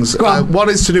couple of things. Go on. What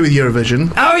is to do with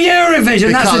Eurovision? Oh,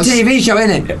 Eurovision! That's a TV show,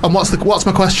 isn't it? And what's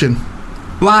my question?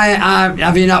 Why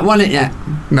have you not won it yet?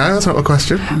 No, that's not my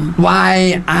question.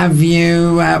 Why have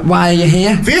you? Why are you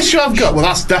here? The issue I've got, well,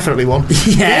 that's definitely one.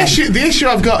 Yeah. The issue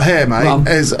I've got here, mate,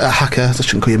 is a Hacker. I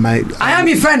shouldn't call you mate. I am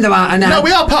your friend, though, aren't I? No,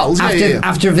 we are pals.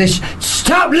 After this,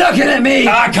 stop looking at me.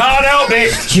 I can't help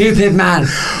it. Stupid man.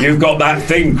 You've got that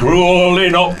thing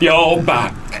crawling up your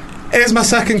back. Here's my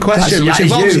second question, which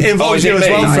involves you as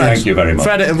well, Fred. Thank you very much.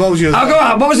 Fred, it involves you as well. well. Go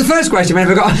on. What was the first question?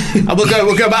 We'll go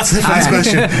back to the first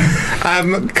question.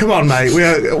 Come on, mate.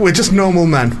 We're just normal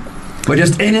men. We're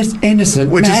just innocent men.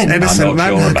 We're just innocent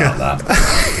men. I'm not sure about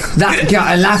that. That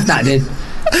got a laugh, that did.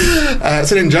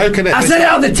 It's an in-joke, isn't it? I said it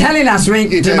on the telly last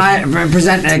week to my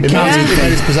presenter,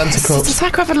 Does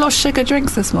Hacker have a lot of sugar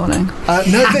drinks this morning? No,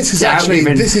 this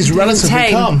is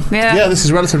relatively calm. Yeah, this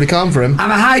is relatively calm for him.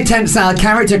 I'm a high tensile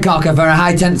character, Cocker, for a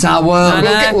high tensile world.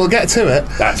 We'll get to it.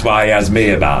 That's why he has me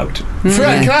about.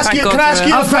 Fred, can I ask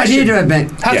you? Oh, Fred, you do a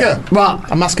bit. Hacker,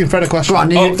 what? I'm asking Fred a question.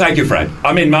 Thank you, Fred.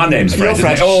 I mean, my name's Fred. Isn't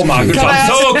it? Oh my goodness, I'm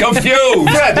so confused.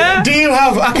 Fred, do you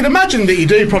have? I can imagine that you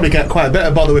do probably get quite a bit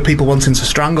of bother with people wanting to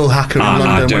strangle Hacker in London.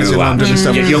 I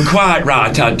do. You're quite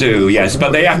right. I do. Yes,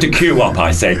 but they have to queue up.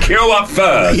 I say, queue up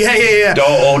first. Yeah.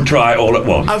 Don't all try all at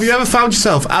once. Have you ever found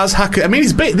yourself as Hacker? I mean,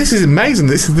 this is amazing.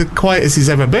 This is the quietest he's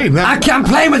ever been. I can't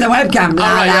play with the webcam.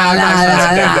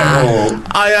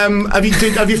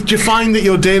 Do you find that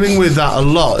you're dealing with that a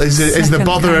lot? Is the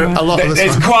bother a lot of the time?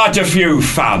 There's quite a few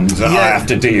fans that I have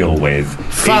to deal with.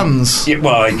 Fans? He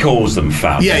calls them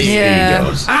fans. Yeah. He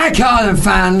does. I call them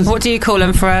fans. What do you call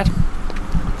them, Fred?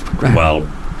 Well,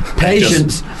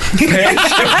 patience. Well,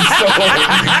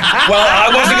 I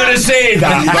wasn't going to say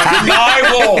that,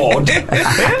 but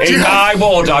in my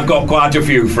ward, I've got quite a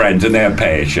few friends, and they're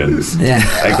patients. Yeah,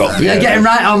 you're getting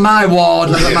right on my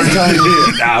ward. Look at my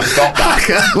tongue. Now stop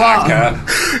that. What?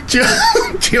 Do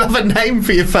you have a name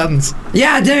for your fans?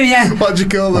 Yeah, I do. Yeah. What do you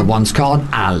call them? Well, one's called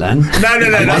Alan. No,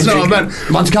 that's not what I meant.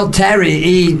 One's called Terry.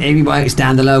 He works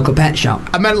down the local pet shop.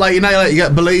 I meant you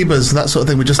get believers, that sort of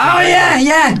thing. We just. Oh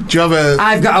yeah. Do you have a?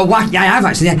 I've got a wacky. I have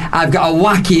actually. Yeah, I've got a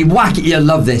wacky. You'll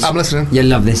love this. I'm listening. You'll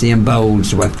love this, Ian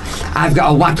Boldsworth. I've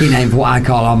got a wacky name for what I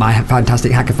call all my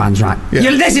fantastic Hacker fans. Right.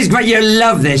 Yeah. This is great. You'll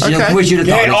love this. Okay. Wish you'd have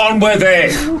Get on with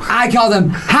it. I call them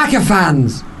Hacker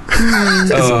fans.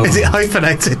 Is it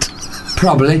hyphenated?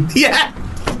 Probably. Yeah.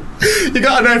 You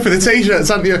got to know for the t-shirts,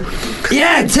 haven't you?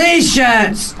 Yeah,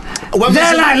 t-shirts.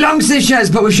 They're like long sleeve shirts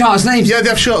but with short sleeves. Yeah, they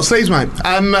have short sleeves, mate.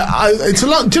 It's a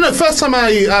lot. Do you know? First time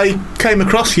I came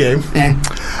across you,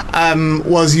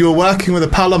 was you were working with a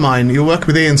pal of mine. You were working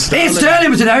with Ian Sterling. Ian Sterling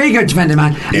was a very good friend of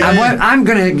mine. Yeah. I'm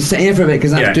going to sit here for a bit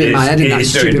because I'm doing my head in that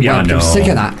stupid webcam. I'm sick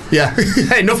of that. Yeah,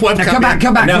 enough webcam. Now,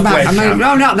 come back.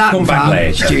 No, not that come far.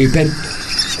 Back stupid.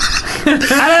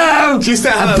 Hello.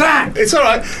 I'm back. It's all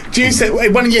right. Do you say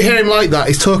when you hear him like that,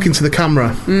 he's talking to the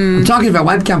camera? I'm talking about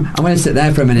webcam. I'm going to sit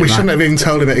there for a minute. We shouldn't have even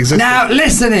told him it existed. Now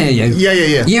listen here, you.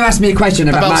 Yeah. You asked me a question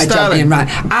about my job being right.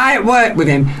 I worked with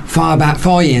him for about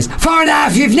 4 years.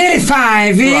 4.5 years, nearly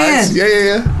 5 years. Right.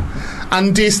 Yeah.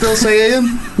 And do you still say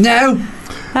Ian? No.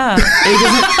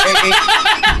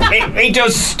 He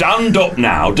does stand up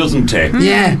now, doesn't he?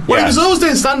 Yeah. Well, he was always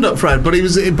doing stand up, Fred, but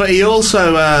he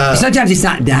also sometimes he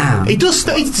sat down. He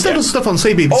still does stuff on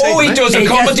CBBC. Oh, he does a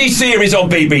comedy series on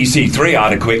BBC Three. I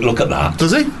had a quick look at that.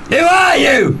 Does he? Who are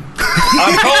you?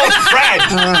 I'm called Fred.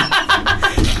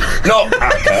 Look,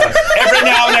 Hacker, every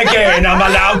now and again I'm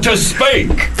allowed to speak.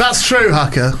 That's true,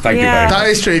 Hacker. Thank you very much. That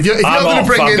is true. If you're I'm going to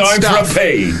bring I'm in going staff, for a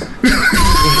pee.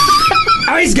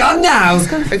 Oh, he's gone now.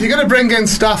 if you're going to bring in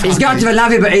staff, He's gone to the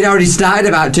lavvy, but he'd already started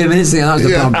about 2 minutes ago. That was the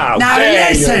problem. How Now dare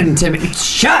listen to me.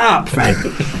 Shut up, Fred.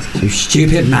 You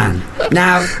stupid man.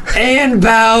 Now, Ian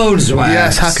Boldsworth.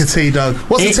 Yes, Hacker T Dog.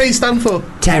 What's the T stand for?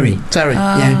 Terry.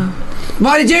 Yeah.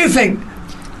 What did you think?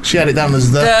 She had it down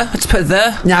as the. Let's put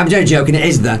the. No, I'm just joking. It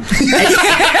is the.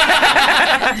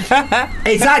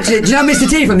 It's actually. Do you know Mr.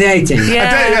 T from the 80s? Yeah.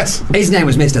 I do, yes. His name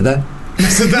was Mr. The.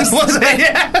 So that was it,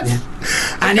 yeah.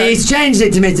 And he's changed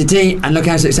it to Mr. T, and look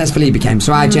how successful he became.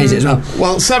 So I changed it as well.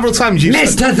 Well, several times you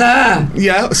Mr. The.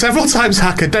 Yeah, several times,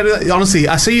 Hacker. Honestly,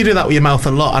 I see you do that with your mouth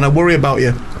a lot, and I worry about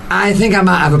you. I think I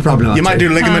might have a problem. You might do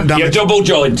ligament damage. You're double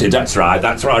jointed, that's right,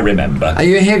 that's what I remember. Are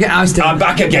you here? I'm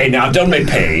back again now, I've done my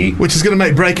pee. Which is going to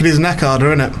make breaking his neck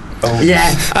harder, isn't it? Oh. Yeah,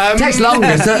 takes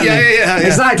longer, certainly. Yeah.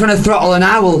 It's like trying to throttle an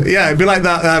owl. Yeah, it'd be like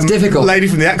that difficult. lady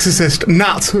from The Exorcist.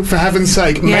 Nat, for heaven's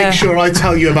sake, make sure I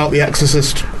tell you about The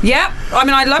Exorcist. Yeah, I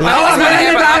mean, I love it.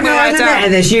 I'm going to write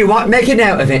this. You what? Make a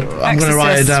note of it. I'm going to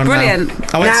write it down brilliant.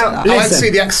 now. I went to see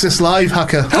The Exorcist live,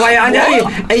 Hacker. Oh, I know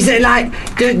you. Is it like,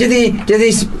 do they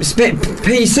spit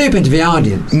pea soup into the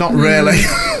audience? Not really.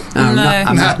 I'm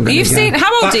not You've seen,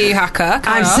 how old are you, Hacker?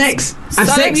 I'm 6. I'm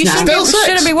 6 you now.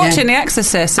 shouldn't be watching The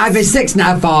Exorcist. I've been 6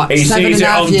 now for He 7.5 sees it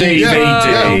on years.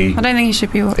 DVD. I don't think you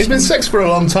should be watching. He's been 6 for a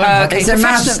long time. Okay, It's a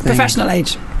maths thing. professional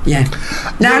age. Yeah.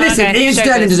 Now listen, okay, Ian show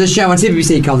Sterling this. does a show on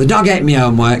CBBC called The Dog Ate Me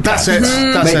Homework. That's it.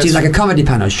 That's which it. is like a comedy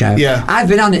panel show. Yeah. I've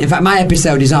been on it. In fact, my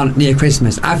episode is on near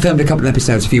Christmas. I filmed a couple of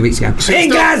episodes a few weeks ago. So in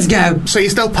you're Glasgow. So you're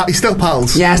still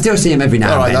pals? Yeah, I still see him every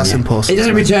now All right, and then. that's important. He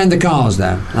doesn't return the calls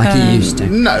though, like he used to.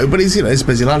 No, but he's he's a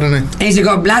busy lad, isn't he? He's a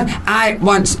good lad. I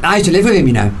used to live with him,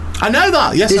 you know. I know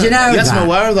that. Yes. Did you know Yes, that? I'm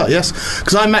aware of that. Yes,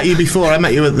 because I met you before. I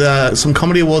met you at some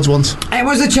comedy awards once. It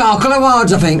was the Charcoal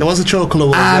Awards, I think. It was the Charcoal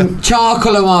Awards.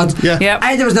 Charcoal Awards. Yeah. Yep.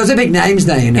 Hey, there was a big names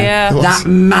there, you know. Yeah. That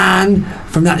man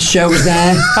from that show was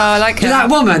there. Oh, I like Do her. you know that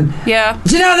woman? Yeah.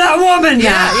 Do you know that woman?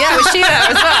 Yeah, was she there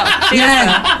as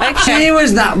well? She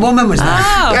was that woman was there.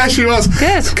 Oh. Yeah, she was.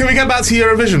 Good. Can we get back to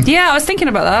Eurovision? Yeah, I was thinking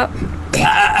about that.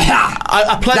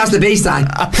 I played. That's the B-side.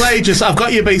 I played I've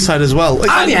got your B-side as well.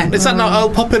 Is that not? I'll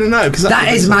pop in a note because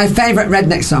That is my favourite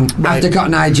Redneck song after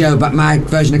Cotton Eye Joe, but my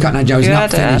version of Cotton Eye Joe is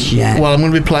not finished yet. Well, I'm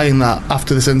going to be playing that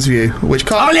after this interview, which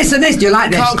can't. Oh, listen, do you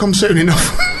like this? Can't come soon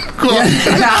enough. Go on.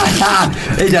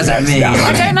 It doesn't mean. I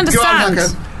don't Go on, understand.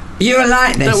 Hacker. You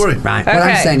like this? Don't worry. Right. What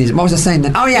I'm saying is, what was I saying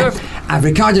then? Oh yeah, I've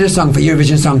recorded a song for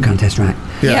Eurovision Song Contest, right?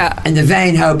 Yeah. In the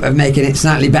vain hope of making it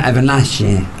slightly better than last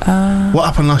year. What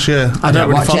happened last year? I don't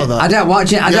really watch follow it. that. I don't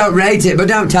watch it. I don't rate it, but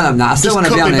don't tell them that. I still Just want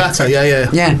to could be on be it. better. Yeah.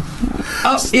 Yeah.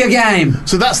 Up your game.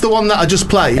 So that's the one that I just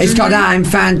played. It's called I'm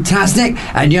Fantastic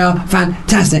and You're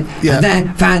Fantastic Yeah. and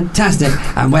they're fantastic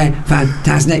and we're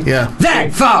fantastic. Yeah.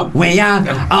 Therefore we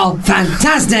are all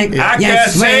fantastic. I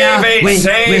Yes, can we are.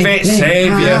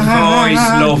 save your voice,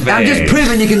 love I'm just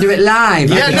proving you can do it live.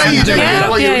 Yeah, no, you do. Yeah,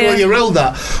 Well, you're ill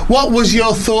that. What was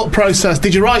your thought process?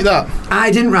 Did you write that?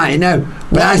 I didn't write it, no.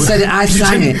 But I said it, I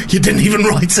sang it. You didn't even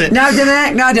write it. No,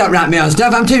 I don't write me on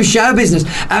stuff. I'm too show business.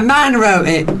 A man wrote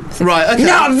it. Right, okay.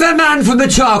 Not the man from the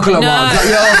Charcoal Awards. Not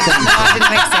your thing. No, I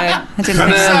didn't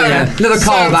think so. Another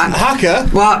callback. Hacker.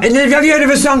 Well, have you heard of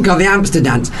a song called The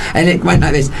Amsterdam? And it went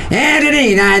like this. Hey,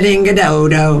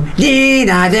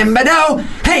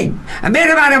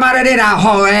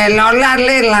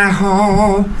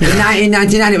 in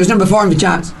 1999, it was number 4 in the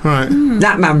charts. Right.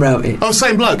 That man wrote it. Oh,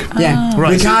 same bloke. Yeah.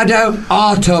 Right. Ricardo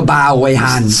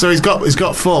Autobauhan. So he's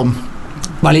got form.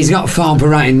 Well, he's got form for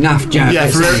writing naff jokes. Yeah,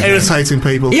 for irritating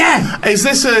people. Yeah. Is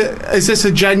this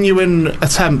a genuine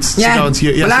attempt to go into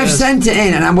your? Yes, well, I've sent it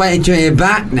in and I'm waiting to hear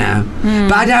back now.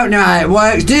 But I don't know how it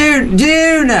works. Do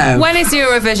you know? When is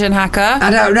Eurovision, Hacker?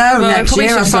 I don't know. Well, next probably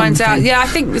year or should find something. out. Yeah, I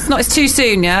think it's too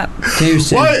soon yet. Too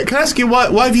soon. Why, can I ask you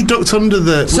why have you ducked under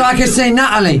the? So I can see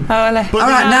Natalie. Oh, hello. But- All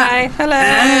right, Hi.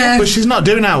 Hello. But she's not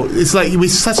doing out. It's like we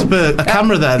set up a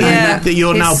camera there that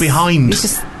you're now behind. It's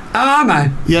just, Oh, am I?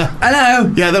 Yeah.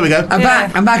 Hello. Yeah, there we go. I'm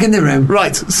back. I'm back in the room.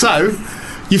 Right, so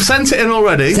you've sent it in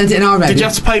already. Sent it in already. Did you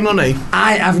have to pay money?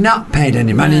 I have not paid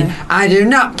any money. No. I do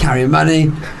not carry money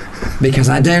because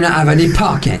I do not have any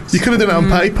pockets. You could have done it on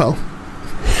PayPal.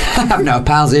 I have no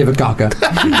pals either, Cocker.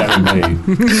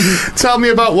 Tell me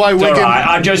about why It's all Wigan. right,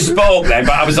 I just spoke then,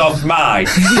 but I was off mic.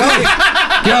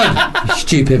 Good. You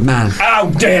stupid man. How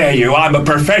dare you? I'm a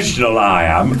professional, I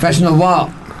am. Professional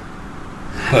what?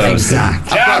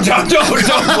 Exactly.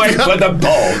 Don't wait for the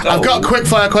ball. I've got quick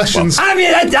fire questions. I'll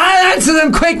answer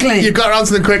them quickly. You've got to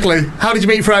answer them quickly. How did you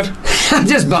meet Fred? I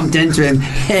just bumped into him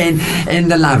in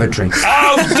the lavatory.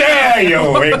 How dare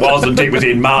you! It wasn't. It was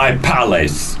in my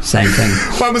palace. Same thing.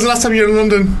 When was the last time you were in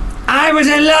London? I was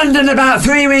in London about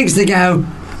 3 weeks ago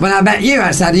when I met you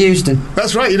outside Euston.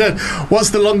 That's right, you did. What's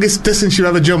the longest distance you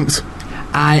ever jumped?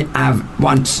 I have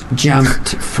once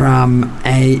jumped from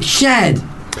a shed.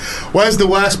 Where's the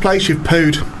worst place you've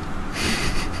pooed?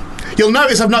 You'll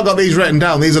notice I've not got these written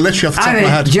down. These are literally off the top of my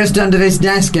head. Just under this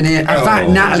desk in here. In fact,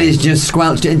 Natalie's just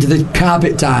squelched it into the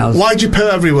carpet tiles. Why'd you poo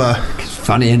everywhere? It's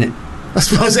funny, isn't it? I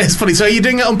suppose it's funny. So you're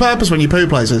doing it on purpose when you poo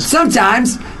places?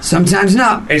 Sometimes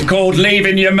not. It's called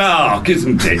leaving your mark,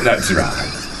 isn't it? That's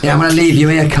right. Yeah, I'm going to leave you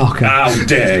here, cocker. How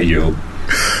dare you?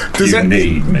 Do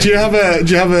you have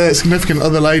a significant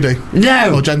other lady?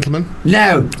 No. Or gentleman?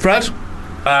 No. Fred?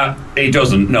 He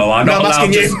doesn't. No, I'm not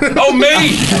allowed to. Oh, me!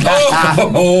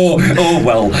 Oh,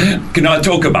 well. Can I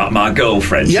talk about my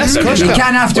girlfriend? Yes, of course. You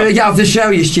can after we get off the show,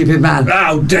 you stupid man.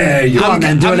 How dare you? Go on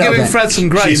then, do a little bit. I'm giving Fred some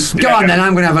grace. Go on then,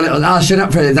 I'm going to have a little... I'll shut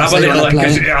up for it. Have a little,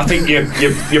 because I think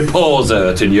your paw's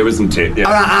hurting you, isn't it? Yeah.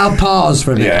 All right, I'll pause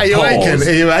for a minute. Are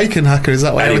you aching, Hacker? Is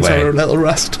that why you took a little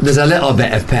rest? There's a little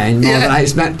bit of pain, more than I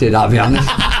expected, I'll be honest.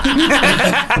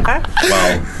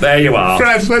 Well, there you are.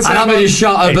 Fred, and I'm going to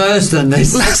shot a burst than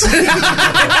this.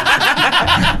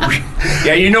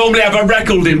 Yeah, you normally have a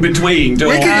record in between, don't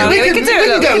you? We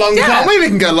can go longer, can't we? We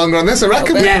can go longer on this, I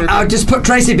reckon. Yeah, I'll just put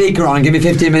Tracy Beaker on and give me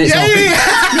 15 minutes off.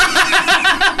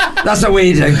 That's what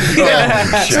we do.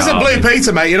 This is a Blue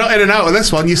Peter, mate. You're not in and out of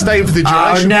this one. You're staying for the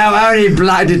duration. Oh, no, I only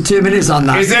did 2 minutes on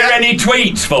that. Is there any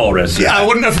tweets for us? Yeah, I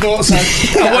wouldn't have thought so.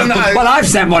 Well, I've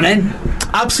sent one in.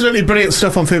 Absolutely brilliant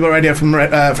stuff on Fubar Radio from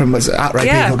at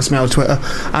Radio Mail, Twitter,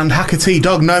 and Hacker T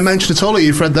Dog. No mention at all of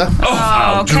you, Fred. There. Oh,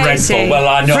 how dreadful! Well,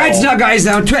 I know. Fred's not got his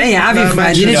own Twitter yet, have you,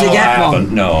 Fred? You need to get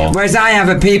one. No. Whereas I have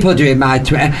a people doing my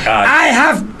Twitter. I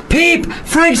have Peep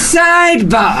Frank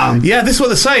Sidebottom. Yeah, this is what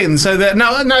they're saying. So that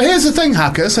now here's the thing,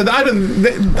 Hacker. So that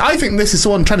I think this is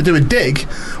someone trying to do a dig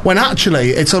when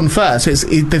actually it's unfair. So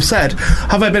they've said,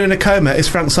 "Have I been in a coma? Is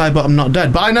Frank Sidebottom not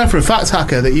dead?" But I know for a fact,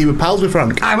 Hacker, that you were pals with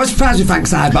Frank. I was friends with Frank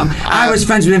Sidebottom. I was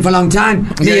friends with him for a long time.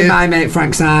 Me and my mate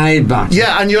Frank Sidebottom.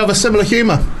 Yeah, and you have a similar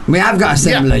humour. We have got a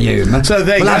similar humour. So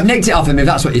there you go. I've nicked it off him, if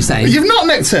that's what you're saying. You've not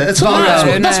nicked it at all.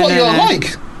 That's what you're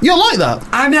like. You're like that.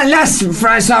 I mean, last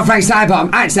I saw Frank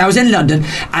Sidebottom, actually, I was in London,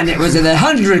 and it was at the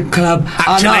 100 Club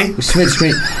on Oxford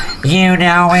Street. You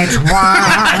know it was.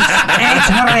 It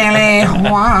really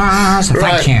was.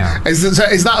 Right. Thank you. Is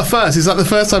that a first? Is that the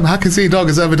first time Hacker T Dog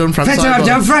has ever done Frank Sidebottom? I've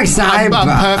done Frank Sidebottom.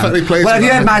 I'm perfectly pleased. Well, have you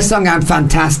heard my song, I'm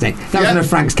Fantastic? That was one of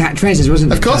Frank's catchphrases,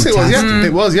 wasn't it? Of course it was, yeah.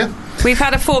 It was, yeah. We've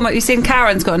had a format. You've seen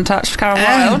Karen's got in touch. Karen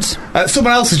Wild.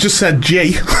 Someone else has just said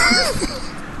G.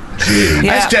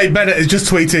 Yeah. SJ Bennett has just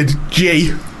tweeted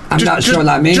G. I'm not sure what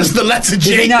that means. Just the letter G.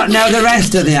 Did he not know the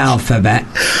rest of the alphabet?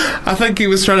 I think he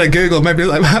was trying to Google. Maybe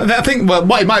I think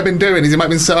what he might have been doing is he might have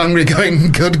been so angry,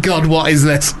 going, "Good God, what is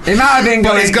this?" He might have been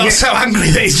going. But he's got so angry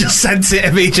that he's just sent it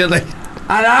immediately.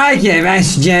 I like him,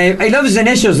 SJ. He loves his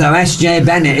initials though. SJ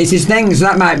Bennett. It's his thing, so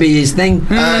that might be his thing.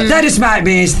 That just might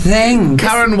be his thing.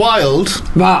 Karen Wild.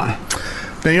 What?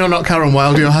 No, you're not Karen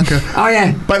Wild, you're Hacker. Oh,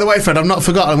 yeah. By the way, Fred, I've not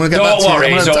forgotten. I'm going to get back to you. Don't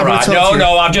worry, it's all right.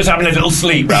 No, I'm just having a little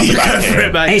sleep round the back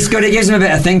here. It's good, it gives him a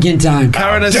bit of thinking time.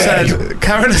 Karen has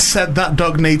said that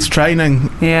dog needs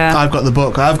training. Yeah. I've got the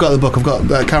book. I've got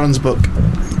Karen's book.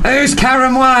 Who's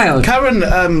Karen Wild?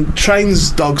 Karen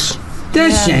trains dogs.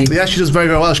 Does she? Yeah, she does very,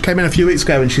 very well. She came in a few weeks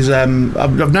ago, and she's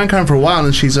I've known Karen for a while,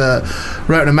 and she's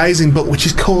wrote an amazing book which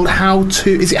is called How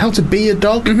to Be a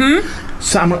Dog? Mm-hmm.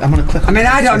 So I'm going to click on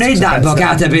I don't need that book,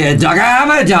 How to Be a Dog.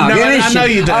 I'm a dog. No, I know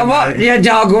you don't. What your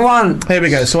dog want? Here we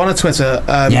go. So on her Twitter,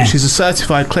 she's a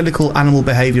certified clinical animal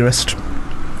behaviourist.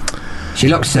 She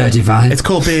looks certified. It's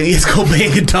called being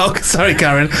a dog. Sorry,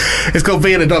 Karen. It's called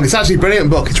Being a Dog. It's actually a brilliant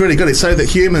book. It's really good. It's so that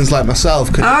humans like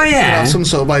myself can have some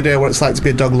sort of idea what it's like to be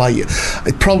a dog like you.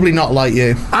 It's probably not like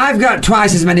you. I've got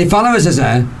twice as many followers as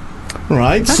her.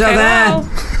 Right. So there.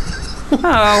 Oh,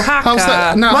 Hacker. How's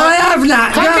that? No, well, I have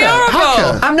that.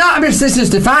 Hacker. I'm not. This is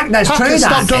just a fact. That's Hacker, true.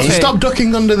 Stop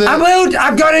ducking under the. I will.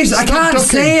 I've got it. I can't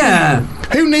see her.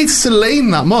 Who needs to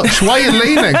lean that much? Why are you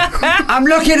leaning? I'm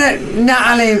looking at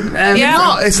Natalie.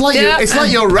 It's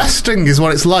like you're resting, is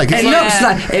what it's like. It looks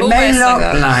like it may look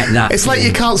like that. It's like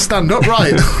you can't stand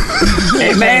upright.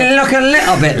 It may look a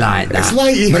little bit like that. It's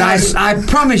like you. But I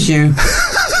promise you.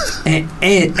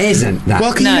 It isn't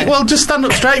that. Well, just stand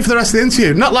up straight for the rest of the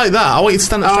interview. Not like that. I want you to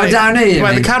stand up straight. Oh, down here.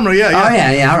 Where the camera, yeah. Oh,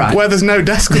 yeah, all right. Where there's no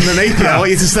desk underneath you. I want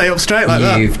you to stay up straight like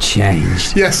that. You've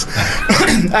changed. Yes.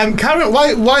 Karen,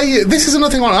 why? This is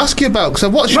another thing I want to ask you about, because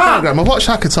I've watched your programme. I've watched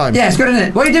Hacker Time. Yeah, it's good, isn't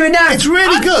it? What are you doing now? It's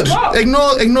really good.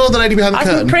 Ignore the lady behind the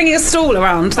curtain. I'm bringing a stool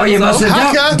around. Oh, you must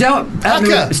have.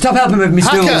 Don't stop helping with my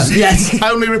stools. Yes.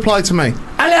 Only reply to me.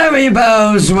 Hello,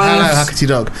 Ebos. Hello, Hackety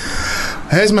Dog.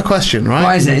 Here's my question, right?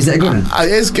 Why is it? Is it a good one?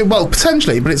 It is good. Well,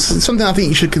 potentially, but it's something I think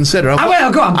you should consider.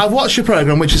 Go on. I've watched your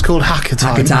programme, which is called Hacker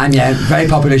Time. Hacker Time, yeah. Very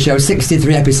popular show.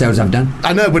 63 episodes I've done.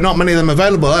 I know, but not many of them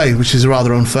available, which is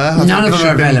rather unfair. None of them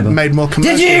are available. Made more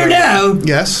commercial. Did you know?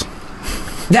 Yes.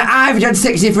 That I've done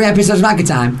 63 episodes of Hacker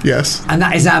Time. Yes. And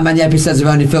that is how many episodes of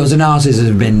Only Fools and Arses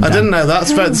have been done. I didn't know that.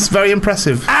 That's very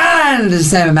impressive. And the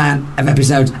same amount of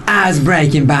episodes as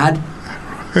Breaking Bad.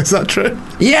 Is that true?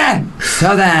 Yeah.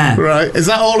 So there. Right. Is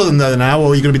that all of them though now,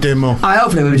 or are you going to be doing more?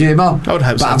 Hopefully we'll be doing more. I would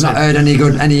hope so. But I've not heard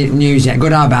any news yet,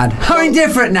 good or bad. How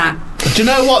indifferent now. Do you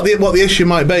know what the issue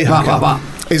might be, Hacker? What?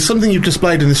 It's something you've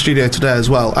displayed in the studio today as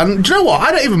well. And do you know what?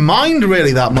 I don't even mind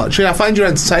really that much. I find you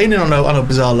entertaining on a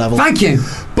bizarre level. Thank you.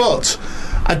 But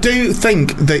I do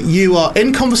think that you are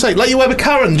in conversation, like you were with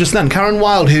Karen just then, Karen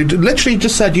Wilde, who literally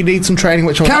just said you need some training.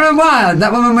 Karen Wilde,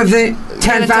 that woman with the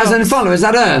 10,000 followers, is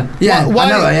that her? Yeah, I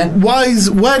know her, yeah.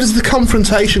 Where does the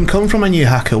confrontation come from in you,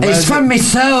 Hacker? It's from my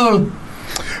soul.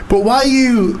 But why are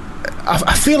you...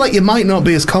 I feel like you might not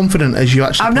be as confident as you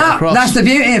actually I'm not. Across. That's the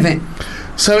beauty of it.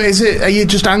 So are you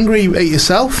just angry at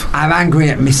yourself? I'm angry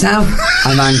at myself.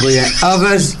 I'm angry at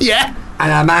others. Yeah.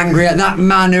 And I'm angry at that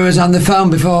man who was on the phone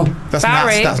before. That's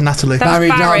Barry. That's Natalie. That's Barry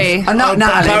Dodds. Not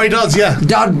Natalie. Barry Dodds, yeah.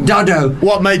 Doddo.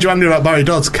 What made you angry about Barry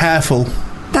Dodds? Careful.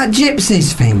 That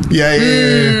gypsies thing.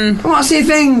 Yeah. What's he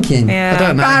thinking? Yeah. I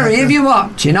don't know. Barry, if you're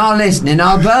watching or listening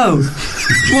or both,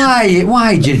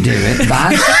 why'd you do it,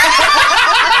 Baz?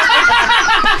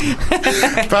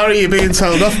 Barry, you're being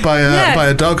told off by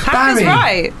a dog. Barry,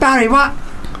 right. Barry, what?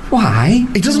 Why?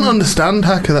 He doesn't understand,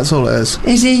 Hacker. That's all it is.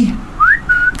 Is he?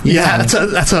 Yeah, a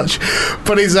touch.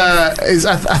 But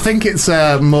I think it's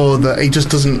more that he just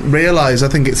doesn't realise. I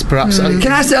think it's perhaps...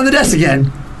 Can I sit on the desk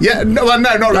again? Yeah, no,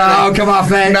 not really. Oh, come on,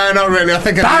 mate. No, not really. I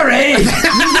think Barry!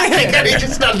 he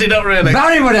just standing up, really.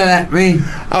 Barry would have let me.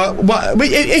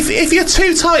 If you're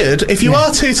too tired, if you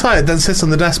are too tired, then sit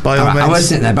on the desk by all means. I was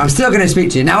sitting there, but I'm still going to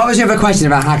speak to you. Now, what was your other question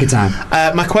about Hacker Time?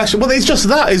 My question... Well, it's just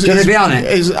that. Do you want to be on it?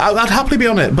 I'd happily be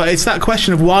on it, but it's that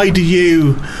question of why do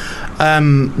you...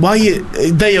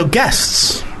 they're your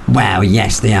guests. Well,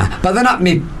 yes, they are. But they're not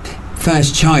me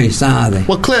first choice, are they?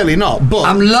 Well, clearly not, but...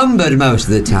 I'm lumbered most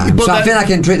of the time, so I feel I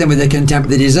can treat them with the contempt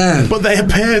they deserve. But they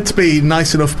appear to be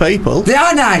nice enough people. They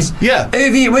are nice. Yeah.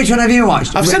 Which one have you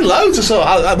watched? I've seen loads.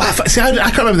 I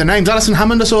can't remember the names. Alison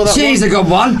Hammond, I saw that She's one. a good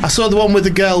one. I saw the one with the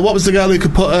girl. What was the girl who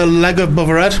could put her leg above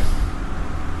her head?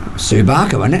 Sue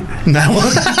Barker, wasn't it? No.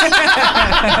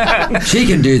 She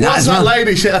can do that. What's as that well.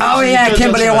 lady?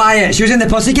 Kimberly Wyatt. She was in the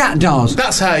Pussycat Dolls.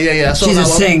 That's her. Yeah. She's a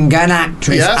singer, an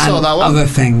actress, yeah, I saw that one. Other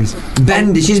things.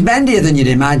 Bendy. She's bendier than you'd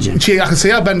imagine. I can see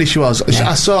how bendy she was.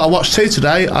 Yeah. I watched two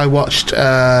today. I watched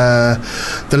the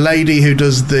lady who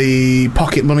does the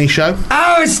Pocket Money show.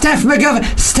 Oh, it's Steph McGovern.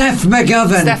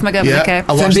 Yeah, okay.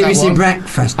 From BBC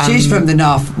Breakfast. She's from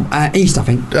the east, I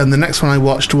think. And the next one I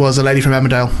watched was a lady from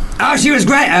Emmerdale. Oh, she was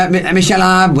great. Michelle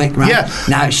Hardwick, right? Yeah.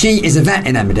 Now, she is a vet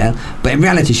in Emmerdale, but in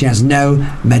reality she has no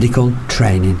medical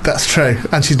training. That's true.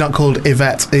 And she's not called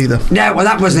Yvette either. No, well,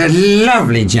 that was a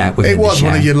lovely joke. It was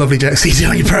one of your lovely jokes you do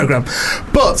on your programme.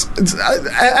 But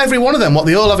every one of them, what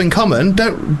they all have in common,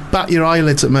 don't bat your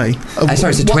eyelids at me.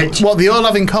 Sorry, it's a twitch. What they all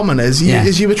have in common is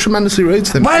you were tremendously rude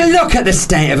to them. Well, look at the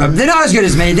state of them. They're not as good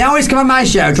as me. They always come on my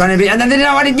show trying to be, and then they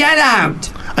don't want to get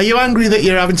out. Are you angry that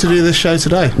you're having to do this show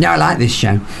today? No, I like this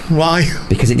show. Why?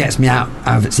 Because it gets me out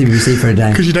of CBBC for a day.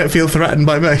 Because you don't feel threatened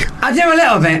by me? I do a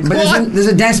little bit, but there's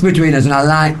a desk between us and I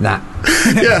like that.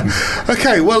 Yeah.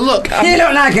 Okay, well, look. You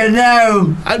look like a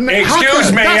gnome.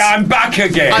 Excuse me, I'm back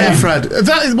again. I am Fred.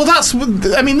 That's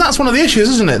one of the issues,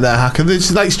 isn't it, there, Hacker?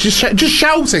 It's like just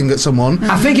shouting at someone.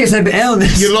 I think it's a bit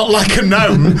illness. You look like a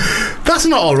gnome. That's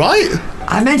not all right.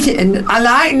 I meant it in... I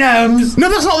like gnomes. No,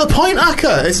 that's not the point,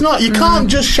 Hacker. It's not. You can't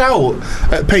just shout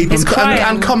at people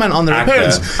and comment on their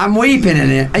appearance. I'm weeping in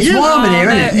it. It's warm in here,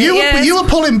 isn't it? You were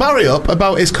pulling Barry up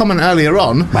about his comment earlier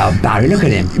on. Well, Barry, look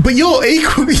at him. But you're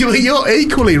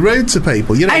equally rude to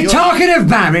people. Hey, talking of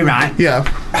Barry, right? Yeah.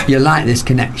 You like this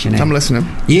connection, eh? I'm listening.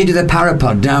 You do the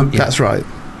Parapod, don't you? That's right.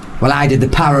 Well, I did the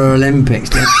Paralympics,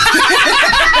 didn't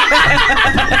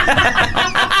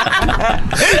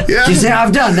Yeah. Do you see what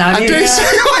I've done now? I do see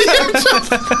what you've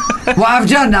done. What I've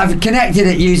done, I've connected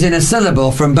it using a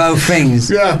syllable from both things.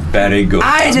 Yeah. Very good.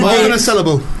 More than a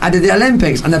syllable. I did the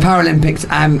Olympics and the Paralympics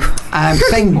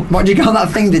thing. What do you call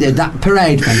that thing they did? That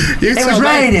parade thing. It was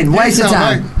raining. Waste of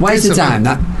time. Waste of time.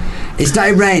 It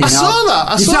started raining. I saw that.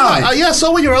 I saw that. I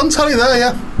saw when you were on telly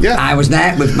there, yeah. I was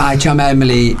there with my chum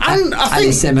Emily and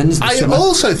Ellie Simmons. I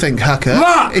also think, Hacker,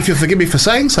 if you'll forgive me for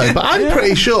saying so, but I'm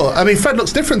pretty sure, I mean, Fred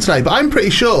looks different today, but I'm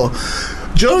pretty sure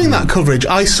during that coverage,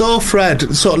 I saw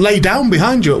Fred sort of lay down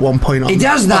behind you at one point. He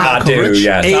does that. I do,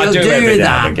 yes. He'll do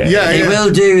that. He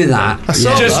will do that.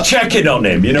 Just checking on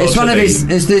him, you know. It's one of it's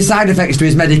the side effects to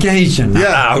his medication.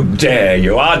 Yeah. How dare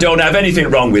you? I don't have anything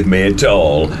wrong with me at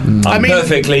all. I'm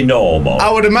perfectly normal. I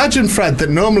would imagine, Fred, that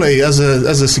normally as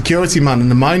a security man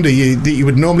and a minder, you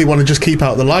would normally want to just keep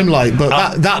out of the limelight,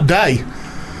 but that day...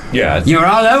 Yeah, you're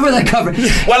all over the cover.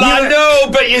 Well, I know,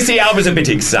 but you see, I was a bit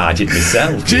excited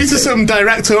myself. Due to some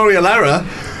directorial error.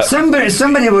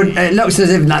 Somebody would. It looks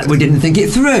as if we didn't think it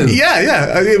through.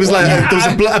 Yeah. It was like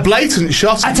there was a blatant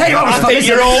shot. I tell you what, I think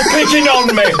you're all picking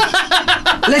on me.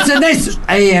 Listen, this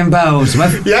Ian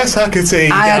Bolesworth. Yes, Hackerty.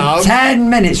 I had 10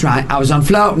 minutes, right? I was on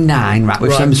float 9, right,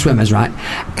 with some swimmers, right?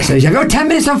 So you go 10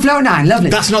 minutes on float 9, lovely.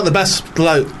 That's not the best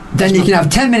float. Then you can have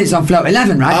 10 minutes on float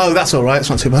 11, right? Oh, that's all right. It's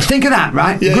not too bad. Think of that,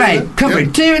 right? Great.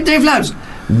 Coverage. 2 floats.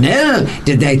 No.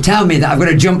 Did they tell me that I've got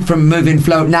to jump from moving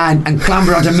float 9 and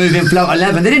clamber onto moving float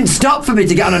 11? They didn't stop for me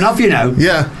to get on and off, you know.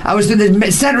 Yeah. I was in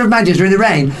the centre of Manchester in the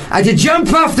rain. I had to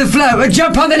jump off the float and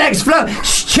jump on the next float.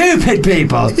 Stupid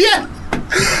people. Yeah.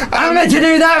 I'm meant to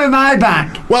do that with my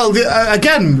back. Well,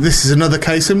 again, this is another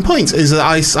case in point. Is that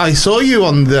I saw you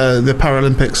on the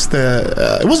Paralympics.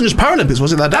 It wasn't just Paralympics,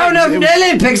 was it, that day? Oh no,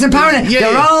 Olympics and Paralympics. They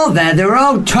were all there. They were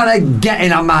all trying to get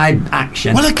in on my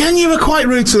action. Well, again, you were quite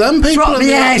rude to them people.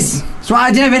 Yes. That's what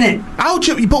I do, innit?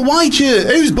 But why do you...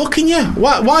 Who's booking you?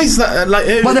 Why is that...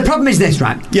 Well, the problem is this,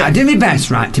 right? Yeah. I do my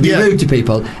best, right, to be rude to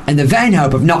people in the vain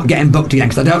hope of not getting booked again,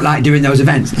 because I don't like doing those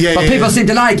events. But people seem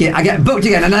to like it. I get booked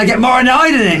again, and then I get more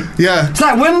annoyed in it. Yeah. It's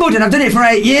like Wimbledon. I've done it for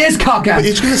 8 years, cocker. But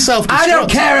you're going to self-destruct. I don't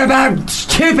care about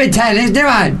stupid tennis, do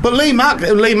I? But Lee Mack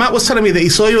was telling me that he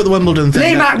saw you at the Wimbledon thing.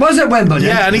 Lee Mack was at Wimbledon.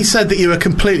 Yeah, and he said that you were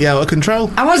completely out of control.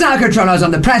 I wasn't out of control. I was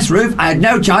on the press roof. I had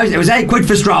no choice. It was £8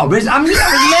 for strawberries. I was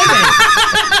living.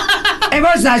 It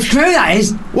was. That's true. That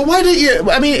is. Well, why don't you?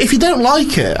 I mean, if you don't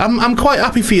like it, I'm quite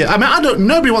happy for you. I mean,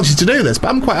 nobody wants you to do this, but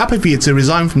I'm quite happy for you to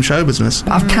resign from show business.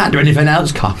 I can't do anything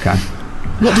else, cocker.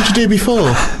 What did you do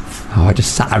before? Oh, I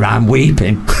just sat around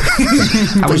weeping.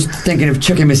 I was thinking of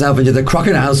chucking myself into the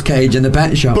crocodile's cage in the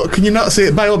pet shop. But can you not see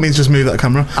it? By all means, just move that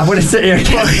camera. I want to sit here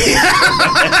again.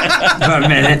 For a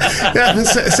minute. Yeah,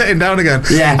 sitting down again.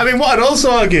 Yeah. I mean, what I'd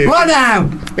also argue... What now?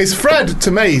 Is Fred,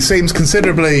 to me, seems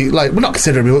considerably, not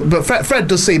considerably, but Fred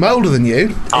does seem older than you.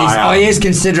 He is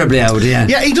considerably older, yeah.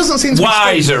 Yeah, he doesn't seem to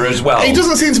wiser as well. He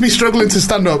doesn't seem to be struggling to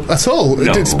stand up at all,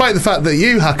 despite the fact that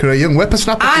you, Hacker, are a young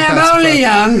whippersnapper. I am only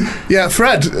young. Yeah,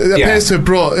 Fred appears to have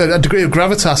brought a degree of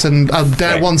gravitas and, I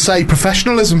dare one say,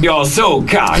 professionalism. You're so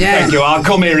kind. Yeah. Thank you. I'll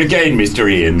come here again, Mr.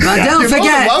 Ian. Now, don't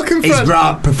forget, welcome, he's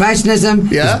brought professionalism.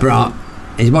 Yeah. He's brought...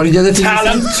 What did the other thing?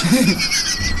 Talent.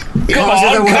 Come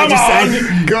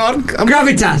on. Go on.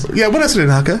 Gravitas. Yeah, what else did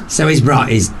Hacker? So he's brought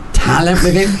his talent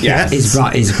with him. Yes. He's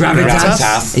brought his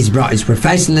gravitas. He's brought his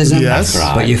professionalism. Yes. That's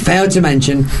right. But you failed to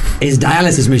mention his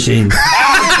dialysis machine.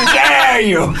 How dare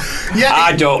you? Yeah,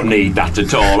 I don't need that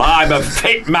at all. I'm a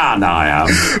fit man, I am.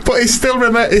 But he's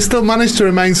still managed to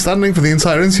remain standing for the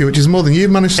entire interview, which is more than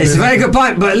you've managed to do. It's a very good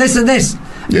point, but listen this.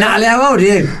 Yeah. Natalie, how old are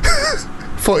you?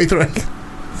 43.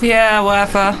 Yeah,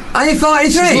 whatever. Are you 43?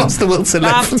 She's lost the will to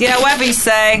live. Yeah, whatever you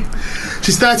say.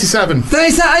 She's 37.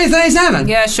 37? Are you 37?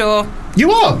 Yeah, sure. You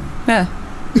are? Yeah.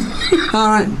 All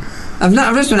right. I've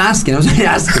just been asking. I was only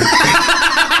asking.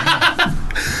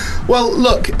 Well,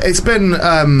 look, it's been...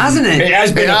 hasn't it? It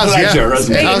has been a pleasure,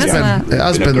 hasn't it? It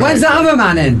has been. When's that other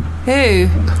man in? Who?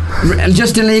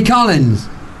 Justin Lee Collins.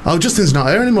 Oh, Justin's not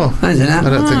here anymore. Is he not? I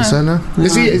don't think so, no.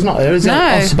 Is he? He's not here, is he? No.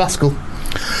 Oh, Sabaskal.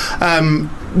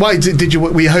 Why did you?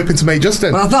 Were you hoping to meet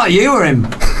Justin? Well, I thought you were him.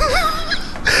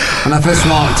 When I first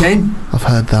walked in. I've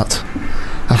heard that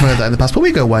in the past, but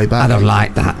we go way back. I don't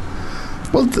like that.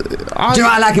 Well, do you know what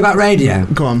I like about radio?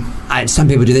 Go on. Some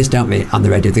people do this, don't they? On the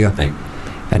radio, they go,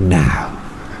 and now,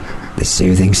 the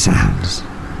soothing sounds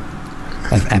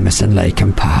of Emerson, Lake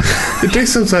and Park. You do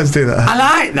sometimes do that. I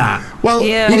like that. Well,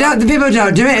 the people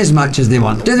don't do it as much as they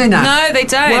want, do they now? No, they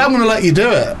don't. Well, I'm going to let you do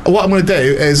it. What I'm going to do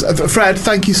is, Fred,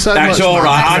 thank you so much. That's all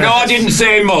right. I know I didn't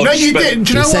say much. No, you did.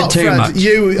 Do you know what, Fred?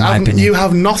 You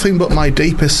have nothing but my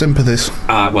deepest sympathies.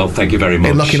 Well, thank you very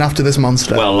much. In looking after this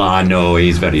monster. Well, I know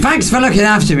he's very. Thanks for looking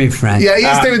after me, Fred. Yeah,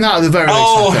 he's doing that at the very least.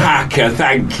 Oh, Hacker,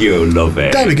 thank you, love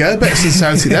it. There we go. A bit of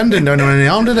sincerity then. Didn't do anyone any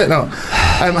harm, did it? No.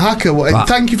 Hacker,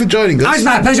 thank you for joining us. It's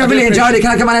my pleasure. I really enjoyed it.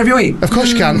 Can I come on every week? Of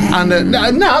course you can. And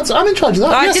Nat, I'm in charge of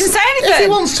that. I didn't say anything. If he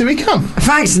wants to, he can.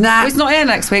 Thanks, Nat. He's not here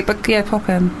next week, but yeah, pop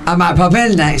in. I might pop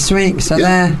in next week, so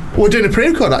there. We're doing a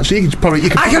pre-record, actually.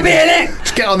 I could be in it.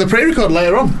 Just get on the pre-record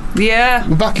later on. Yeah.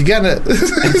 We're back again at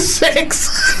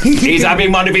 6. He's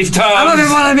having one of his turns. I'm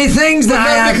having one of my things that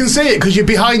nobody can see it because you're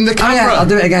behind the camera. Oh, yeah, I'll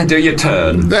do it again. Do your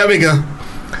turn. There we go.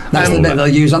 That's the bit they'll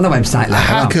use on the website later.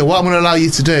 Hacker, what I'm going to allow you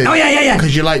to do. Oh, yeah.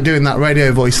 Because you like doing that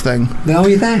radio voice thing. Oh,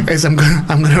 you there? Is I'm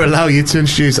going to allow you to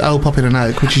introduce I'll Pop In and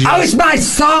Out, which is your... Oh, it's my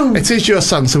song! It is your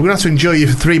song, so we're going to have to enjoy you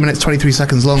for 3 minutes, 23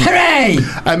 seconds long. Hooray!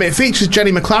 It features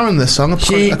Jenny McLaren, this song,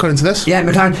 according to this. Yeah,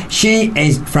 McLaren. She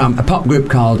is from a pop group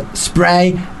called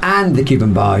Spray and the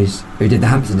Cuban Boys, who did the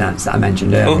hamster dance that I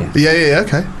mentioned earlier. Oh. Yeah,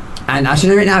 okay. And I should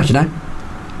do it now, should I?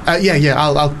 Yeah.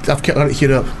 I've got it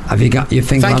queued up. Have you got your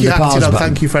finger on the pause button?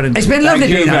 Thank you, Fred. It's been lovely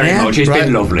being on here. Thank you very much. It's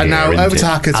been lovely. And now over to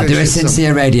Hacker. I'll do a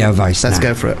sincere radio voice. Let's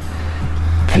go for it.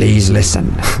 Please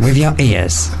listen with your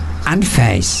ears and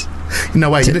face. No,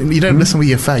 wait. You don't listen with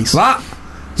your face. What?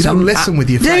 You don't listen with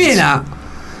your face. Do you not?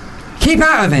 Keep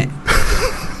out of it.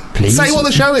 Please. Say what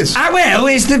the show is. I will.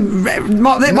 It's it's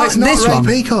not this Ray one.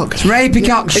 Peacock. It's Ray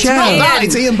Peacock's show. It's not that.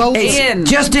 It's Ian Boldsworth. It's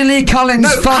Justin Lee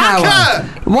Collins' Fun Hour.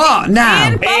 What now?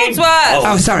 Ian Boldsworth.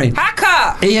 Oh, sorry.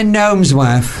 Hacker. Ian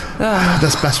Gnomesworth.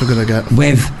 That's the best we're going to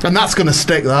get. And that's going to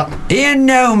stick, that. Ian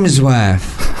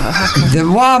Gnomesworth. The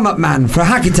warm-up man for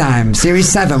Hacker Time, Series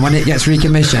 7, when it gets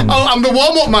recommissioned. Oh, I'm the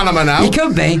warm-up man, am I now? You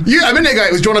could be. A minute ago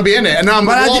it was, do you want to be in it? And now I'm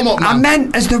the warm-up man. I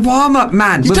meant as the warm-up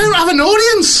man. You don't have an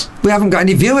audience. We haven't got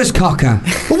any viewers, Cocker.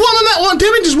 Well, what I'm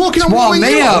doing, just walking on warm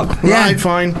me up. Yeah. Right,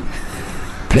 fine.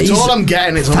 Please, it's all I'm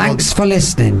getting. Thanks for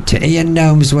listening to Ian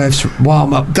Gnomesworth's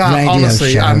warm-up radio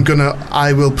honestly, show.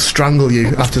 I will strangle you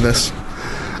after this.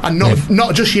 And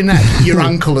not just your neck, your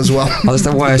ankle as well. Oh, that's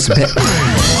the worst bit.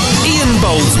 Ian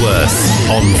Boldsworth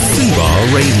on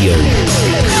Fubar Radio.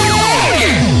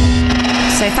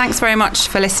 So thanks very much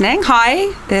for listening.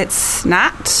 Hi, it's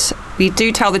Nat. We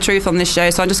do tell the truth on this show,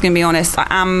 so I'm just going to be honest. I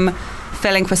am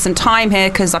filling for some time here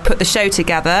because I put the show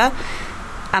together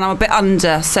and I'm a bit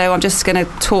under, so I'm just going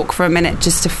to talk for a minute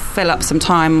just to fill up some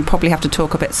time. I'll probably have to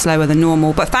talk a bit slower than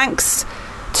normal. But thanks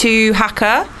to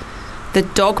Hacker, the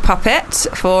dog puppet,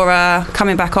 for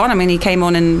coming back on. I mean, he came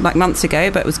on in months ago,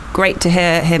 but it was great to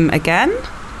hear him again.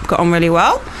 Got on really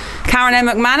well. Karen M.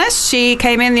 McManus, she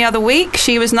came in the other week.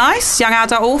 She was nice, young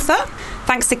adult author.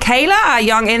 Thanks to Kayla, our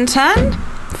young intern,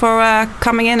 for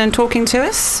coming in and talking to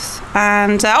us.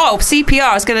 And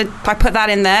CPR, I put that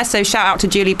in there, so shout out to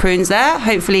Julie Prunes there.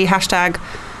 Hopefully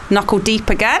 #knuckle deep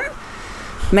again.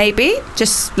 Maybe.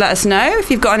 Just let us know if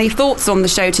you've got any thoughts on the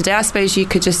show today. I suppose you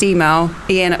could just email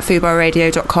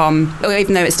ian@fubarradio.com. Or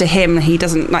even though it's to him, he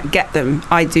doesn't get them.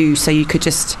 I do, so you could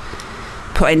just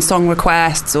put in song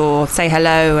requests or say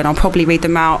hello and I'll probably read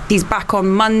them out. He's back on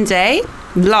Monday,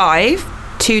 live,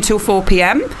 2 till 4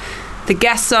 p.m. The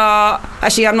guests are...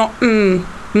 Actually, I'm not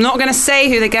going to say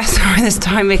who the guests are this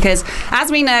time because, as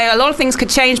we know, a lot of things could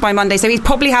change by Monday, so he'd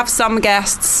probably have some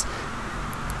guests...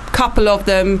 couple of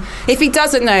them. If he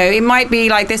doesn't know, it might be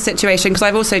like this situation, because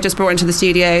I've also just brought into the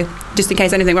studio, just in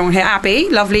case anything wrong here, Abby,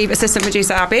 lovely assistant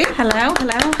producer Abby. Hello.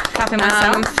 Clapping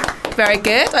myself. Very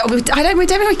good. We don't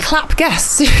really clap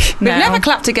guests. We've never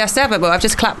clapped a guest ever, but I've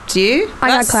just clapped you. I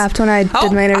got clapped when I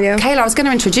did my interview. Kayla, I was going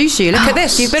to introduce you. Look at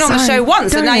this. You've been on the show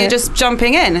once, and now you're just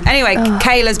jumping in. Anyway,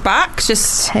 Kayla's back.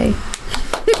 Hey.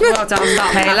 Well done,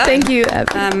 Kayla. Thank you.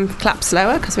 Clap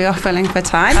slower because we are filling for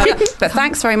time. But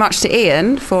thanks very much to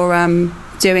Ian for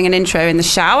doing an intro in the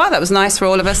shower. That was nice for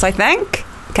all of us, I think.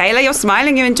 Kayla, you're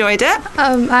smiling. You enjoyed it?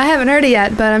 I haven't heard it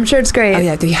yet, but I'm sure it's great. Oh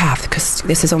yeah, you have, because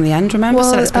this is on the end, remember? Well,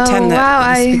 so let's pretend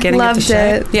that it's the beginning loved of the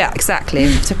show. it. Yeah,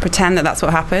 exactly. To pretend that that's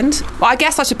what happened. Well, I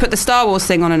guess I should put the Star Wars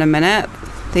thing on in a minute.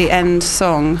 The end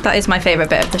song. That is my favourite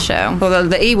bit of the show. Well,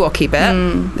 the Ewok-y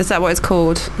bit. Is that what it's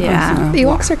called? Yeah. The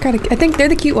Ewoks are kind of... I think they're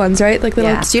the cute ones, right? Like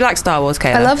little. Yeah. Do you like Star Wars,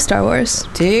 Kayla? I love Star Wars.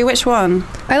 Do you? Which one?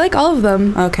 I like all of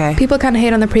them. Okay. People kind of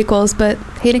hate on the prequels, but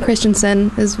Hayden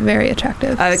Christensen is very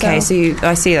attractive. Okay, so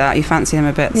I see that. You fancy him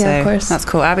a bit. Yeah, so of course. That's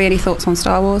cool. Abby, any thoughts on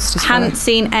Star Wars? I hadn't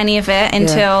seen any of it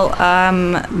until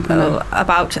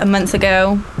about a month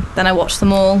ago. Then I watched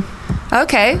them all.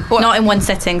 Okay. Not in one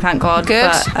sitting, thank God.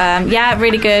 Good. But, yeah,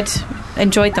 really good.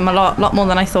 Enjoyed them a lot more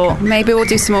than I thought. Maybe we'll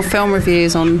do some more film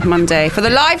reviews on Monday. For the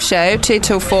live show, 2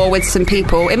 till 4 with some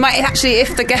people. It might actually,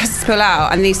 if the guests pull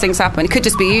out and these things happen, it could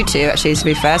just be you two, actually, to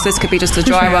be fair. So this could be just a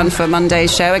dry run for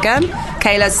Monday's show again.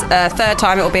 Kayla's third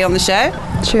time it will be on the show.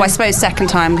 True. Well, I suppose second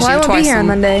time. Well, I won't be here on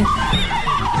Monday.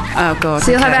 Oh, God.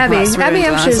 So you'll have Abby. Abby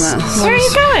Hampshire's. Where are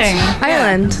you going?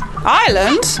 Ireland.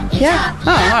 Ireland? Yeah.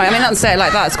 Oh, all right. I mean, not to say it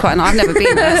like that. It's quite. I've never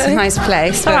been there. It's a nice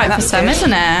place. It's all right for some,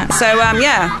 isn't it? So,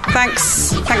 yeah.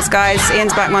 Thanks, guys.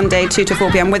 Ian's back Monday, 2 to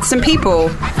 4 p.m. with some people.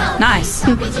 Nice.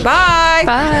 Bye.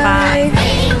 Bye.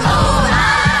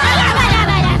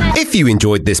 If you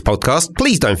enjoyed this podcast,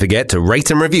 please don't forget to rate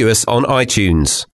and review us on iTunes.